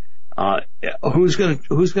 Well, who's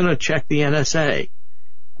gonna check the NSA?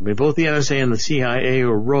 I mean, both the NSA and the CIA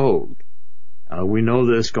are rogue. We know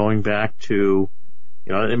this going back to,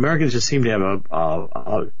 Americans just seem to have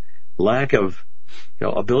a lack of,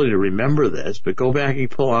 ability to remember this, but go back and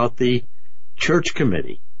pull out the Church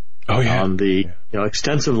Committee on the,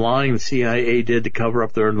 extensive lying the CIA did to cover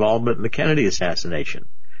up their involvement in the Kennedy assassination.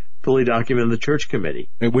 Fully documented in the Church Committee.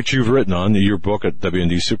 Which you've written on your book at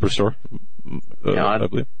WND Superstore, I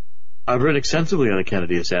believe. I've written extensively on the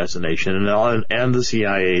Kennedy assassination and the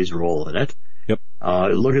CIA's role in it. Yep.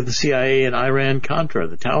 Look at the CIA and Iran-Contra,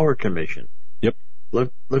 the Tower Commission. Yep.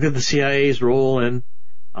 Look at the CIA's role in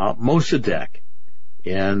Mossadegh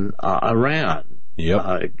in Iran.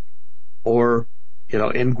 Yep. Or,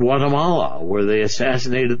 in Guatemala, where they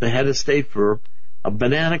assassinated the head of state for a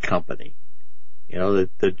banana company.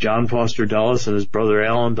 That John Foster Dulles and his brother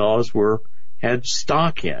Alan Dulles had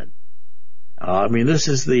stock in.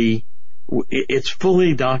 It's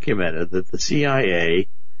fully documented that the CIA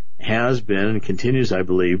has been and continues, I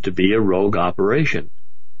believe, to be a rogue operation.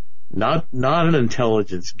 Not an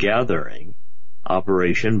intelligence gathering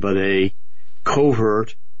operation, but a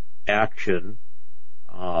covert action,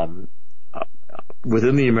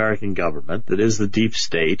 within the American government that is the deep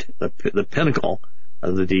state, the pinnacle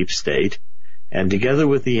of the deep state. And together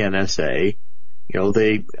with the NSA,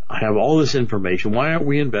 they have all this information. Why aren't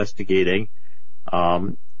we investigating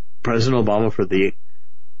President Obama for the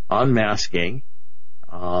unmasking?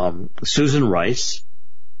 Susan Rice.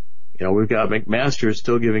 We've got McMaster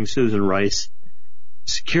still giving Susan Rice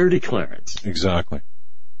security clearance. Exactly.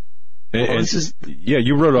 This is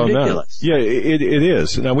you wrote ridiculous. On that. Yeah, it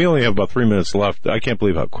is. Now, we only have about 3 minutes left. I can't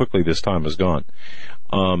believe how quickly this time has gone.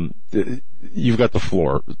 You've got the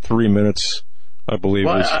floor. 3 minutes, I believe.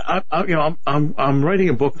 Well, I'm writing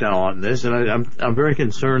a book now on this, and I'm very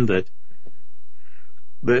concerned that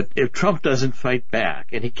if Trump doesn't fight back,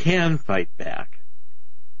 and he can fight back,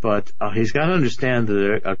 but he's got to understand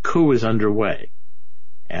that a coup is underway,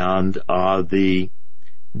 and the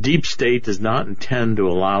deep state does not intend to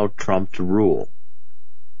allow Trump to rule.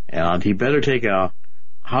 And he better take a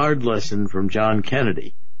hard lesson from John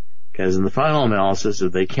Kennedy, because in the final analysis,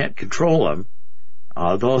 if they can't control him,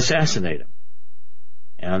 they'll assassinate him.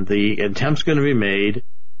 And the attempt's going to be made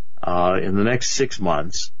in the next 6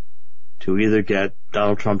 months to either get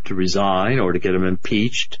Donald Trump to resign or to get him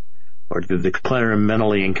impeached or to declare him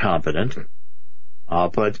mentally incompetent.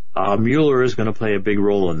 But Mueller is going to play a big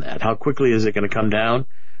role in that. How quickly is it going to come down?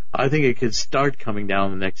 I think it could start coming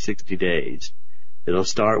down in the next 60 days. It'll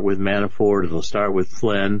start with Manafort, it'll start with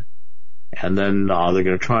Flynn, and then they're going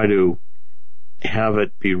to try to have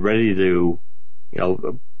it be ready to,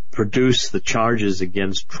 produce the charges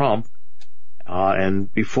against Trump,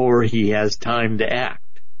 and before he has time to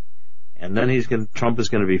act. And then Trump is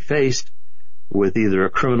going to be faced with either a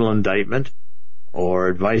criminal indictment or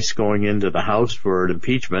advice going into the House for an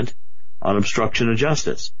impeachment on obstruction of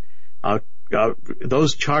justice.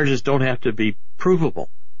 Those charges don't have to be provable.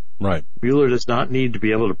 Right. Mueller does not need to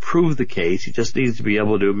be able to prove the case. He just needs to be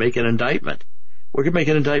able to make an indictment. We can make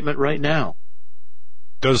an indictment right now.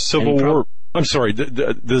 Does civil war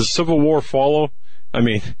follow? I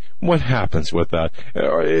mean, what happens with that?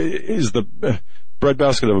 Is the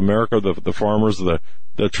breadbasket of America, the farmers, the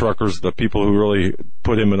truckers, the people who really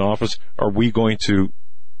put him in office, what are we going to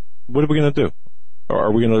do?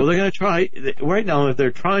 Are we going to? Well, they're going to try. Right now,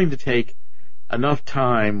 they're trying to take enough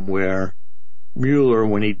time where Mueller,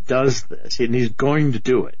 when he does this, and he's going to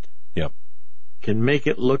do it, can make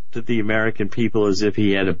it look to the American people as if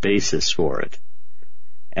he had a basis for it.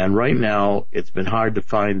 And right now, it's been hard to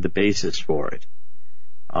find the basis for it.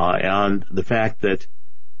 And the fact that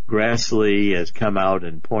Grassley has come out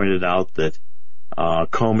and pointed out that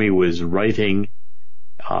Comey was writing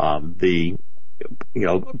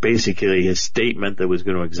basically his statement that was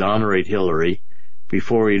going to exonerate Hillary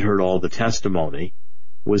before he'd heard all the testimony,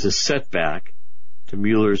 was a setback to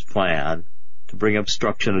Mueller's plan to bring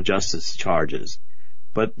obstruction of justice charges.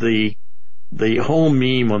 But the whole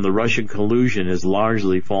meme on the Russian collusion has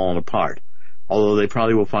largely fallen apart, although they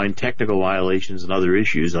probably will find technical violations and other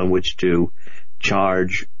issues on which to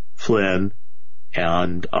charge Flynn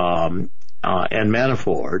and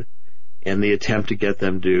Manafort in the attempt to get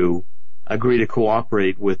them to agree to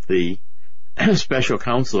cooperate with the special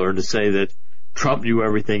counselor and to say that Trump knew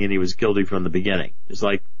everything and he was guilty from the beginning, just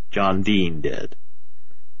like John Dean did.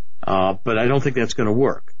 But I don't think that's going to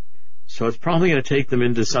work. So it's probably going to take them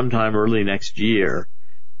into sometime early next year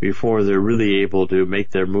before they're really able to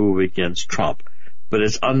make their move against Trump. But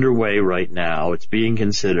it's underway right now. It's being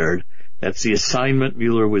considered. That's the assignment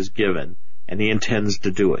Mueller was given, and he intends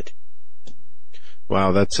to do it.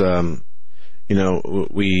 Wow, that's,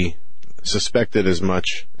 we suspected as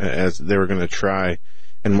much as they were going to try,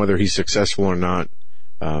 and whether he's successful or not.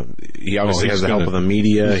 He obviously has the help of the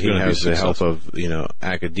media. He has the help of,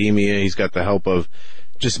 academia. He's got the help of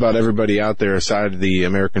just about everybody out there aside the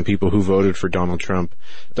American people who voted for Donald Trump.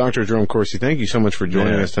 Dr. Jerome Corsi, thank you so much for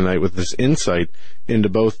joining us tonight with this insight into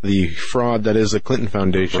both the fraud that is the Clinton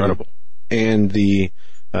Foundation and the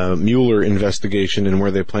Mueller investigation and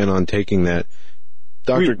where they plan on taking that.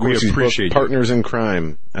 Dr. Corsi's book, Partners in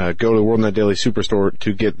Crime. Go to World Net Daily Superstore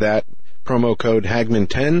to get that promo code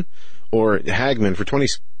Hagmann10 or Hagmann for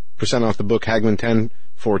 20% off the book, Hagmann10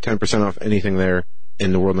 for 10% off anything there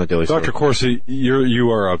in the World Net Daily Store. Dr. Corsi, you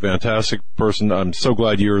are a fantastic person. I'm so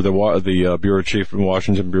glad you're the bureau chief in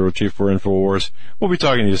Washington, bureau chief for InfoWars. We'll be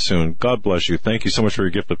talking to you soon. God bless you. Thank you so much for your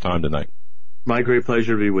gift of time tonight. My great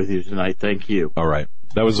pleasure to be with you tonight. Thank you. All right.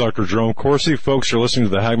 That was Dr. Jerome Corsi. Folks, you're listening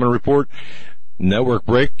to the Hagmann Report. Network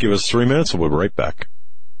break. Give us 3 minutes and we'll be right back.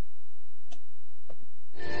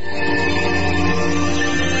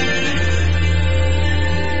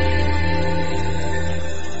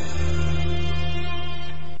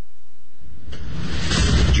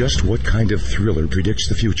 Just what kind of thriller predicts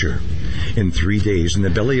the future? In 3 days in the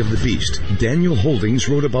belly of the beast, Daniel Holdings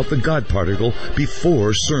wrote about the God particle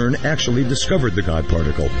before CERN actually discovered the God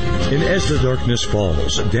particle. In As the Darkness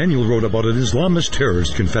Falls, Daniel wrote about an Islamist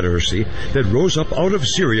terrorist confederacy that rose up out of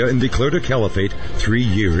Syria and declared a caliphate 3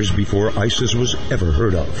 years before ISIS was ever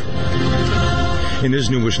heard of. In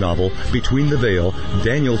his newest novel, Between the Veil,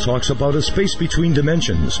 Daniel talks about a space between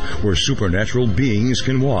dimensions where supernatural beings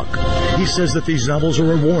can walk. He says that these novels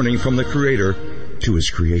are a warning from the Creator to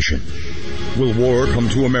his creation. Will war come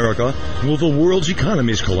to America? Will the world's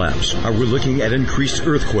economies collapse? Are we looking at increased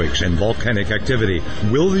earthquakes and volcanic activity?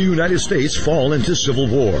 Will the United States fall into civil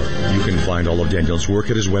war? You can find all of Daniel's work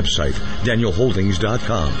at his website,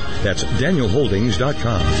 DanielHoldings.com. That's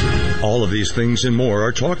DanielHoldings.com. All of these things and more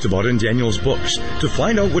are talked about in Daniel's books. To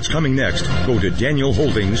find out what's coming next, go to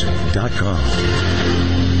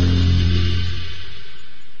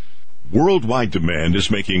DanielHoldings.com. Worldwide demand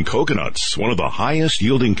is making coconuts one of the highest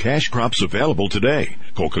yielding cash crops available today.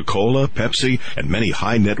 Coca-Cola, Pepsi, and many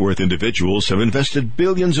high-net-worth individuals have invested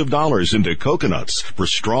billions of dollars into coconuts for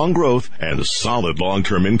strong growth and solid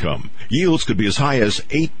long-term income. Yields could be as high as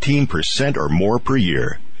 18% or more per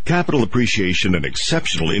year. Capital appreciation and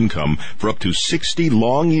exceptional income for up to 60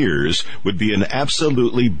 long years would be an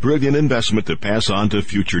absolutely brilliant investment to pass on to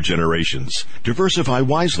future generations. Diversify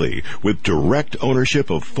wisely with direct ownership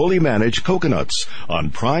of fully managed coconuts on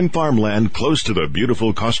prime farmland close to the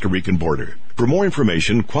beautiful Costa Rican border. For more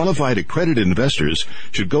information, qualified accredited investors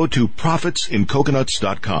should go to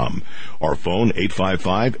profitsincoconuts.com or phone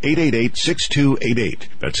 855-888-6288.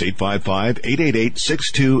 That's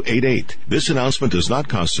 855-888-6288. This announcement does not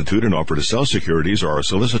constitute an offer to sell securities or a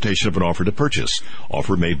solicitation of an offer to purchase.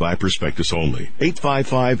 Offer made by prospectus only.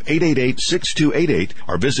 855-888-6288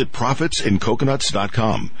 or visit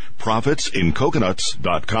profitsincoconuts.com.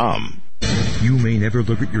 profitsincoconuts.com. You may never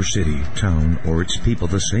look at your city, town, or its people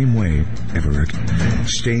the same way ever again.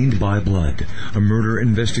 Stained by Blood, a murder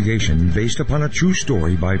investigation based upon a true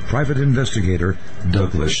story by private investigator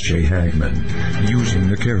Douglas J. Hagmann.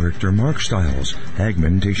 Using the character Mark Stiles,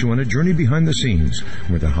 Hagmann takes you on a journey behind the scenes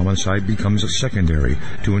where the homicide becomes a secondary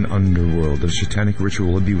to an underworld of satanic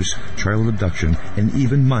ritual abuse, child abduction, and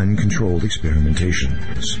even mind-controlled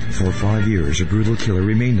experimentations. For 5 years, a brutal killer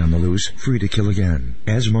remained on the loose, free to kill again.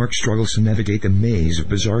 As Mark struggles to navigate the maze of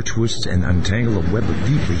bizarre twists and untangle a web of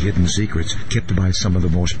deeply hidden secrets kept by some of the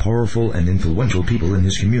most powerful and influential people in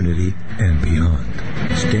his community and beyond.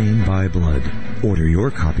 Stained by Blood. Order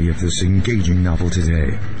your copy of this engaging novel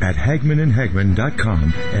today at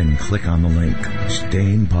HagmannandHagmann.com and click on the link.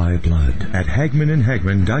 Stained by Blood at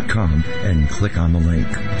HagmannandHagmann.com and click on the link.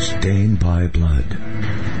 Stained by Blood.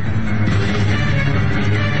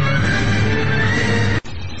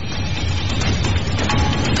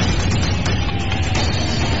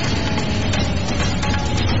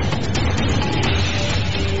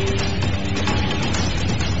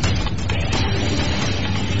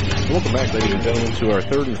 Ladies and gentlemen, to our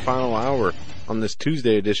third and final hour on this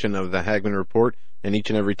Tuesday edition of the Hagmann Report. And each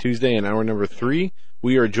and every Tuesday in hour number 3,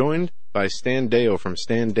 we are joined by Stan Deyo from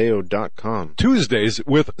StanDeyo.com. Tuesdays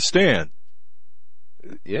with Stan.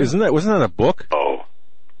 Yeah. Wasn't that a book? Oh.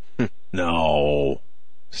 No.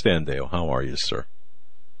 Stan Deyo, how are you, sir?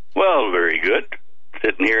 Well, very good.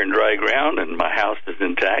 Sitting here in dry ground, and my house is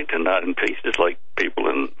intact and not in pieces like people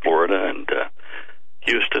in Florida and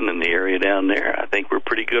Houston and the area down there. I think we're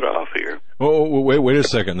pretty good off here. Oh, wait a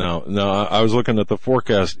second now. No, I was looking at the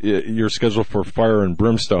forecast. You're scheduled for fire and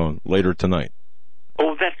brimstone later tonight.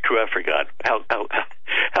 Oh, that's true. I forgot.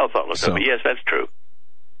 How thoughtless of me. Yes, that's true.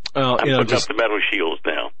 I'm putting up the metal shields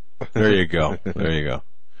now. There you go. There you go.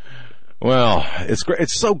 Well, it's great.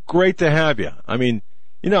 It's so great to have you. I mean,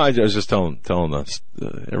 you know, I was just telling us,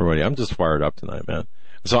 everybody, I'm just fired up tonight, man.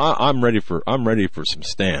 So I'm ready for some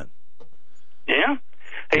Stan. Yeah.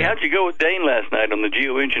 Hey, how'd you go with Dane last night on the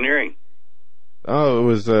geoengineering? Oh,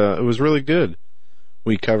 it was really good.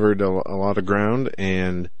 We covered a lot of ground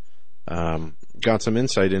and got some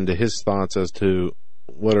insight into his thoughts as to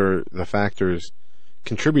what are the factors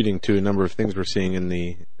contributing to a number of things we're seeing in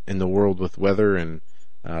the world with weather and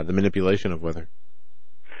the manipulation of weather.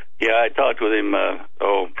 Yeah, I talked with him,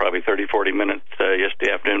 probably 30, 40 minutes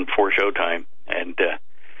yesterday afternoon before showtime. And,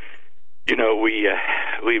 you know,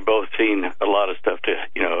 we both seen a lot of stuff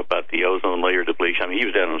about the ozone layer depletion. I mean, he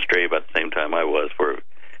was down in Australia about the same time I was for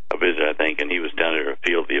a visit, I think, and he was down there to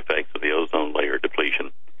feel the effects of the ozone layer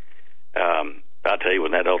depletion. I'll tell you,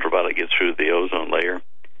 when that ultraviolet gets through the ozone layer,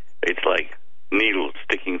 it's like needles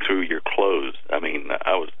sticking through your clothes. I mean,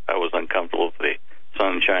 I was uncomfortable with the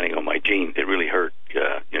sun shining on my jeans. It really hurt.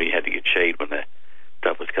 You had to get shade when the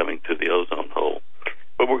stuff was coming through the ozone hole.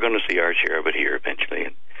 But we're going to see our share of it here eventually.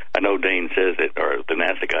 And I know Dane says that, or the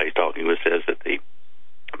NASA guy he's talking with says that the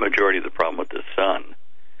majority of the problem with the sun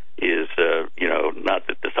is, not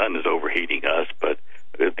that the sun is overheating us, but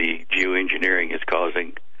the geoengineering is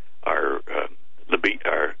causing our the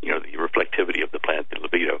reflectivity of the planet, the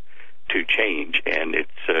libido, to change, and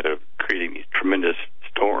it's creating these tremendous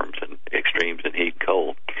storms and extremes in heat and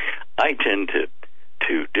cold. I tend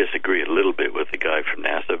to disagree a little bit with the guy from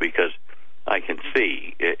NASA because I can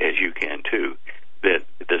see, as you can too, that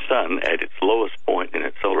the sun at its lowest point in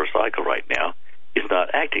its solar cycle right now is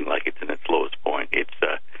not acting like it's in its lowest point. It's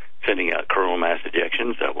sending out coronal mass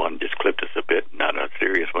ejections. That one just clipped us a bit, not a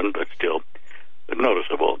serious one, but still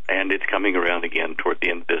noticeable. And it's coming around again toward the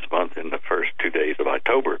end of this month in the first 2 days of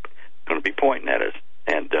October. It's going to be pointing at us.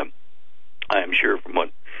 And I am sure from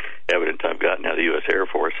what evidence I've gotten out of the U.S. Air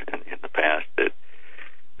Force in the past that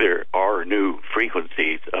there are new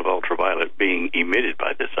frequencies of ultraviolet being emitted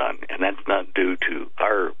by the sun, and that's not due to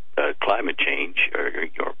our climate change or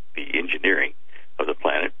the engineering of the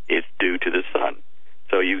planet. It's due to the sun.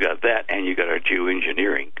 So you got that, and you got our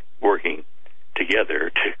geoengineering working together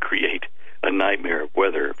to create a nightmare of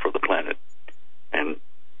weather for the planet. And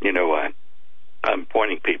I'm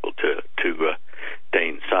pointing people to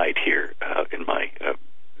Dane's site here in my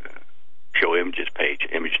show images page,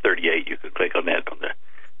 image 38. You can click on that on the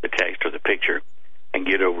text or the picture and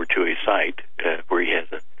get over to his site where he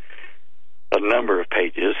has a number of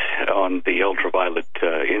pages on the ultraviolet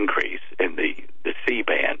increase in the C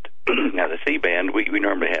band. Now, the C band, we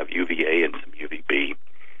normally have UVA and some UVB,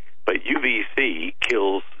 but UVC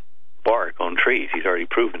kills bark on trees. He's already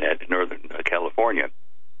proven that in Northern California,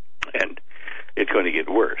 and it's going to get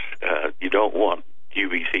worse. You don't want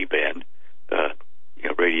UVC band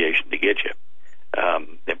radiation to get you,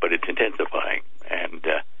 but it's intensifying. And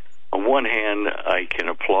on one hand, I can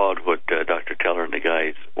applaud what Dr. Teller and the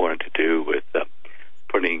guys wanted to do with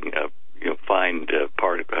putting fine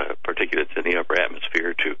particulates in the upper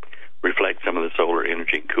atmosphere to reflect some of the solar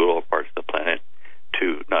energy and cool all parts of the planet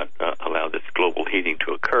to not allow this global heating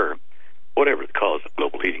to occur, whatever the cause of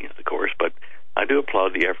global heating is, of course. But I do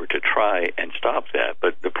applaud the effort to try and stop that.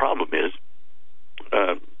 But the problem is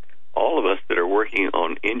all of us that are working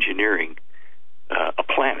on engineering a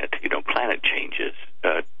planet, planet changes,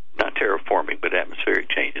 not terraforming, but atmospheric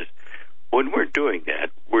changes. When we're doing that,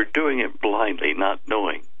 we're doing it blindly, not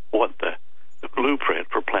knowing what the blueprint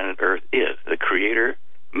for planet Earth is. The Creator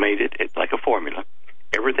made it like a formula.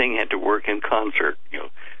 Everything had to work in concert.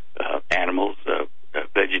 Animals,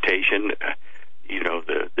 vegetation,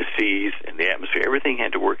 the seas and the atmosphere. Everything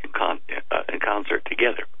had to work in concert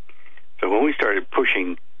together. So when we started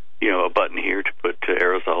pushing, a button here to put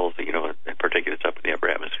aerosols, and particulates up in the upper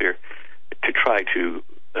atmosphere to try to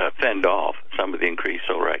fend off some of the increased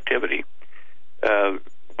solar activity,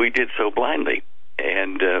 we did so blindly.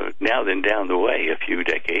 And now then down the way, a few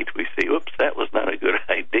decades, we see, oops, that was not a good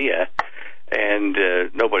idea. And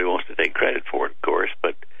nobody wants to take credit for it, of course,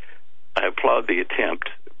 but I applaud the attempt,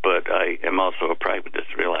 but I am also a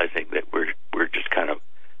pragmatist, realizing that we're just kind of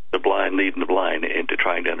the blind leading the blind into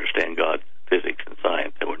trying to understand God's physics and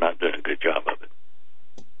science, and we're not doing a good job of it.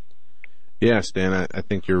 Yeah, Stan, I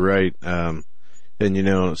think you're right. And,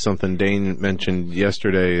 something Dane mentioned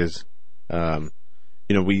yesterday is,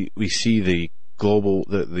 we see the global,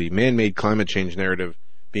 the man-made climate change narrative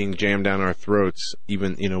being jammed down our throats,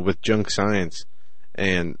 even, with junk science.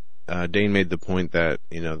 And Dane made the point that,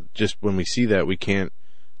 just when we see that, we can't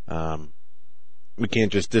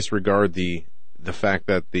just disregard the fact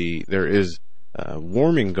that there is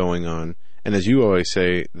warming going on. And as you always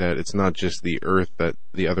say, that it's not just the Earth, that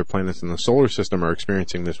the other planets in the solar system are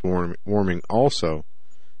experiencing this warming also.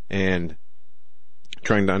 And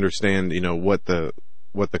trying to understand, what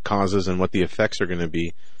the causes and what the effects are going to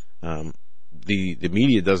be. The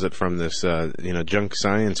media does it from this, junk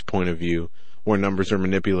science point of view, where numbers are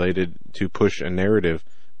manipulated to push a narrative.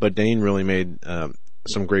 But Dane really made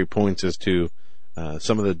some great points as to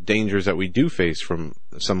some of the dangers that we do face from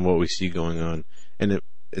some of what we see going on. And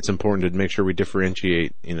it's important to make sure we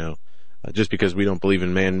differentiate, just because we don't believe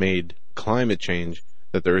in man-made climate change,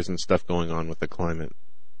 that there isn't stuff going on with the climate.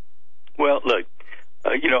 Well, look,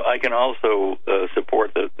 I can also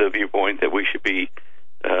support the viewpoint that we should be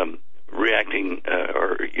reacting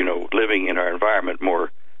or living in our environment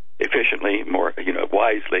more efficiently, more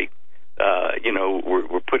wisely.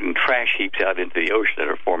 We're putting trash heaps out into the ocean that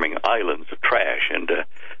are forming islands of trash, and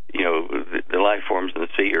the life forms in the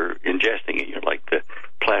sea are ingesting it, like the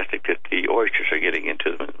plastic that the oysters are getting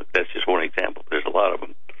into them. That's just one example. There's a lot of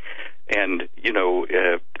them, and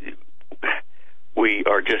we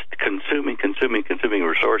are just consuming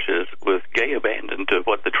resources with gay abandon to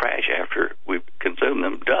what the trash after we consume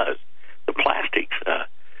them does. The plastics,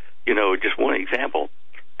 just one example.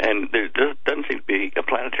 And there doesn't seem to be a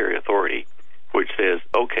planetary authority which says,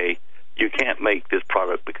 okay, you can't make this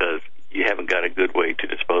product because you haven't got a good way to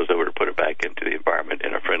dispose of it or put it back into the environment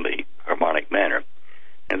in a friendly, harmonic manner.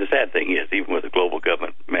 And the sad thing is, even with a global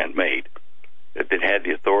government man-made that had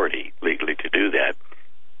the authority legally to do that,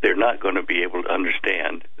 they're not going to be able to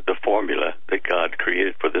understand the formula that God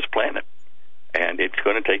created for this planet. And it's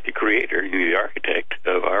going to take the creator, the architect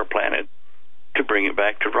of our planet, to bring it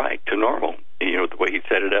back to normal, the way he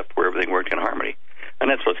set it up where everything worked in harmony. And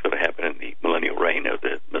that's what's going to happen in the millennial reign of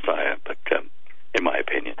the Messiah, but in my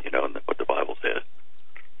opinion, and what the Bible says.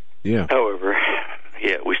 Yeah. However,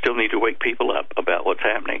 we still need to wake people up about what's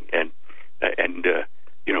happening, and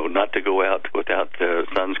not to go out without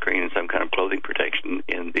sunscreen and some kind of clothing protection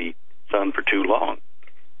in the sun for too long.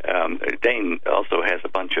 Dane also has a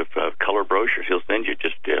bunch of color brochures he'll send you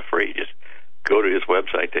just free. Just go to his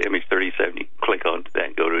website, to Image 37. You click on that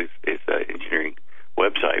and go to his engineering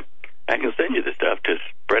website. I can send you the stuff to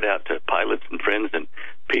spread out to pilots and friends and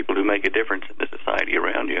people who make a difference in the society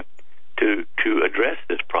around you to address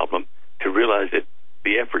this problem, to realize that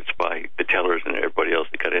the efforts by the tellers and everybody else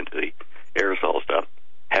that got into the aerosol stuff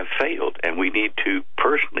have failed, and we need to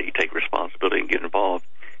personally take responsibility and get involved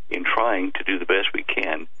in trying to do the best we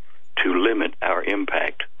can to limit our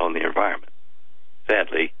impact on the environment.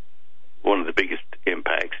 Sadly, one of the biggest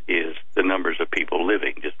impacts is the numbers of people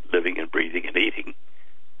just living and breathing and eating.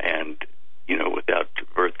 And, without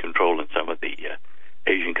birth control in some of the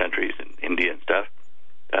Asian countries and India and stuff,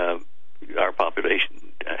 our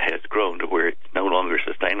population has grown to where it's no longer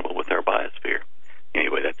sustainable with our biosphere.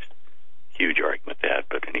 Anyway, that's a huge argument,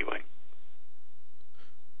 but anyway.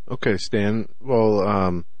 Okay, Stan.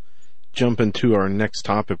 Well, jump into our next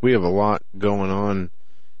topic. We have a lot going on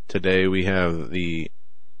today. We have the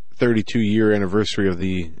 32-year anniversary of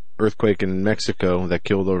the earthquake in Mexico that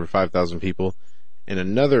killed over 5,000 people, and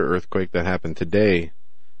another earthquake that happened today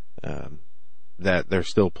that they're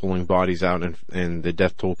still pulling bodies out, and the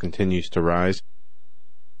death toll continues to rise.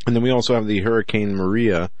 And then we also have the Hurricane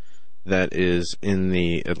Maria that is in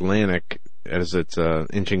the Atlantic as it's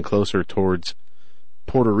inching closer towards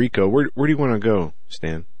Puerto Rico. Where do you want to go,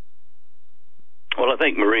 Stan? Well, I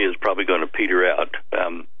think Maria is probably going to peter out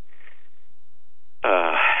and,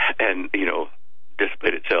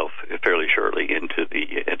 dissipate itself fairly shortly into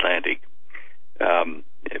the Atlantic.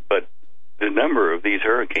 But the number of these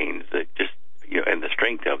hurricanes that and the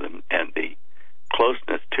strength of them and the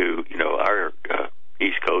closeness to, our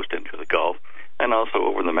east coast into the Gulf, and also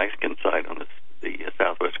over the Mexican side on the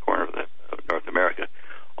southwest corner of North America,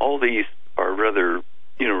 all these are rather,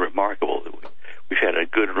 remarkable. We've had a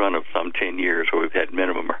good run of some 10 years where we've had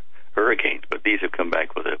minimum hurricanes, but these have come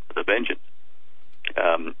back with a vengeance.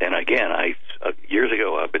 And again, years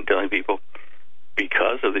ago, I've been telling people,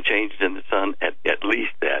 because of the changes in the sun, at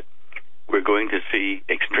least that we're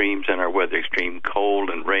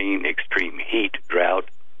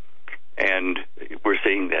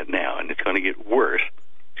seeing that now, and it's going to get worse.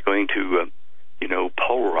 It's going to,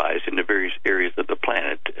 polarize into various areas of the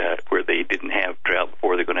planet where they didn't have drought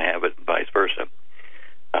before. They're going to have it, and vice versa.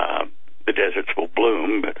 The deserts will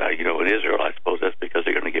bloom, but, in Israel, I suppose that's because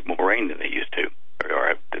they're going to get more rain than they used to,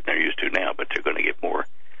 or than they're used to now, but they're going to get more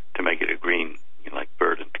to make it a green, like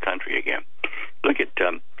verdant country again. Look at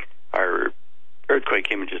our earthquake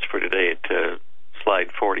images for today at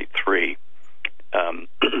slide 43.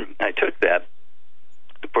 I took that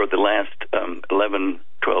for the last 11,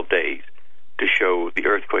 12 days to show the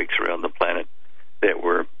earthquakes around the planet that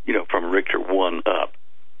were, from Richter 1 up.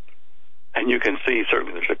 And you can see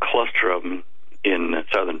certainly there's a cluster of them in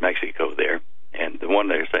southern Mexico there. And the one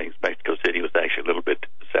they're saying is Mexico City was actually a little bit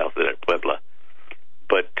south of that, Puebla.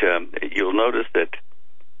 But you'll notice that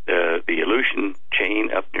the Aleutian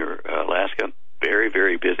chain up near Alaska, very,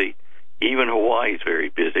 very busy. Even Hawaii is very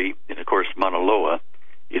busy. And, of course, Mauna Loa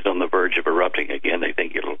is on the verge of erupting again. They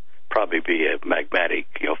think it'll probably be a magmatic,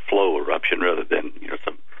 flow eruption rather than,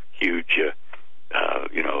 some huge,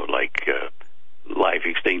 life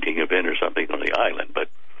extincting event or something on the island. But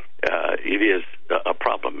it is a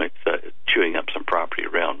problem. It's chewing up some property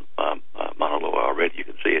around Mauna Loa already. You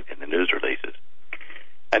can see it in the news releases.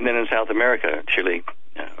 And then in South America, Chile,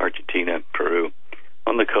 Argentina, Peru,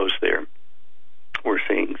 on the coast there, we're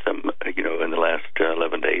seeing some, in the last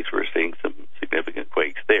 11 days, we're seeing some significant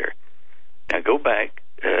quakes there. Now go back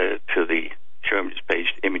to the show images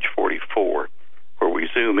page, image 44, where we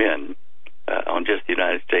zoom in on just the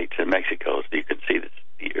United States and Mexico, so you can see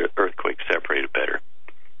the earthquake separated better.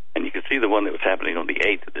 And you can see the one that was happening on the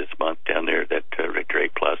 8th of this month down there, that Richter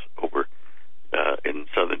 8 plus over in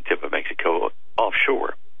southern tip of Mexico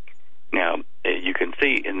offshore. Now, you can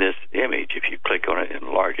see in this image, if you click on it and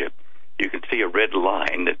enlarge it, you can see a red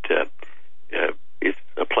line that is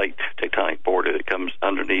a plate tectonic border that comes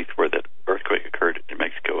underneath where that earthquake occurred in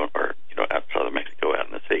Mexico, or outside of Mexico, out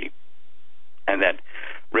in the sea. And that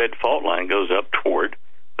red fault line goes up toward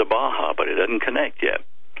the Baja, but it doesn't connect yet.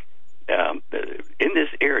 In this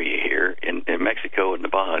area here, in Mexico and the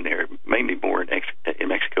Baja area, mainly more in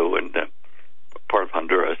Mexico and part of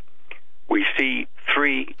Honduras, we see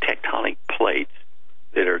three tectonic plates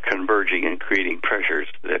that are converging and creating pressures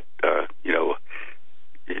that,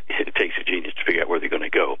 it takes a genius to figure out where they're going to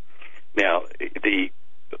go. Now,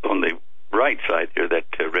 on the right side there, that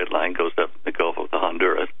red line goes up the Gulf of the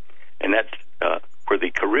Honduras, and that's where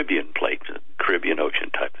the Caribbean plate, Caribbean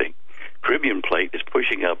Ocean type thing. Caribbean plate is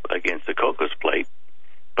pushing up against the Cocos plate,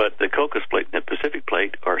 but the Cocos plate and the Pacific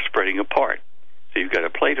plate are spreading apart. So you've got a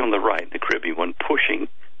plate on the right, the Caribbean one, pushing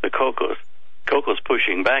the Cocos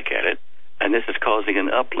pushing back at it, and this is causing an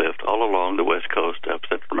uplift all along the west coast of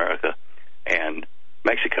Central America and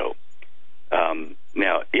Mexico.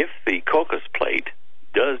 Now, if the Cocos plate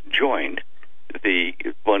does join the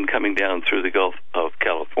one coming down through the Gulf of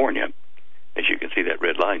California, as you can see that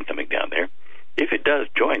red line coming down there, if it does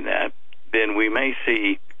join that, then we may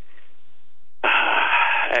see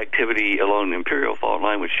activity along the Imperial Fault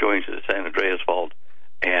line, which joins the San Andreas Fault,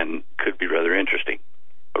 and could be rather interesting.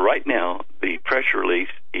 But right now, the pressure release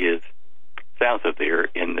is south of there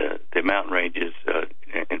in the mountain ranges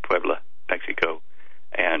in Puebla, Mexico,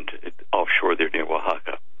 and offshore there near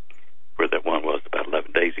Oaxaca, where that one was about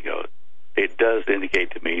 11 days ago. It does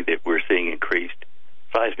indicate to me that we're seeing increased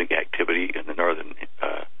seismic activity in the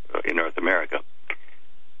in North America,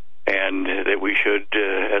 and that we should,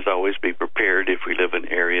 as always, be prepared if we live in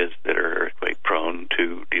areas that are earthquake prone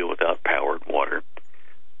to deal without power and water.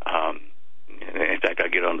 In fact, I'll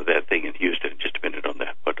get onto that thing in Houston in just a minute on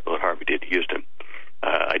that, what Harvey did to Houston.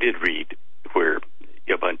 I did read where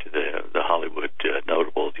a bunch of the Hollywood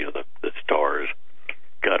notables, the stars,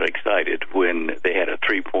 got excited when they had a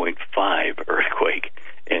 3.5 earthquake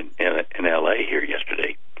in L.A. here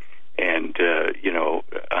yesterday. And,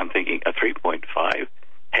 I'm thinking a 3.5,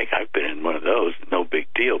 heck, I've been in one of those, no big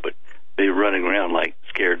deal, but they're running around like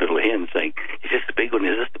scared little hens saying, is this the big one?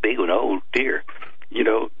 Is this the big one? Oh, dear.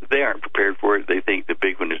 They aren't prepared for it. They think the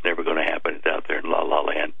big one is never going to happen. It's out there in La La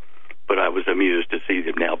Land. But I was amused to see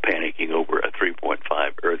them now panicking over a 3.5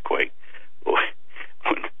 earthquake.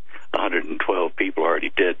 When 112 people are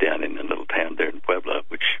already dead down in the little town there in Puebla,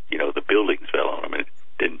 which, the buildings fell on them and it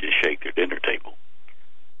didn't just shake their dinner table.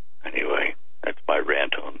 Anyway, that's my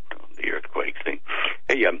rant on the earthquake thing.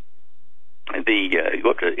 Hey, go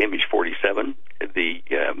up to image 47, the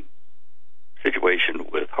situation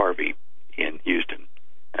with Harvey in Houston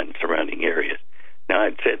and surrounding areas. Now,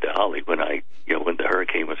 I'd said to Holly when the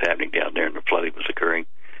hurricane was happening down there and the flooding was occurring,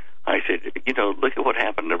 I said, look at what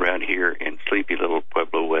happened around here in sleepy little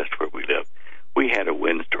Pueblo West where we live. We had a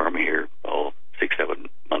windstorm here, 6-7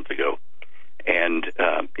 months ago, and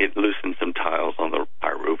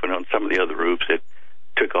the other roofs that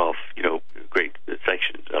took off, great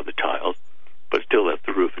sections of the tiles, but still left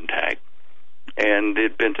the roof intact. And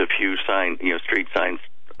it bent a few street signs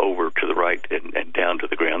over to the right and down to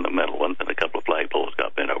the ground, the metal ones, and a couple of flagpoles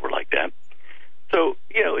got bent over like that. So,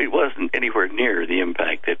 it wasn't anywhere near the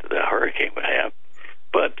impact that the hurricane would have.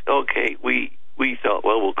 But, okay, we thought,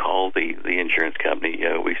 well, we'll call the insurance company.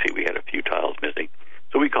 We see we had a few tiles missing.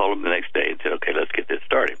 So we called them the next day and said, okay, let's get this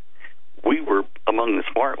started. We were among the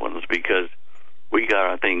smart ones because we got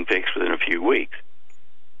our thing fixed within a few weeks.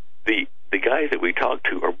 The guys that we talked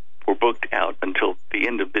to were booked out until the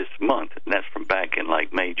end of this month, and that's from back in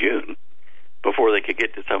like May, June, before they could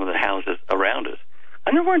get to some of the houses around us.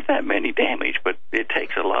 And there weren't that many damaged, but it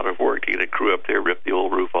takes a lot of work to get a crew up there, rip the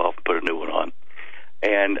old roof off, and put a new one on.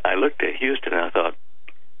 And I looked at Houston and I thought,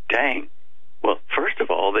 dang, well, first of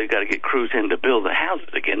all, they've got to get crews in to build the houses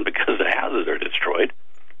again because the houses are destroyed.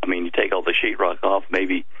 I mean, you take all the sheetrock off,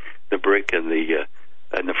 maybe the brick and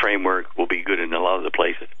the framework will be good in a lot of the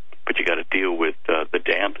places, but you got to deal with the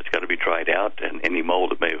damp that's got to be dried out and any mold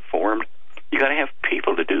that may have formed. You got to have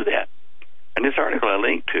people to do that. And this article I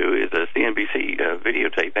linked to is a CNBC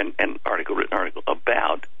videotape and written article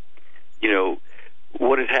about,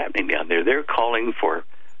 what is happening down there. They're calling for,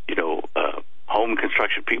 home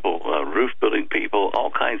construction people, roof building people, all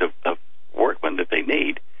kinds of workmen that they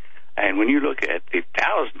need. And when you look at the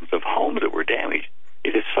thousands of homes that were damaged,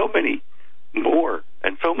 it is so many more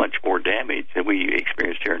and so much more damage than we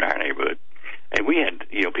experienced here in our neighborhood. And we had,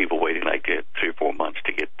 people waiting like 3 or 4 months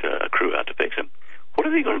to get a crew out to fix them. What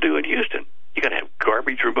are they going to do in Houston? You got to have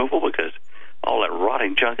garbage removal because all that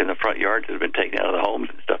rotting junk in the front yards that have been taken out of the homes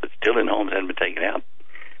and stuff that's still in homes hasn't been taken out.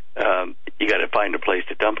 You got to find a place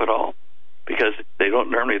to dump it all because they don't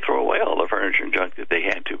normally throw away all the furniture and junk that they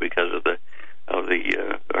had to because of the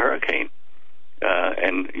hurricane.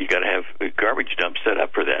 And you got to have garbage dumps set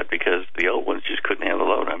up for that because the old ones just couldn't handle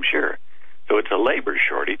the load, I'm sure. So it's a labor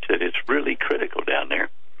shortage that is really critical down there.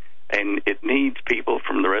 And it needs people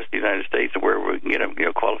from the rest of the United States where we can get them,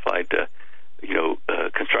 qualified,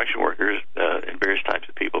 construction workers and various types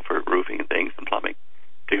of people for roofing and things and plumbing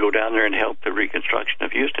to go down there and help the reconstruction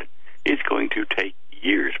of Houston. It's going to take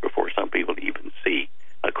years before some people even see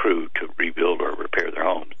a crew to rebuild or repair their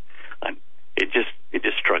homes. And it just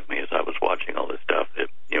struck me as I was watching all this stuff that,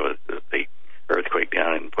 the earthquake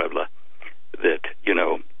down in Puebla, that,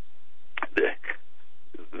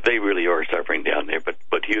 they really are suffering down there,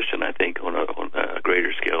 but Houston, I think, on a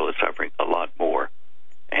greater scale, is suffering a lot more.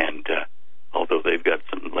 And although they've got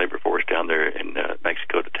some labor force down there in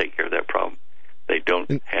Mexico to take care of that problem, they don't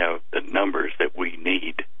have the numbers that we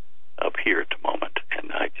need up here at the moment.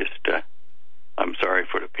 And I just, I'm sorry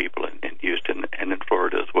for the people in Houston and in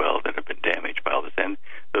Florida as well that have been damaged by all this, and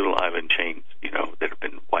little island chains, that have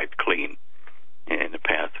been wiped clean in the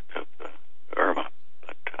path of Irma.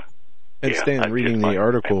 And Stan, reading the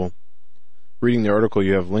article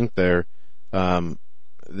you have linked there,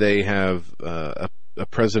 they have a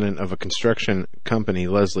president of a construction company,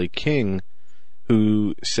 Leslie King,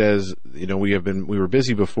 who says, we were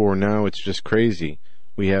busy before, now it's just crazy.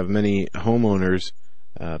 We have many homeowners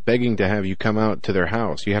begging to have you come out to their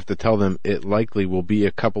house. You have to tell them it likely will be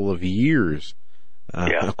a couple of years,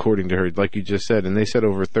 according to her, like you just said. And they said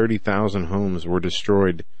over 30,000 homes were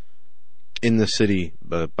destroyed in the city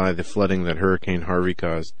by the flooding that Hurricane Harvey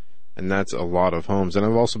caused. And that's a lot of homes. And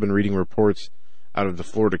I've also been reading reports out of the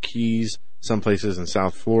Florida Keys, some places in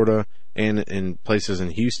South Florida, and in places in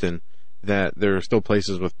Houston, that there are still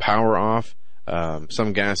places with power off.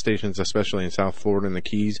 Some gas stations, especially in South Florida and the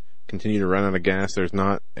Keys, continue to run out of gas. There's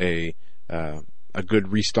not a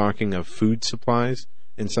good restocking of food supplies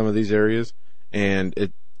in some of these areas. And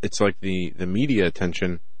it's like the media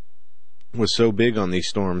attention was so big on these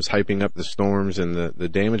storms, hyping up the storms and the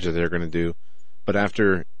damage that they're going to do. But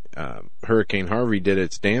after Hurricane Harvey did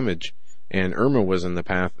its damage and Irma was in the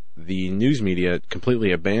path, the news media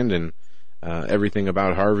completely abandoned everything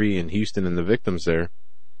about Harvey and Houston and the victims there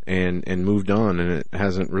and moved on, and it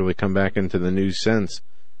hasn't really come back into the news since.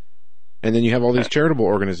 And then you have all these charitable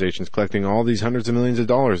organizations collecting all these hundreds of millions of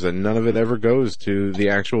dollars, and none of it ever goes to the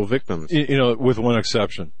actual victims. With one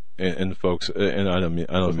exception. And folks, and I don't mean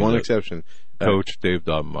one exception, Coach Dave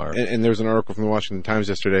Dobmeyer. And there's an article from the Washington Times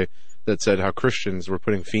yesterday that said how Christians were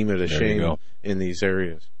putting FEMA to shame in these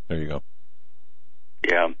areas. There you go.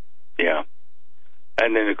 Yeah.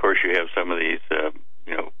 And then, of course, you have some of these,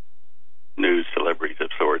 news celebrities of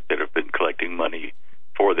sorts that have been collecting money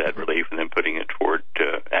for that relief and then putting it toward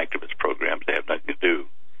activist programs that have nothing to do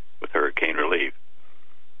with hurricane relief.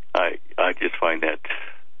 I just find that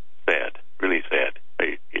sad, really sad.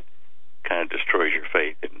 It kind of destroys your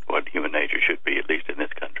faith in what human nature should be, at least in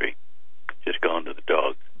this country.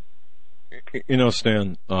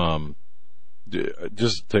 Stan,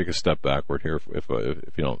 just take a step backward here, if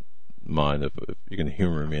you don't mind, if you can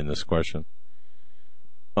humor me in this question.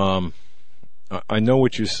 I know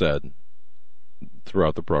what you said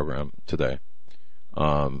throughout the program today.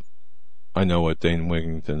 I know what Dane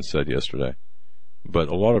Wigington said yesterday, but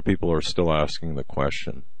a lot of people are still asking the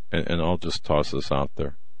question, and I'll just toss this out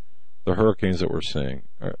there. The hurricanes that we're seeing,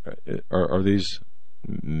 are these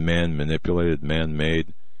man-manipulated,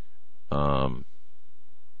 man-made?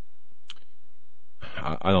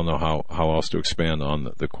 I don't know how else to expand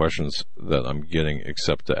on the questions that I'm getting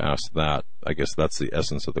except to ask that. I guess that's the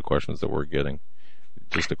essence of the questions that we're getting,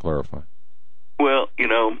 just to clarify. Well,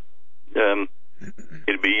 it'd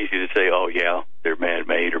be easy to say, oh, yeah, they're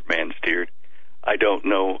man-made or man-steered. I don't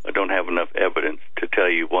know. I don't have enough evidence to tell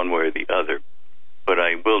you one way or the other. But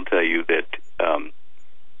I will tell you that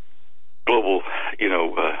global,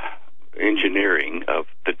 engineering of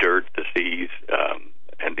the dirt, the seas,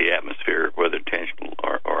 and the atmosphere, whether intentional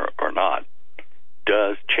or not,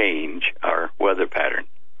 does change our weather pattern.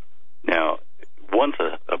 Now, once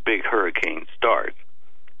a big hurricane starts,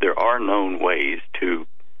 there are known ways to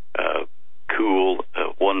cool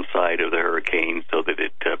one side of the hurricane so that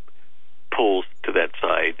it pulls to that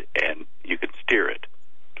side and you can steer it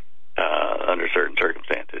under certain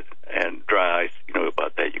circumstances. And dry ice,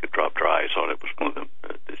 about that, you could drop dry ice on it, was one of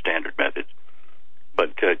the standard methods.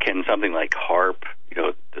 But can something like HARP,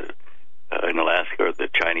 in Alaska, or the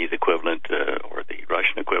Chinese equivalent, or the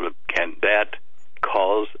Russian equivalent, can that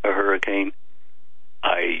cause a hurricane?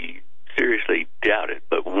 I seriously doubt it.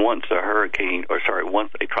 But once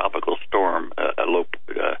once a tropical storm, a low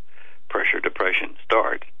pressure depression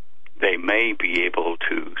starts, they may be able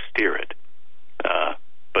to steer it.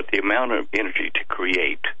 But the amount of energy to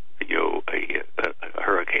create, a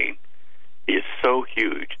hurricane is so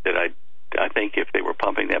huge that I think if they were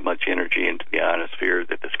pumping that much energy into the ionosphere,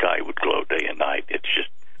 that the sky would glow day and night. It's just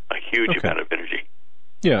a huge amount of energy.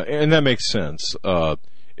 Yeah, and that makes sense.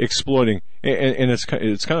 Exploiting, and it's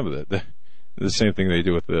kind of the same thing they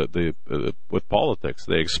do with with politics.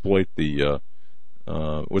 They exploit the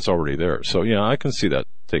what's already there. So yeah, I can see that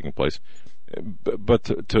taking place. But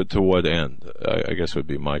to what end? I guess would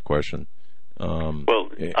be my question. Well,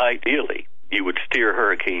 ideally, you would steer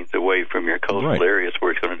hurricanes away from your coastal areas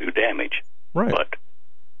where it's going to do damage. Right. But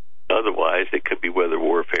otherwise, it could be weather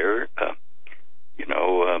warfare.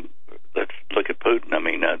 Let's look at Putin. I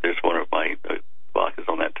mean, there's one of my blogs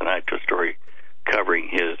on that tonight, to a story covering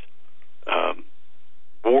his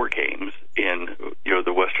war games in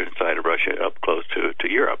the western side of Russia, up close to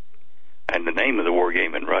Europe. And the name of the war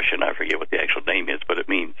game in Russian, I forget what the actual name is, but it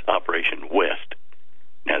means Operation West.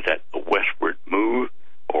 Now, is that a westward move,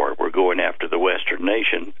 or we're going after the Western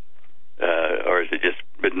nations, or has it just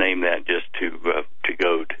been named that just to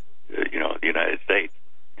go to the United States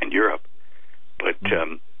and Europe? But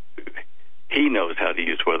he knows how to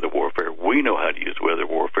use weather warfare. We know how to use weather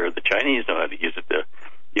warfare. The Chinese know how to use it.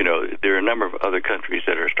 There are a number of other countries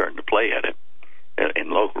that are starting to play at it in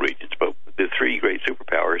local regions. But the three great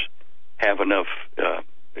superpowers have enough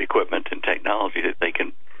equipment and technology that they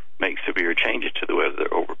can make severe changes to the weather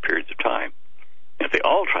over periods of time. If they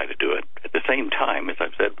all try to do it at the same time, as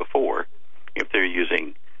I've said before, if they're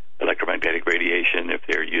using electromagnetic radiation, if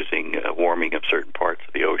they're using warming of certain parts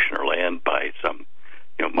of the ocean or land by some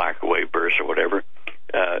microwave burst or whatever,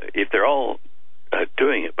 if they're all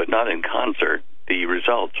doing it but not in concert, the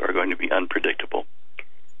results are going to be unpredictable.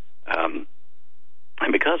 And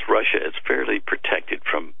because Russia is fairly protected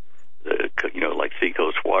from like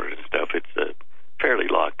seacoast waters and stuff, it's fairly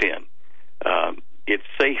locked in. It's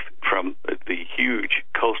safe from the huge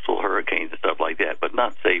coastal hurricanes and stuff like that, but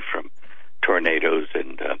not safe from tornadoes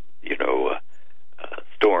and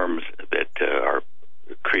storms that are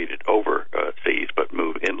created over seas but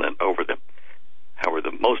move inland over them. However,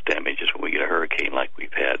 the most damage is when we get a hurricane like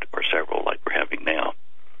we've had, or several like we're having now.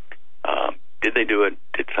 Did they do it?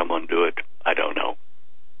 Did someone do it? I don't know.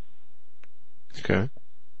 Okay.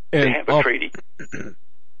 They have a treaty.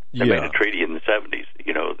 They made a treaty in the 70s,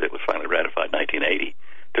 that was finally ratified in 1980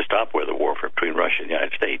 to stop weather warfare between Russia and the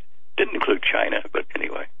United States. Didn't include China, but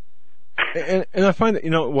anyway. And I find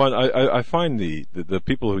that, I find the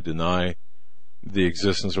people who deny the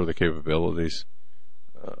existence or the capabilities,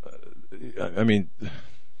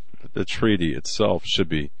 the treaty itself should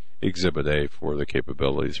be Exhibit A for the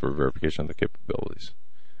capabilities, for verification of the capabilities.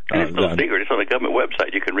 And it's no secret. It's on the government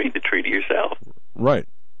website. You can read the treaty yourself. Right.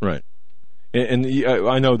 And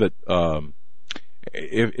I know that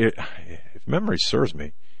if memory serves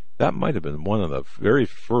me, that might have been one of the very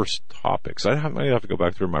first topics. I might have to go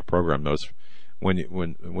back through my program notes when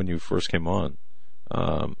you first came on.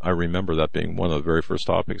 I remember that being one of the very first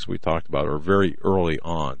topics we talked about, or very early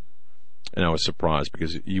on. And I was surprised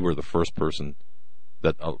because you were the first person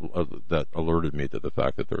that alerted me to the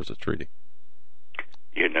fact that there was a treaty.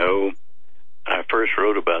 You know, I first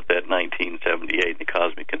wrote about that in 1978, the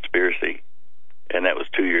Cosmic Conspiracy, and that was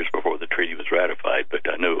 2 years before the treaty was ratified, but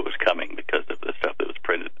I knew it was coming because of the stuff that was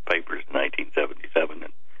printed in the papers in 1977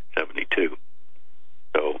 and 72.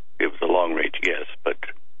 So it was a long-range guess, but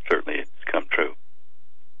certainly it's come true.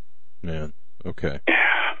 Man, okay.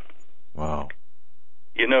 Wow.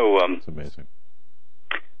 You know, it's amazing.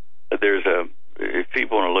 There's if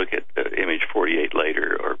people want to look at image 48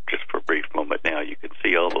 later, or just for a brief moment now, you can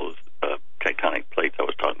see all those tectonic plates I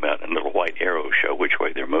was talking about, and little white arrows show which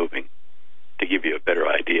way they're moving to give you a better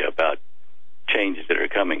idea about changes that are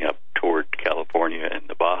coming up toward California and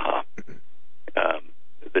the Baja.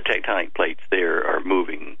 The tectonic plates there are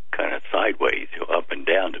moving kind of sideways, up and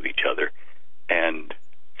down to each other, and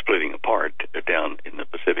splitting apart down in the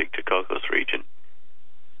Pacific Ckowka region.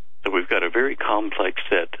 So we've got a very complex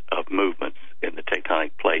set of movements in the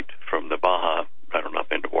tectonic plate from the Baja right on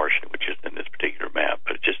up into Washington, which is in this particular map.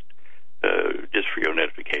 But just for your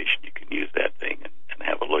notification, you can use that thing and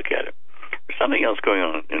have a look at it. There's something else going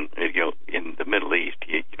on in the Middle East.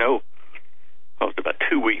 It was about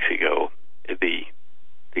 2 weeks ago.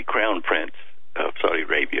 The Crown Prince of Saudi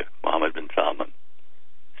Arabia, Mohammed bin Salman,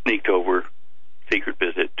 sneaked over, secret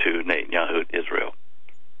visit to Netanyahu in Israel,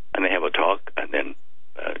 and they have a talk, and then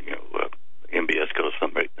MBS goes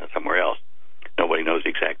somewhere else. Nobody knows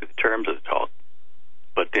exactly the terms of the talk.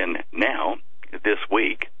 But then now, this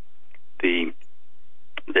week, the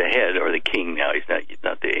head, or the king now, he's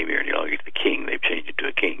not the emir any longer, he's the king. They've changed it to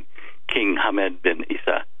a king. King Hamad bin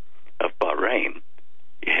Isa of Bahrain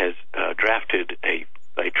has drafted a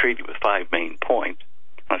treaty with 5 main points.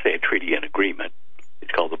 When I say a treaty, an agreement,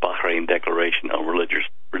 it's called the Bahrain Declaration on Religious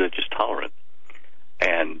Tolerance.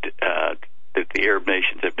 And the Arab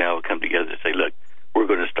nations have now come together to say, look, we're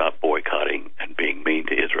going to stop boycotting and being mean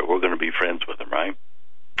to Israel. We're going to be friends with them, right?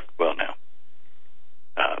 Well, now,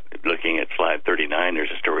 looking at slide 39,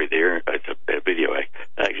 there's a story there. It's a video,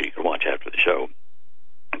 actually, you can watch after the show.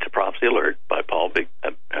 It's a prophecy alert by Paul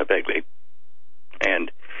Begley,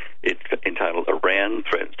 and it's entitled, Iran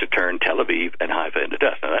Threatens to Turn Tel Aviv and Haifa into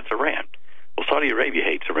Dust. Now, that's Iran. Well, Saudi Arabia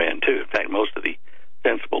hates Iran, too. In fact, most of the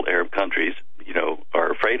sensible Arab countries,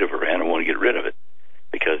 are afraid of Iran and want to get rid of it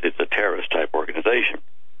because it's a terrorist-type organization.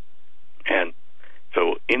 And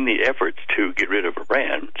so in the efforts to get rid of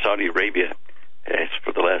Iran, Saudi Arabia has,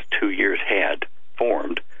 for the last 2 years, had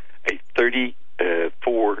formed a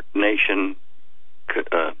 34-nation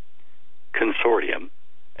consortium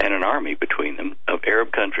and an army between them of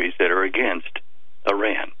Arab countries that are against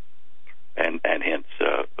Iran, and hence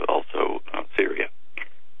also Syria.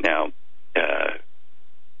 Now,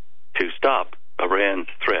 to stop Iran's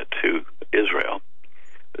threat to Israel,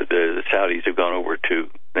 the Saudis have gone over to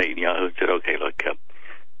Netanyahu and said, okay, look,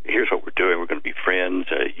 here's what we're doing. We're going to be friends.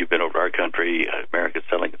 You've been over to our country. America's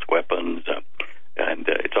selling its weapons, and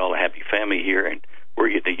it's all a happy family here, and we're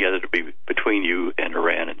getting together to be between you and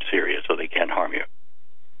Iran and Syria so they can't harm you.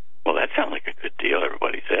 Well, that sounds like a good deal,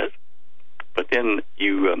 everybody says. But then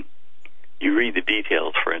you read the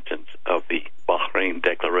details, for instance, of the Bahrain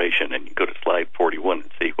Declaration, and you go to slide 41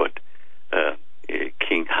 and see what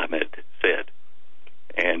King Hamad said.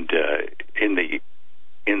 And in the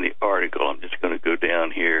article, I'm just going to go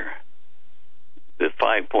down here, the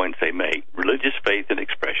 5 points they make: religious faith and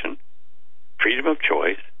expression, freedom of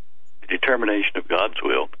choice, the determination of God's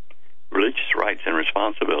will, religious rights and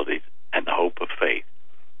responsibilities, and the hope of faith.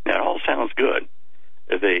 Now, it all sounds good.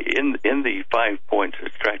 In the 5 points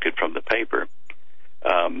extracted from the paper,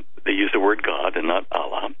 they use the word God and not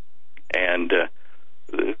Allah. And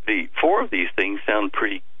the 4 of these things sound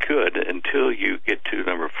pretty good until you get to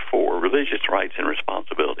number 4, religious rights and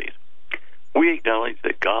responsibilities. We acknowledge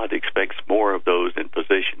that God expects more of those in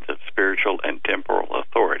positions of spiritual and temporal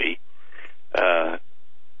authority,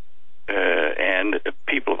 and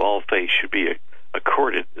people of all faiths should be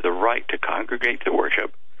accorded the right to congregate to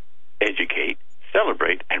worship, educate,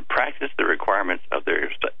 celebrate, and practice the requirements of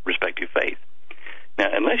their respective faith. Now,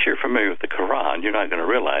 unless you're familiar with the Quran, you're not going to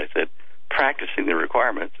realize that practicing the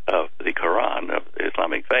requirements of the Quran, of the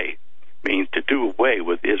Islamic faith, means to do away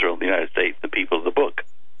with Israel and the United States, the people of the book,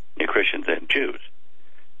 Christians and Jews.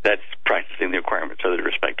 That's practicing the requirements of their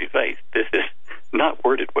respective faith. This is not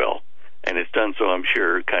worded well, and it's done so, I'm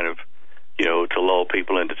sure, kind of, to lull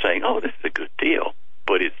people into saying, oh, this is a good deal.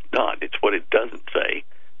 But it's not. It's what it doesn't say,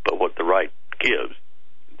 but what the right gives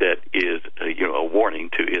that is, a warning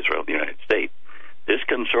to Israel and the United States. This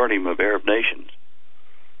consortium of Arab nations,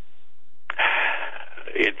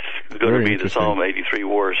 going to be the Psalm 83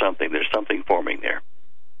 war or something. There's something forming there.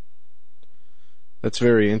 That's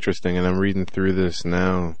very interesting, and I'm reading through this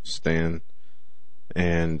now, Stan,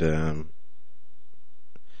 and I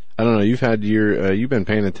don't know. You've been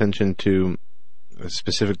paying attention to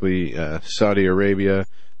specifically Saudi Arabia,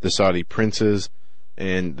 the Saudi princes,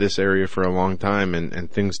 and this area for a long time,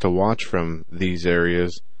 and things to watch from these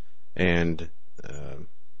areas, and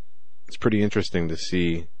it's pretty interesting to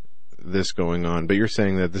see this going on. But you're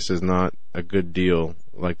saying that this is not a good deal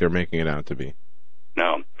like they're making it out to be.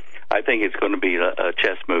 No. I think it's going to be a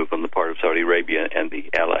chess move on the part of Saudi Arabia and the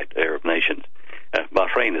allied Arab nations.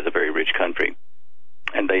 Bahrain is a very rich country,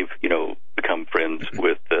 and they've, become friends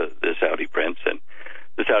with the Saudi prince, and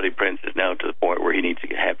the Saudi prince is now to the point where he needs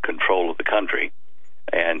to have control of the country,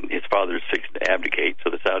 and his father is fixing to abdicate, so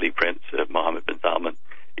the Saudi prince, Mohammed bin Salman,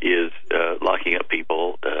 is locking up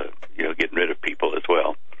people, getting rid of people as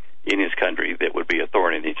well in his country that would be a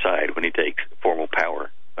thorn in his side when he takes formal power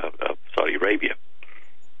of Saudi Arabia.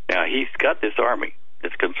 Now, he's got this army,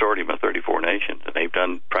 this consortium of 34 nations, and they've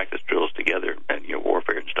done practice drills together and,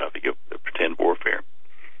 warfare and stuff, pretend warfare.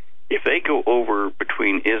 If they go over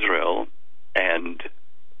between Israel and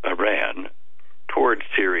Iran towards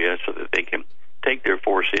Syria so that they can take their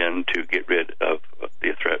force in to get rid of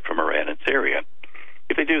the threat from Iran and Syria,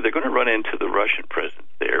 if they do, they're going to run into the Russian presence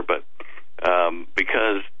there, but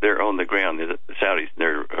because they're on the ground, the Saudis and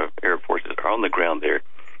their Arab forces are on the ground there,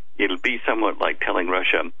 it'll be somewhat like telling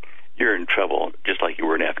Russia, you're in trouble, just like you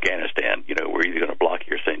were in Afghanistan. We're either going to block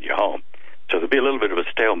you or send you home. So there'll be a little bit of a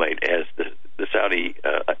stalemate as the Saudi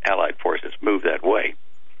allied forces move that way.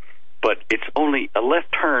 But it's only a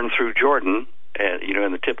left turn through Jordan,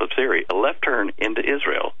 in the tip of Syria, a left turn into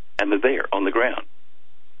Israel, and they're there on the ground.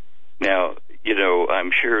 Now,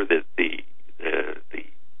 I'm sure that the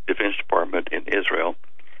Defense Department in Israel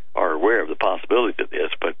are aware of the possibilities of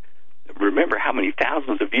this, but remember how many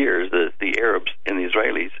thousands of years the Arabs and the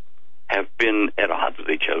Israelis have been at odds with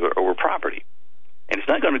each other over property. And it's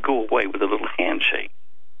not going to go away with a little handshake.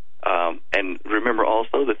 And remember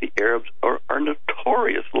also that the Arabs are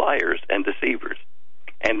notorious liars and deceivers.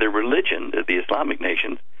 And their religion, the Islamic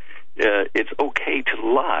nations, it's okay to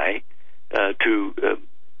lie to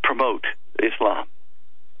promote Islam.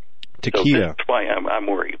 Taqiyya. So that's why I'm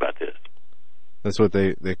worried about this. That's what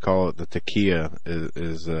they call it. The taqiyya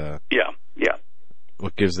is yeah.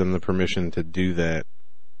 What gives them the permission to do that.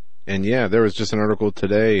 And yeah, there was just an article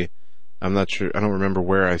today. I'm not sure. I don't remember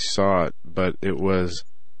where I saw it, but it was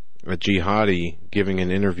a jihadi giving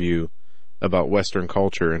an interview about Western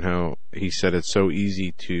culture and how he said it's so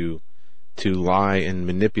easy to lie and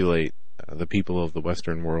manipulate the people of the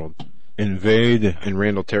Western world. Invade. And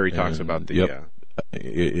Randall Terry talks about the. Yep.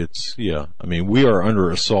 I mean, we are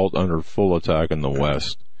under assault, under full attack in the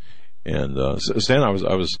West. And Stan, I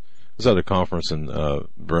was at a conference in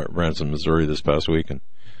Branson, Missouri this past week, and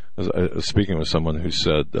I was speaking with someone who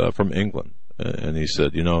said from England, and he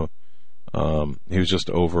said, he was just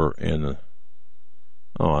over in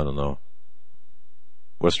I don't know,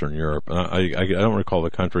 Western Europe. And I don't recall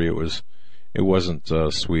the country. It wasn't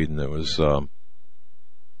Sweden. It was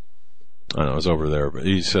I don't know, it was over there, but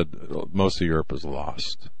he said most of Europe is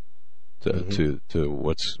lost to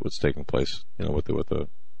what's taking place, with the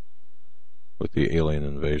alien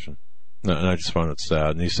invasion. And I just found it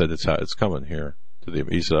sad. And he said it's coming here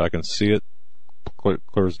he said I can see it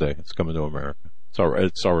clear as day. It's coming to America.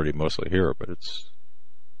 It's already mostly here, but it's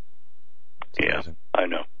amazing. I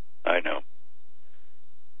know.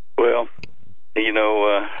 Well,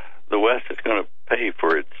 the West is going to pay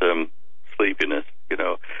for its sleepiness.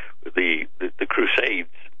 The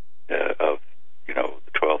Crusades of the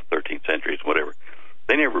 12th, 13th centuries, whatever,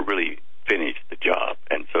 they never really finished the job,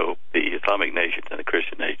 and so the Islamic nations and the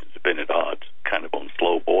Christian nations have been at odds, kind of on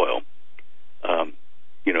slow boil,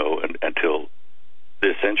 until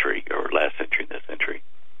this century or last century, this century,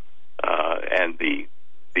 and the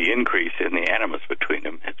increase in the animus between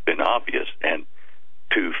them has been obvious, and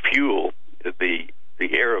to fuel the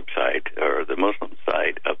Arab side or the Muslim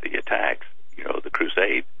side of the attacks, the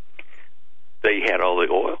Crusade, they had all the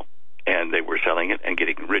oil, and they were selling it and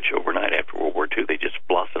getting rich overnight. After World War II, they just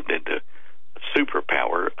blossomed into a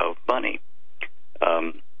superpower of money.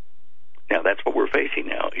 Now, that's what we're facing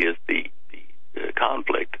now, is the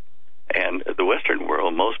conflict. And the Western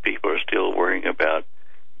world, most people are still worrying about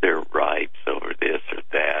their rights over this or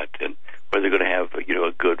that, and whether they're going to have a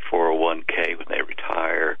good 401k when they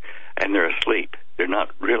retire, and they're asleep. They're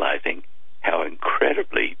not realizing how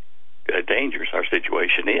incredibly dangerous our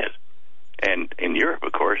situation is. And in Europe,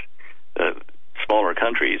 of course, smaller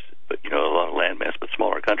countries, but a lot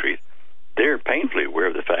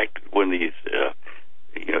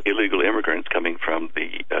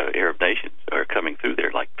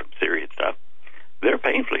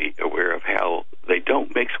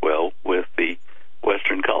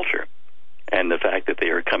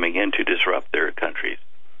are coming in to disrupt their countries.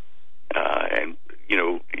 And,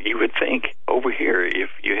 you would think over here, if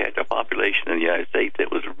you had a population in the United States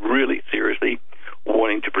that was really seriously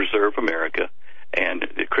wanting to preserve America and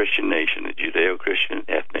the Christian nation, the Judeo-Christian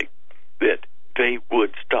ethnic, that they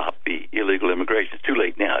would stop the illegal immigration. It's too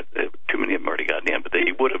late now. Too many of them already gotten in, but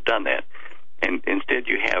they would have done that. And instead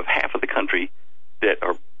you have half of the country that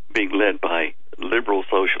are being led by liberal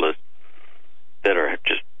socialists that are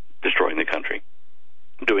just destroying the country,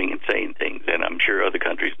 doing insane things. And I'm sure other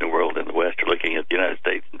countries in the world in the West are looking at the United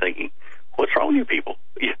States and thinking, what's wrong with you people?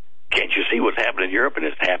 Can't you see what's happening in Europe and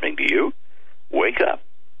it's happening to you? Wake up.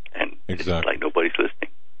 And exactly. It's like nobody's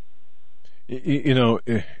listening.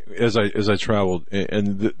 As I traveled,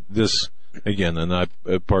 and this again, and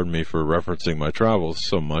pardon me for referencing my travels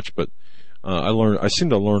so much, but I seem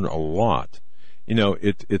to learn a lot.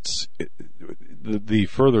 It's the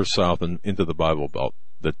further south and into the Bible Belt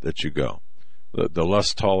that you go, the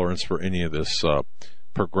less tolerance for any of this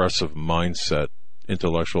progressive mindset,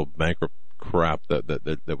 intellectual bankrupt crap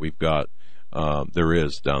that we've got. There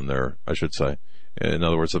is down there, I should say. In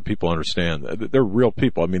other words, the people understand they're real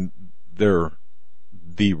people. I mean, they're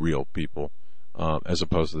the real people, as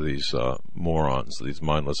opposed to these morons, these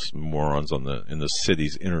mindless morons in the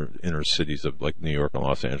cities, inner cities of like New York and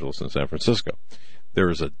Los Angeles and San Francisco. There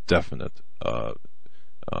is a definite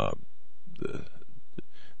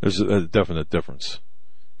there's a definite difference,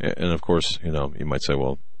 and of course, you might say,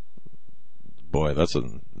 well, boy, that's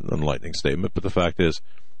an enlightening statement. But the fact is,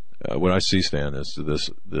 what I see, Stan, is this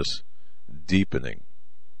deepening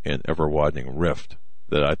and ever widening rift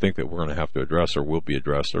that I think that we're going to have to address, or will be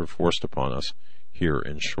addressed, or forced upon us here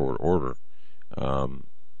in short order.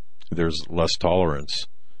 There's less tolerance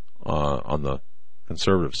on the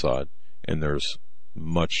conservative side, and there's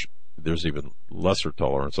even lesser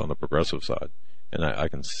tolerance on the progressive side. And I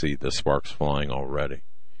can see the sparks flying already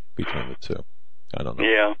between the two. I don't know.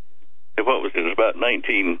 Yeah. What was it? It was about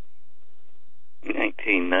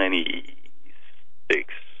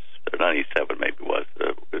 1996 or 97, maybe it was.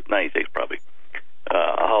 96 probably.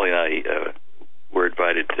 Holly and I were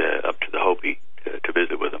invited up to the Hopi to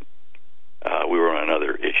visit with them. We were on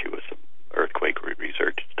another issue with some earthquake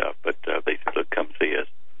research and stuff, but they said, look, come see us.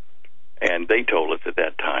 And they told us at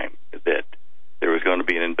that time that there was going to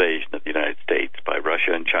be an invasion of the United States by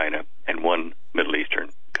Russia and China and one Middle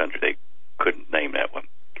Eastern country. They couldn't name that one.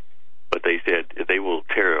 But they said they will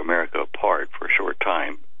tear America apart for a short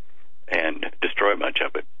time and destroy much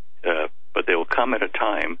of it. But they will come at a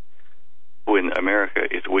time when America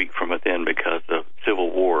is weak from within because of civil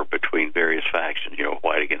war between various factions,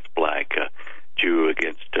 white against black, Jew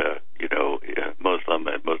against, Muslim,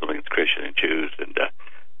 and Muslim against Christian and Jews, and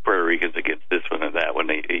Puerto Ricans against this one and that one.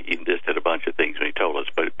 He listed a bunch of things when he told us,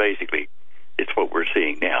 but basically it's what we're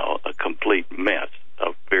seeing now, a complete mess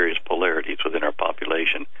of various polarities within our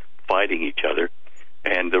population fighting each other,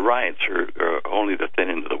 and the riots are only the thin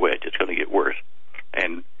end of the wedge. It's going to get worse,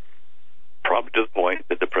 and probably to the point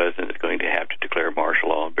that the president is going to have to declare martial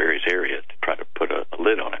law in various areas to try to put a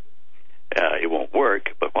lid on it. It won't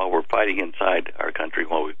work, but while we're fighting inside our country,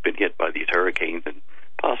 while we've been hit by these hurricanes and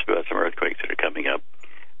possibly by some earthquakes that are coming up,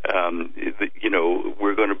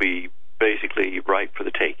 we're going to be basically ripe for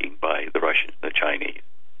the taking by the Russians and the Chinese.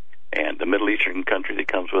 And the Middle Eastern country that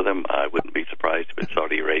comes with them, I wouldn't be surprised if it's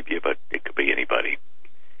Saudi Arabia, but it could be anybody.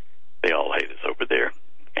 They all hate us over there,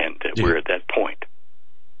 and we're at that point.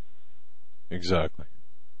 Exactly.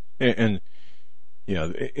 And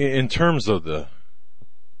in terms of the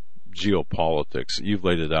geopolitics, you've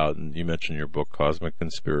laid it out, and you mentioned your book, Cosmic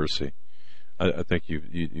Conspiracy. I think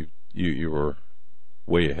you were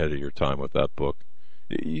way ahead of your time with that book.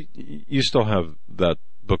 You still have that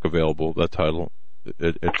book available, that title,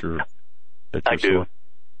 at your I store? do.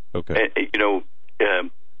 Okay.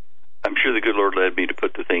 I'm sure the good Lord led me to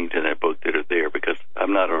put the things in that book that are there, because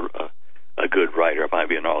I'm not a good writer. I might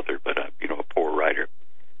be an author, but a poor writer.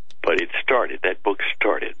 But that book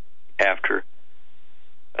started after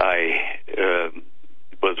I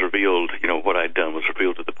was revealed, what I'd done was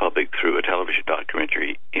revealed to the public through a television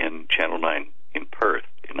documentary in Channel 9 in Perth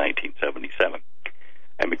in 1977.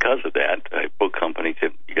 And because of that, a book company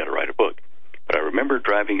said, you got to write a book. But I remember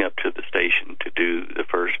driving up to the station to do the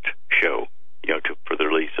first show, for the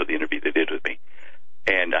release of the interview they did with me.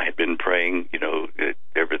 And I had been praying, that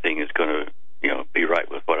everything is going to, be right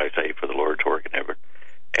with what I say for the Lord's work and ever.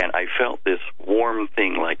 And I felt this warm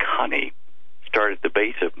thing like honey start at the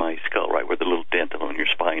base of my skull, right where the little dent on your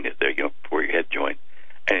spine is there, before your head joint.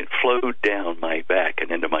 And it flowed down my back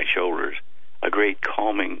and into my shoulders, a great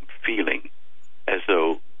calming feeling, as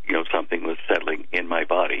though, something was settling in my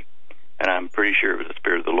body. And I'm pretty sure it was the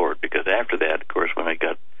Spirit of the Lord, because after that, of course, when I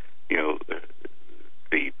got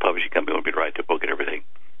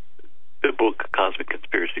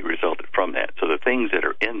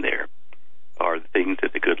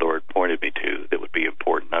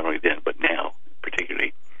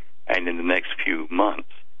the next few months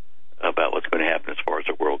about what's going to happen as far as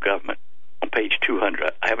the world government. On page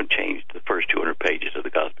 200, I haven't changed the first 200 pages of the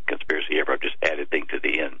Cosmic Conspiracy ever. I've just added things to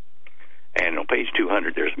the end. And on page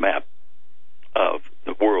 200, there's a map of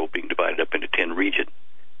the world being divided up into 10 regions,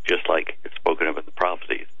 just like it's spoken of in the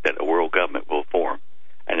prophecies, that a world government will form,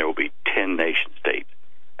 and there will be 10 nation states.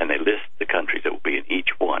 And they list the countries that will be in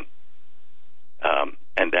each one.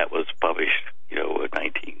 And that was published, in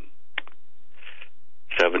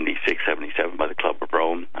 1976, 77 by the Club of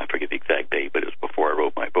Rome. I forget the exact date, but it was before I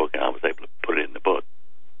wrote my book, and I was able to put it in the book.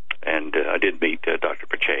 And I did meet Dr.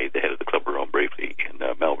 Pache, the head of the Club of Rome, briefly in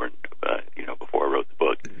Melbourne, before I wrote the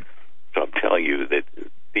book. So I'm telling you that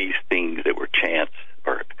these things that were chance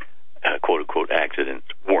or quote-unquote accidents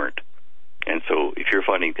weren't. And so if you're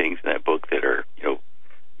finding things in that book that are,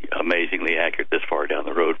 amazingly accurate this far down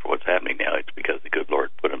the road for what's happening now, it's because the good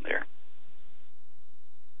Lord put them there.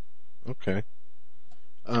 Okay.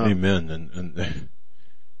 Amen. And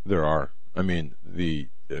there are. I mean, the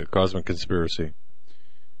Cosmic Conspiracy.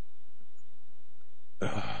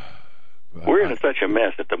 We're in such a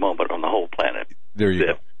mess at the moment on the whole planet. There you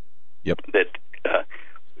go. Yep. That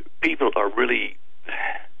people are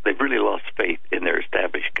they've really lost faith in their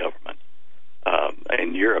established government.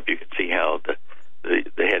 In Europe, you can see how the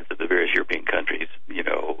heads of the various European countries,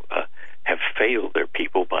 have failed their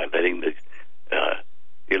people by letting the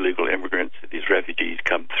illegal immigrants, these refugees,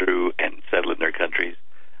 come through and settle in their countries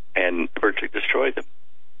and virtually destroy them.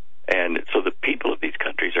 And so the people of these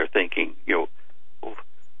countries are thinking,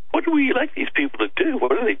 what do we elect these people to do?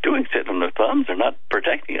 What are they doing sitting on their thumbs? They're not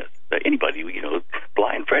protecting us. Anybody,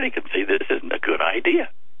 blind Freddy can see this isn't a good idea.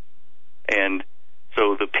 And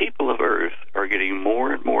so the people of Earth are getting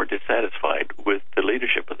more and more dissatisfied with the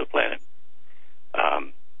leadership of the planet.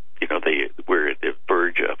 We're at the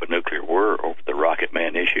verge of a nuclear war over the Rocket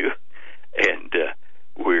Man issue, and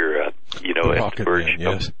we're at the verge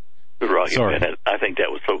of the Rocket Man. I think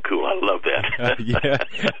that was so cool. I love that.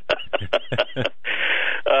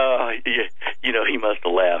 He must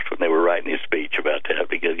have laughed when they were writing his speech about that,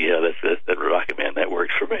 because that's that Rocket Man, that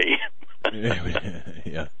works for me.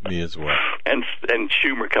 Yeah, me as well. And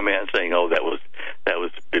Schumer come in saying, "Oh, that was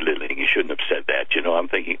belittling. He shouldn't have said that." I'm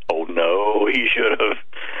thinking, "Oh no, he should have."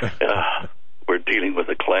 We're dealing with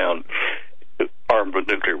a clown, armed with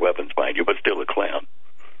nuclear weapons, mind you, but still a clown.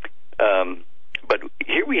 But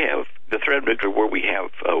here we have the threat of nuclear war. We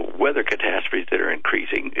have weather catastrophes that are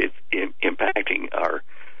increasing. It's impacting our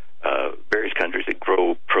various countries that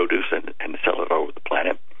grow produce and sell it all over the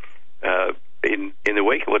planet. In the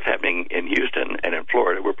wake of what's happening in Houston and in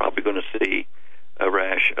Florida, we're probably going to see a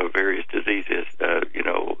rash of various diseases,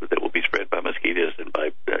 that will be spread by mosquitoes and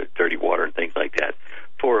by dirty water and things like that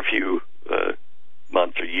for a few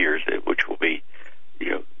months or years, which will be,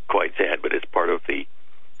 quite sad. But it's part of the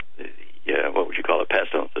what would you call it,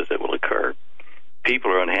 pestilences that will occur.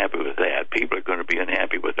 People are unhappy with that. People are going to be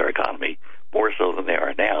unhappy with our economy more so than they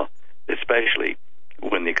are now, especially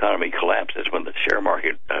when the economy collapses, when the share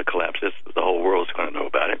market collapses. The whole world's going to know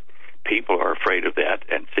about it. People are afraid of that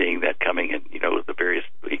and seeing that coming in, the various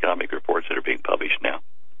economic reports that are being published now.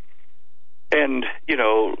 And,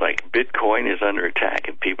 like Bitcoin is under attack,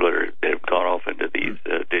 and people that have gone off into these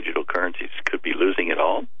digital currencies could be losing it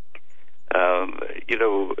all.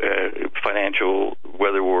 Financial,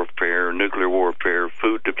 weather warfare, nuclear warfare,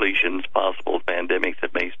 food depletions, possible pandemics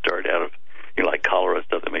that may start out of, like cholera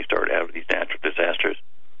stuff that may start out of these natural disasters.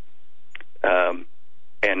 And,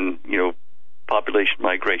 population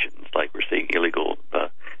migrations, like we're seeing illegal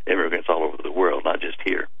immigrants all over the world, not just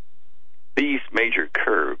here. These major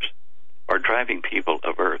curves are driving people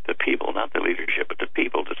of Earth, the people, not the leadership, but the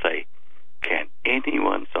people, to say, can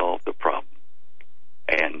anyone solve the problem?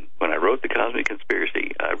 And when I wrote The Cosmic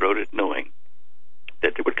Conspiracy, I wrote it knowing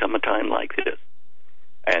that there would come a time like this,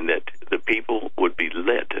 and that the people would be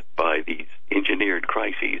led by these engineered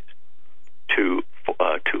crises to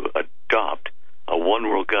adopt a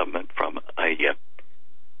one-world government from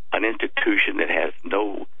an institution that has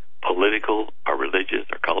no political or religious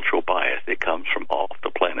or cultural bias that comes from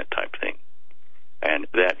off-the-planet type thing. And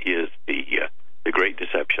that is the great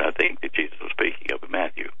deception, I think, that Jesus was speaking of in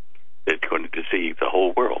Matthew, that's going to deceive the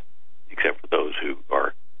whole world, except for those who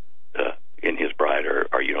are in his bride, or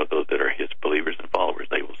those that are his believers and followers.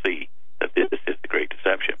 They will see that this is the great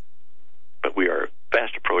deception. But we are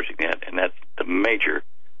fast approaching that, and that's the major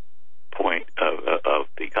point of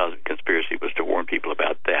the Cosmic Conspiracy, was to warn people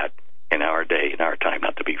about that in our day, in our time,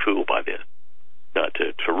 not to be fooled by this, not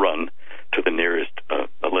to run to the nearest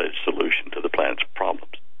alleged solution to the planet's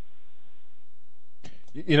problems.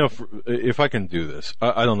 If I can do this,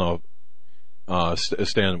 I don't know.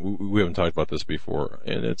 Stan, we haven't talked about this before,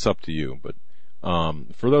 and it's up to you, but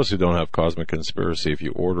for those who don't have Cosmic Conspiracy, if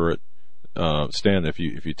you order it, Stan, if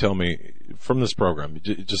you tell me from this program,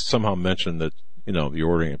 just somehow mention that, you're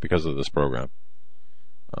ordering it because of this program,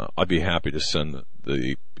 I'd be happy to send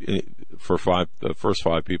the first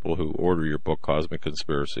 5 people who order your book, Cosmic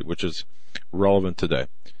Conspiracy, which is relevant today.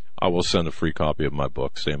 I will send a free copy of my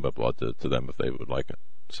book, Stained by Blood, to them if they would like it.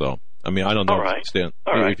 So, I mean, I don't know. All right. Stan,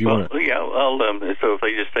 all right. If you want to. Yeah, so if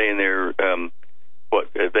they just say in there,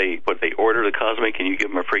 they order the Cosmic, can you give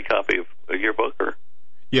them a free copy of your book, or?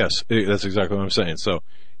 Yes, that's exactly what I'm saying. So,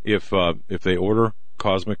 if they order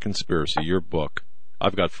Cosmic Conspiracy, your book,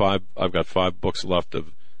 I've got 5 books left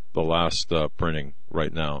of the last printing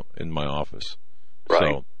right now in my office.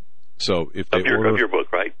 Right. So if they order of your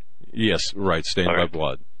book, right? Yes, right. Stained by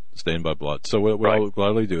Blood. Stained by Blood. So what I will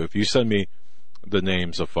gladly do, if you send me the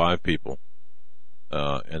names of 5 people,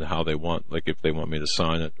 and how they want, like if they want me to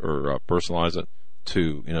sign it or personalize it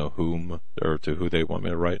to, whom or to who they want me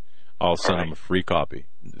to write, I'll send them a free copy.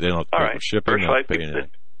 They don't have to pay for shipping. They don't have to pay anything.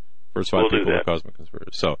 First 5 people of Cosmic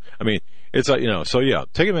Conspiracy. So, I mean, it's so yeah,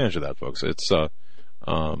 take advantage of that, folks. It's, hey,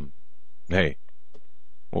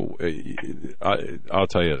 well, I'll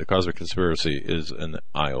tell you, the Cosmic Conspiracy is an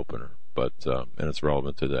eye-opener, but, and it's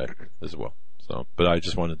relevant today as well. So, but I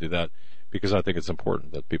just want to do that because I think it's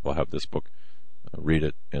important that people have this book, read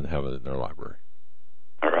it, and have it in their library.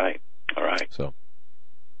 All right. So,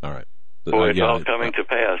 all right. Boy, it's all coming to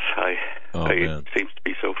pass. It seems to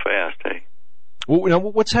be so fast, hey? Well, now,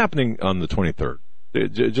 what's happening on the 23rd?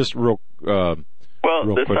 Just real the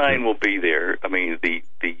quickly. sign will be there. I mean, the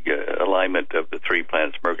alignment of the 3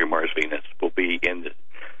 planets, Mercury, Mars, Venus, will be in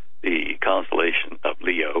the constellation of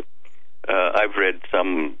Leo. I've read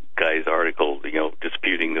some guy's article,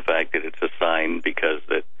 disputing the fact that it's a sign because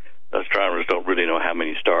that astronomers don't really know how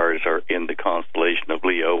many stars are in the constellation of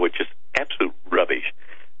Leo, which is absolute rubbish,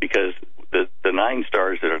 because the 9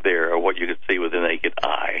 stars that are there are what you can see with the naked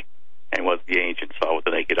eye, and what the ancients saw with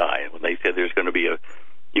the naked eye. And when they said there's going to be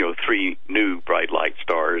 3 new bright light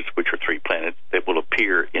stars, which are 3 planets that will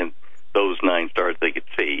appear in those 9 stars they could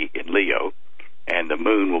see in Leo, and the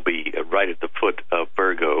moon will be right at the foot of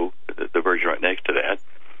Virgo, the Virgin right next to that,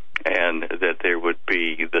 and that there would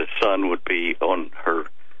be, the sun would be on her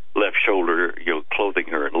left shoulder, clothing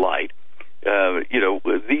her in light.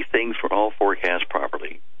 These things were all forecast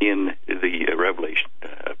properly in the Revelation,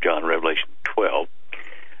 John Revelation 12.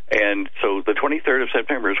 And so the 23rd of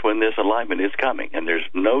September is when this alignment is coming, and there's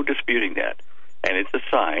no disputing that. And it's a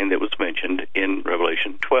sign that was mentioned in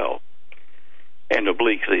Revelation 12, and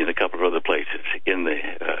obliquely in a couple of other places in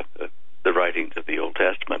the writings of the Old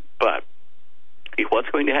Testament. But what's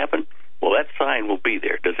going to happen? Well, that sign will be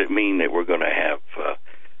there. Does it mean that we're going to have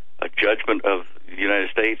a judgment of the United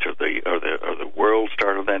States or the world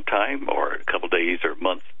start at that time, or a couple days or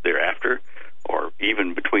months thereafter, or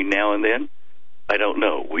even between now and then? I don't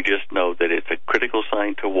know. We just know that it's a critical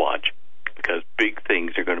sign to watch, because big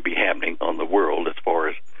things are going to be happening on the world as far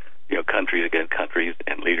as, countries against countries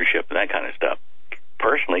and leadership and that kind of stuff.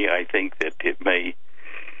 Personally, I think that it may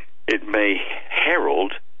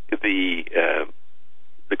herald the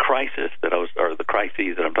crisis or the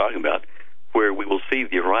crises that I'm talking about, where we will see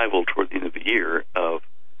the arrival toward the end of the year of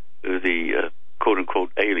the quote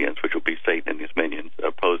unquote aliens, which will be Satan and his minions,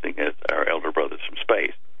 posing as our elder brothers from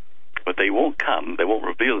space. But they won't come, they won't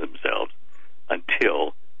reveal themselves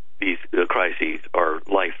until these crises are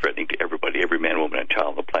life-threatening to everybody. Every man, woman, and child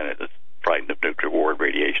on the planet is frightened of nuclear war and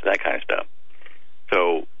radiation, that kind of stuff.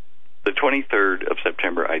 So the 23rd of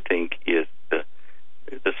September, I think, is the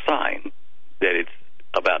sign that it's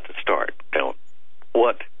about to start. Now,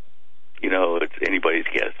 it's anybody's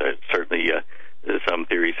guess. Certainly, some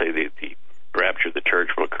theories say that the rapture of the church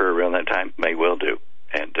will occur around that time. May well do.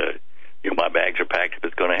 And, my bags are packed if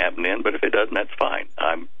it's going to happen then, but if it doesn't, that's fine.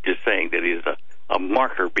 I'm just saying that it is a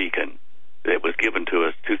marker beacon that was given to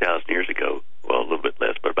us 2,000 years ago, well, a little bit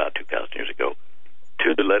less, but about 2,000 years ago,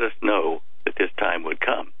 to let us know that this time would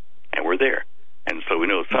come, and we're there. And so we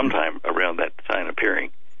know sometime around that sign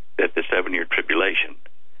appearing that the 7-year tribulation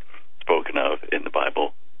spoken of in the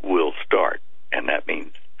Bible will start, and that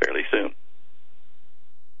means fairly soon.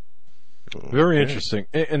 Very interesting.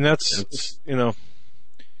 And that's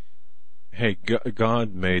hey,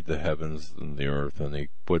 God made the heavens and the earth, and He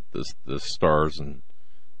put the stars and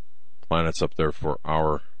planets up there for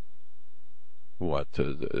our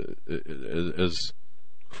as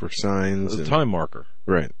for signs, a time marker,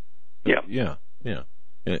 right? Yeah.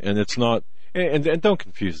 And it's not, and don't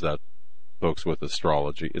confuse that, folks, with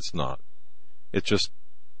astrology. It's not. It's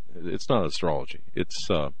not astrology. It's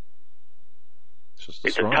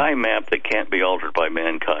It's a time map that can't be altered by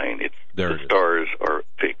mankind. The stars are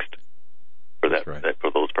fixed for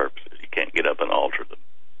for those purposes. You can't get up and alter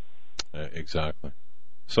them. Exactly.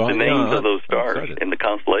 So the names of those stars in the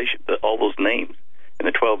constellation, all those names in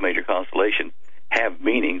the 12 major constellations, have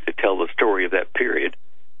meanings that tell the story of that period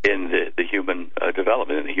in the human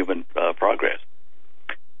development, in the human progress.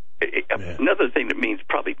 Another thing that means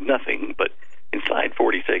probably nothing, but in slide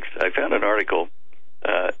 46, I found an article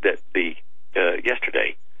that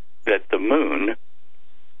yesterday that the moon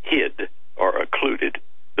hid or occluded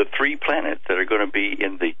the 3 planets that are going to be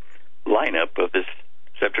in the lineup of this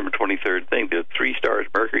September 23rd thing. The 3 stars,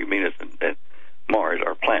 Mercury, Venus, and Mars,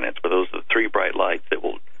 are planets, but those are the 3 bright lights that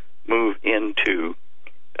will move into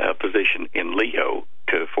position in Leo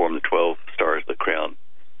to form the 12 stars, the crown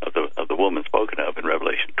of the woman spoken of in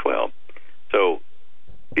Revelation 12. So,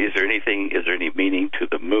 is there any meaning to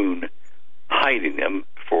the moon hiding them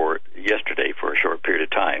for yesterday for a short period of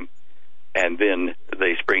time, and then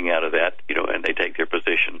they spring out of that, and they take their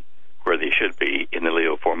position where they should be in the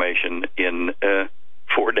Leo formation in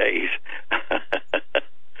 4 days?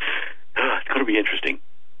 It's going to be interesting.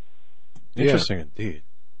 Interesting indeed.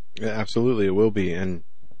 Yeah, absolutely, it will be. And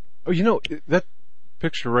that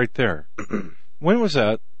picture right there. When was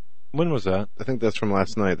that? I think that's from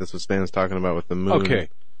last night. That's what Stan's talking about with the moon. Okay.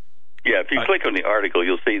 Yeah, if you click on the article,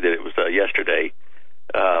 you'll see that it was yesterday.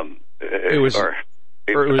 It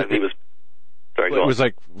was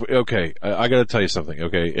like, okay, I got to tell you something,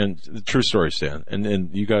 okay? And the true story, Stan, and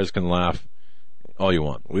you guys can laugh all you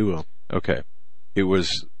want. We will. Okay. It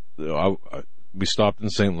was, we stopped in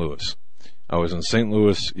St. Louis. I was in St.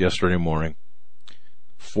 Louis yesterday morning,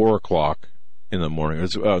 4 o'clock in the morning.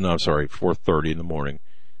 4:30 in the morning.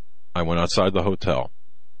 I went outside the hotel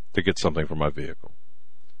to get something for my vehicle.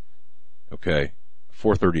 Okay.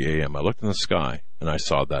 4:30 a.m. I looked in the sky and I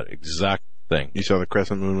saw that exact thing. You saw the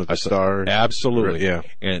crescent moon with the star? Absolutely. Yeah.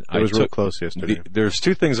 And it was real close yesterday. There's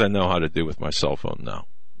 2 things I know how to do with my cell phone now.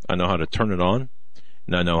 I know how to turn it on,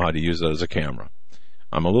 and I know how to use it as a camera.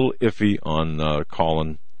 I'm a little iffy on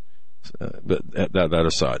calling, but that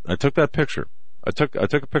aside. I took that picture. I took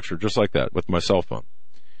a picture just like that with my cell phone.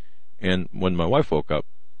 And when my wife woke up,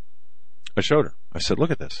 I showed her. I said, "Look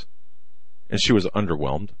at this." And she was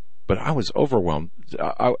underwhelmed, but I was overwhelmed.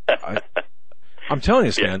 I'm telling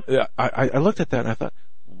you, Stan, I looked at that and I thought,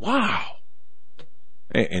 wow.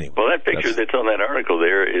 Anyway. Well, that picture that's on that article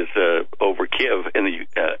there is over Kiev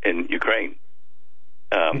in Ukraine.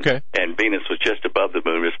 Okay. And Venus was just above the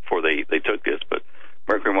moon just before they took this, but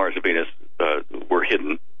Mercury, Mars, and Venus were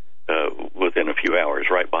hidden within a few hours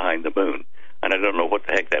right behind the moon. And I don't know what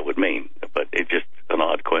the heck that would mean, but it's just an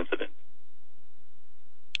odd coincidence.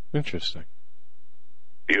 Interesting.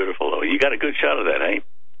 Beautiful, though. You got a good shot of that, eh?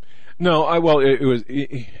 No, it was,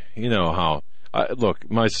 you know how, look,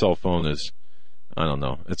 my cell phone is, I don't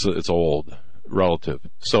know, it's old, relative.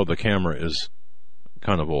 So the camera is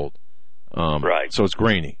kind of old. Right. So it's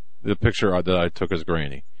grainy. The picture that I took is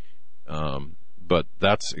grainy. But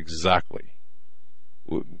that's exactly,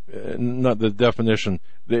 not the definition,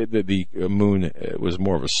 the moon was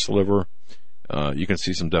more of a sliver. You can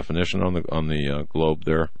see some definition on the globe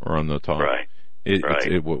there, or on the top. Right.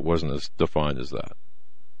 It wasn't as defined as that.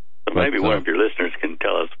 But maybe one of your listeners can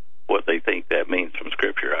tell us what they think that means from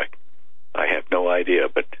Scripture. I have no idea,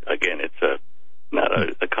 but again, it's not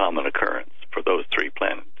a common occurrence for those 3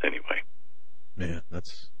 planets anyway. Man,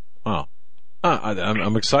 that's wow.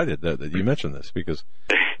 I'm excited that you mentioned this, because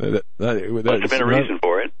that must have been a reason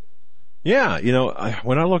for it. Yeah,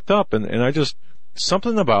 when I looked up and I just,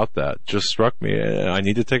 something about that just struck me. I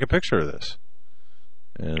need to take a picture of this.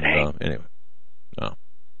 And anyway, no.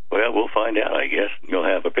 Well, we'll find out, I guess. You'll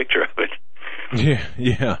have a picture of it.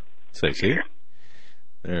 Yeah. See?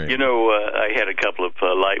 There you go. I had a couple of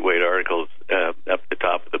lightweight articles up at the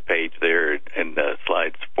top of the page there, and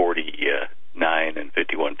slides 49 and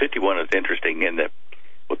 51. 51 is interesting in that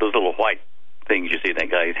with those little white things you see in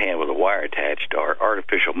that guy's hand with a wire attached are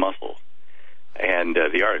artificial muscles. And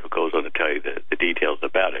the article goes on to tell you the details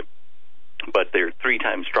about it. But they're 3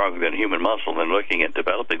 times stronger than human muscle, and looking at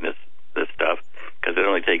developing this stuff, because it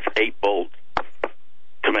only takes 8 bolts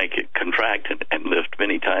to make it contract and lift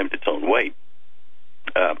many times its own weight.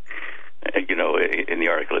 In the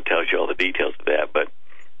article it tells you all the details of that, but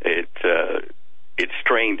its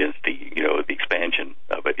strain density, the expansion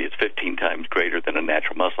of it is 15 times greater than a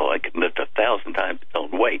natural muscle. It can lift 1,000 times its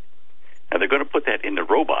own weight. Now they're going to put that into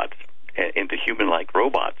robots, into human-like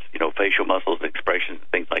robots, facial muscles, expressions,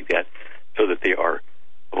 things like that, so that they are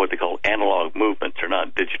what they call analog movements. They're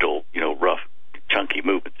not digital, rough, chunky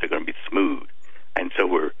movements. They're going to be smooth. And so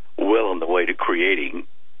we're well on the way to creating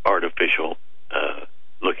artificial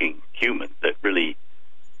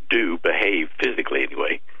behave physically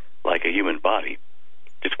anyway like a human body.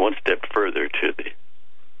 Just one step further to the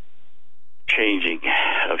changing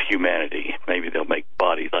of humanity. Maybe they'll make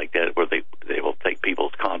bodies like that where they will take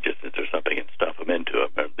people's consciousness or something and stuff them into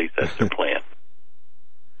it. At least that's their plan.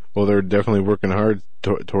 Well, they're definitely working hard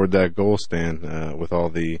toward that goal, Stan, with all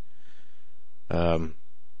the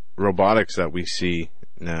robotics that we see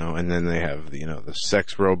now. And then they have, the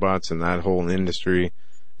sex robots and that whole industry.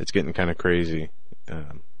 It's getting kind of crazy.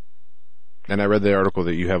 And I read the article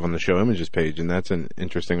that you have on the show images page, and that's an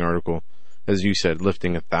interesting article. As you said,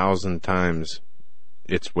 lifting 1,000 times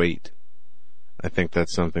its weight. I think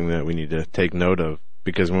that's something that we need to take note of,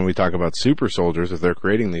 because when we talk about super soldiers, if they're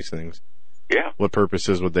creating these things, what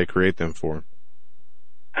purposes would they create them for?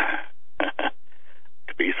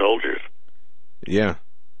 To be soldiers. Yeah.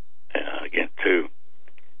 Again, too.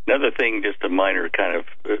 Another thing, just a minor kind of,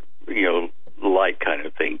 light kind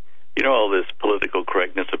of thing. All this political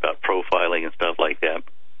correctness about profiling and stuff like that.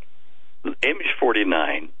 Image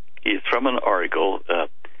 49 is from an article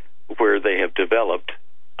where they have developed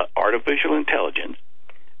artificial intelligence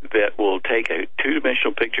that will take a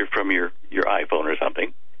two-dimensional picture from your iPhone or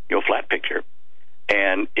something, flat picture,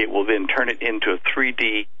 and it will then turn it into a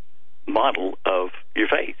 3D model of your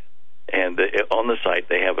face. And on the site,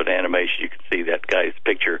 they have an animation. You can see that guy's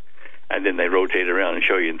picture, and then they rotate it around and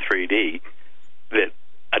show you in 3D that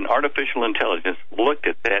an artificial intelligence looked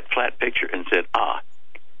at that flat picture and said,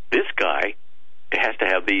 this guy has to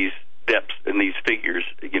have these depths and these figures,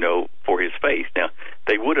 for his face. Now,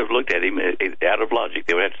 they would have looked at him out of logic.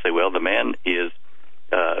 They would have to say, well, the man is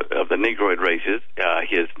of the Negroid races.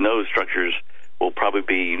 His nose structures will probably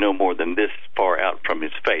be no more than this far out from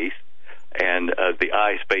his face, and the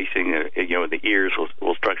eye spacing, the ears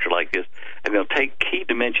will structure like this. And they'll take key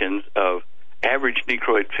dimensions of average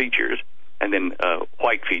Negroid features, and then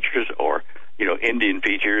white features, or Indian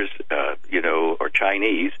features, or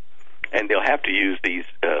Chinese, and they'll have to use these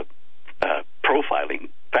profiling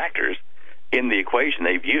factors in the equation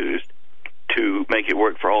they've used to make it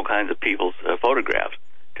work for all kinds of people's photographs,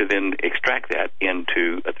 to then extract that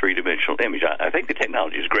into a three-dimensional image. I think the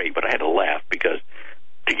technology is great, but I had to laugh because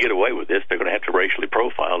to get away with this, they're going to have to racially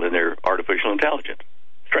profile in their artificial intelligence.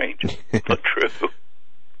 Strange, but true.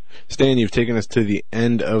 Stan, you've taken us to the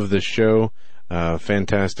end of the show.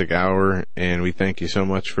 Fantastic hour, and we thank you so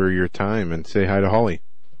much for your time. And say hi to Holly.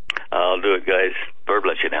 I'll do it, guys. God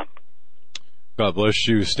bless you now. God bless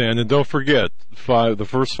you, Stan. And don't forget, the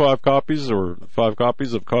first 5 copies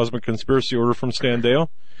of Cosmic Conspiracy order from Stan Deyo.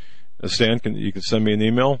 Stan, you can send me an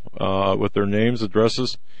email with their names,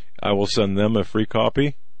 addresses. I will send them a free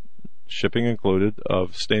copy, shipping included,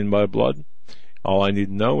 of Stained by Blood. All I need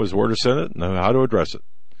to know is where to send it and how to address it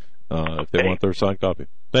if they want their signed copy.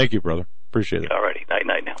 Thank you, brother. Appreciate it. All righty.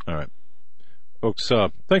 Night now. All right. Folks,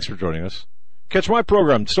 thanks for joining us. Catch my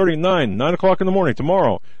program starting 9 o'clock in the morning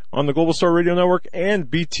tomorrow on the Global Star Radio Network and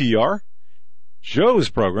BTR. Joe's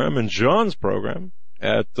program and John's program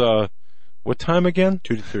at, what time again?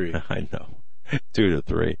 2 to 3. I know. 2 to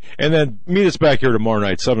 3. And then meet us back here tomorrow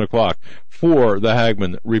night, 7 o'clock, for the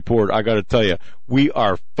Hagmann Report. I got to tell you, we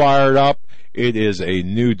are fired up. It is a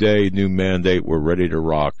new day, new mandate. We're ready to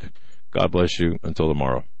rock. God bless you. Until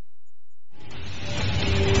tomorrow.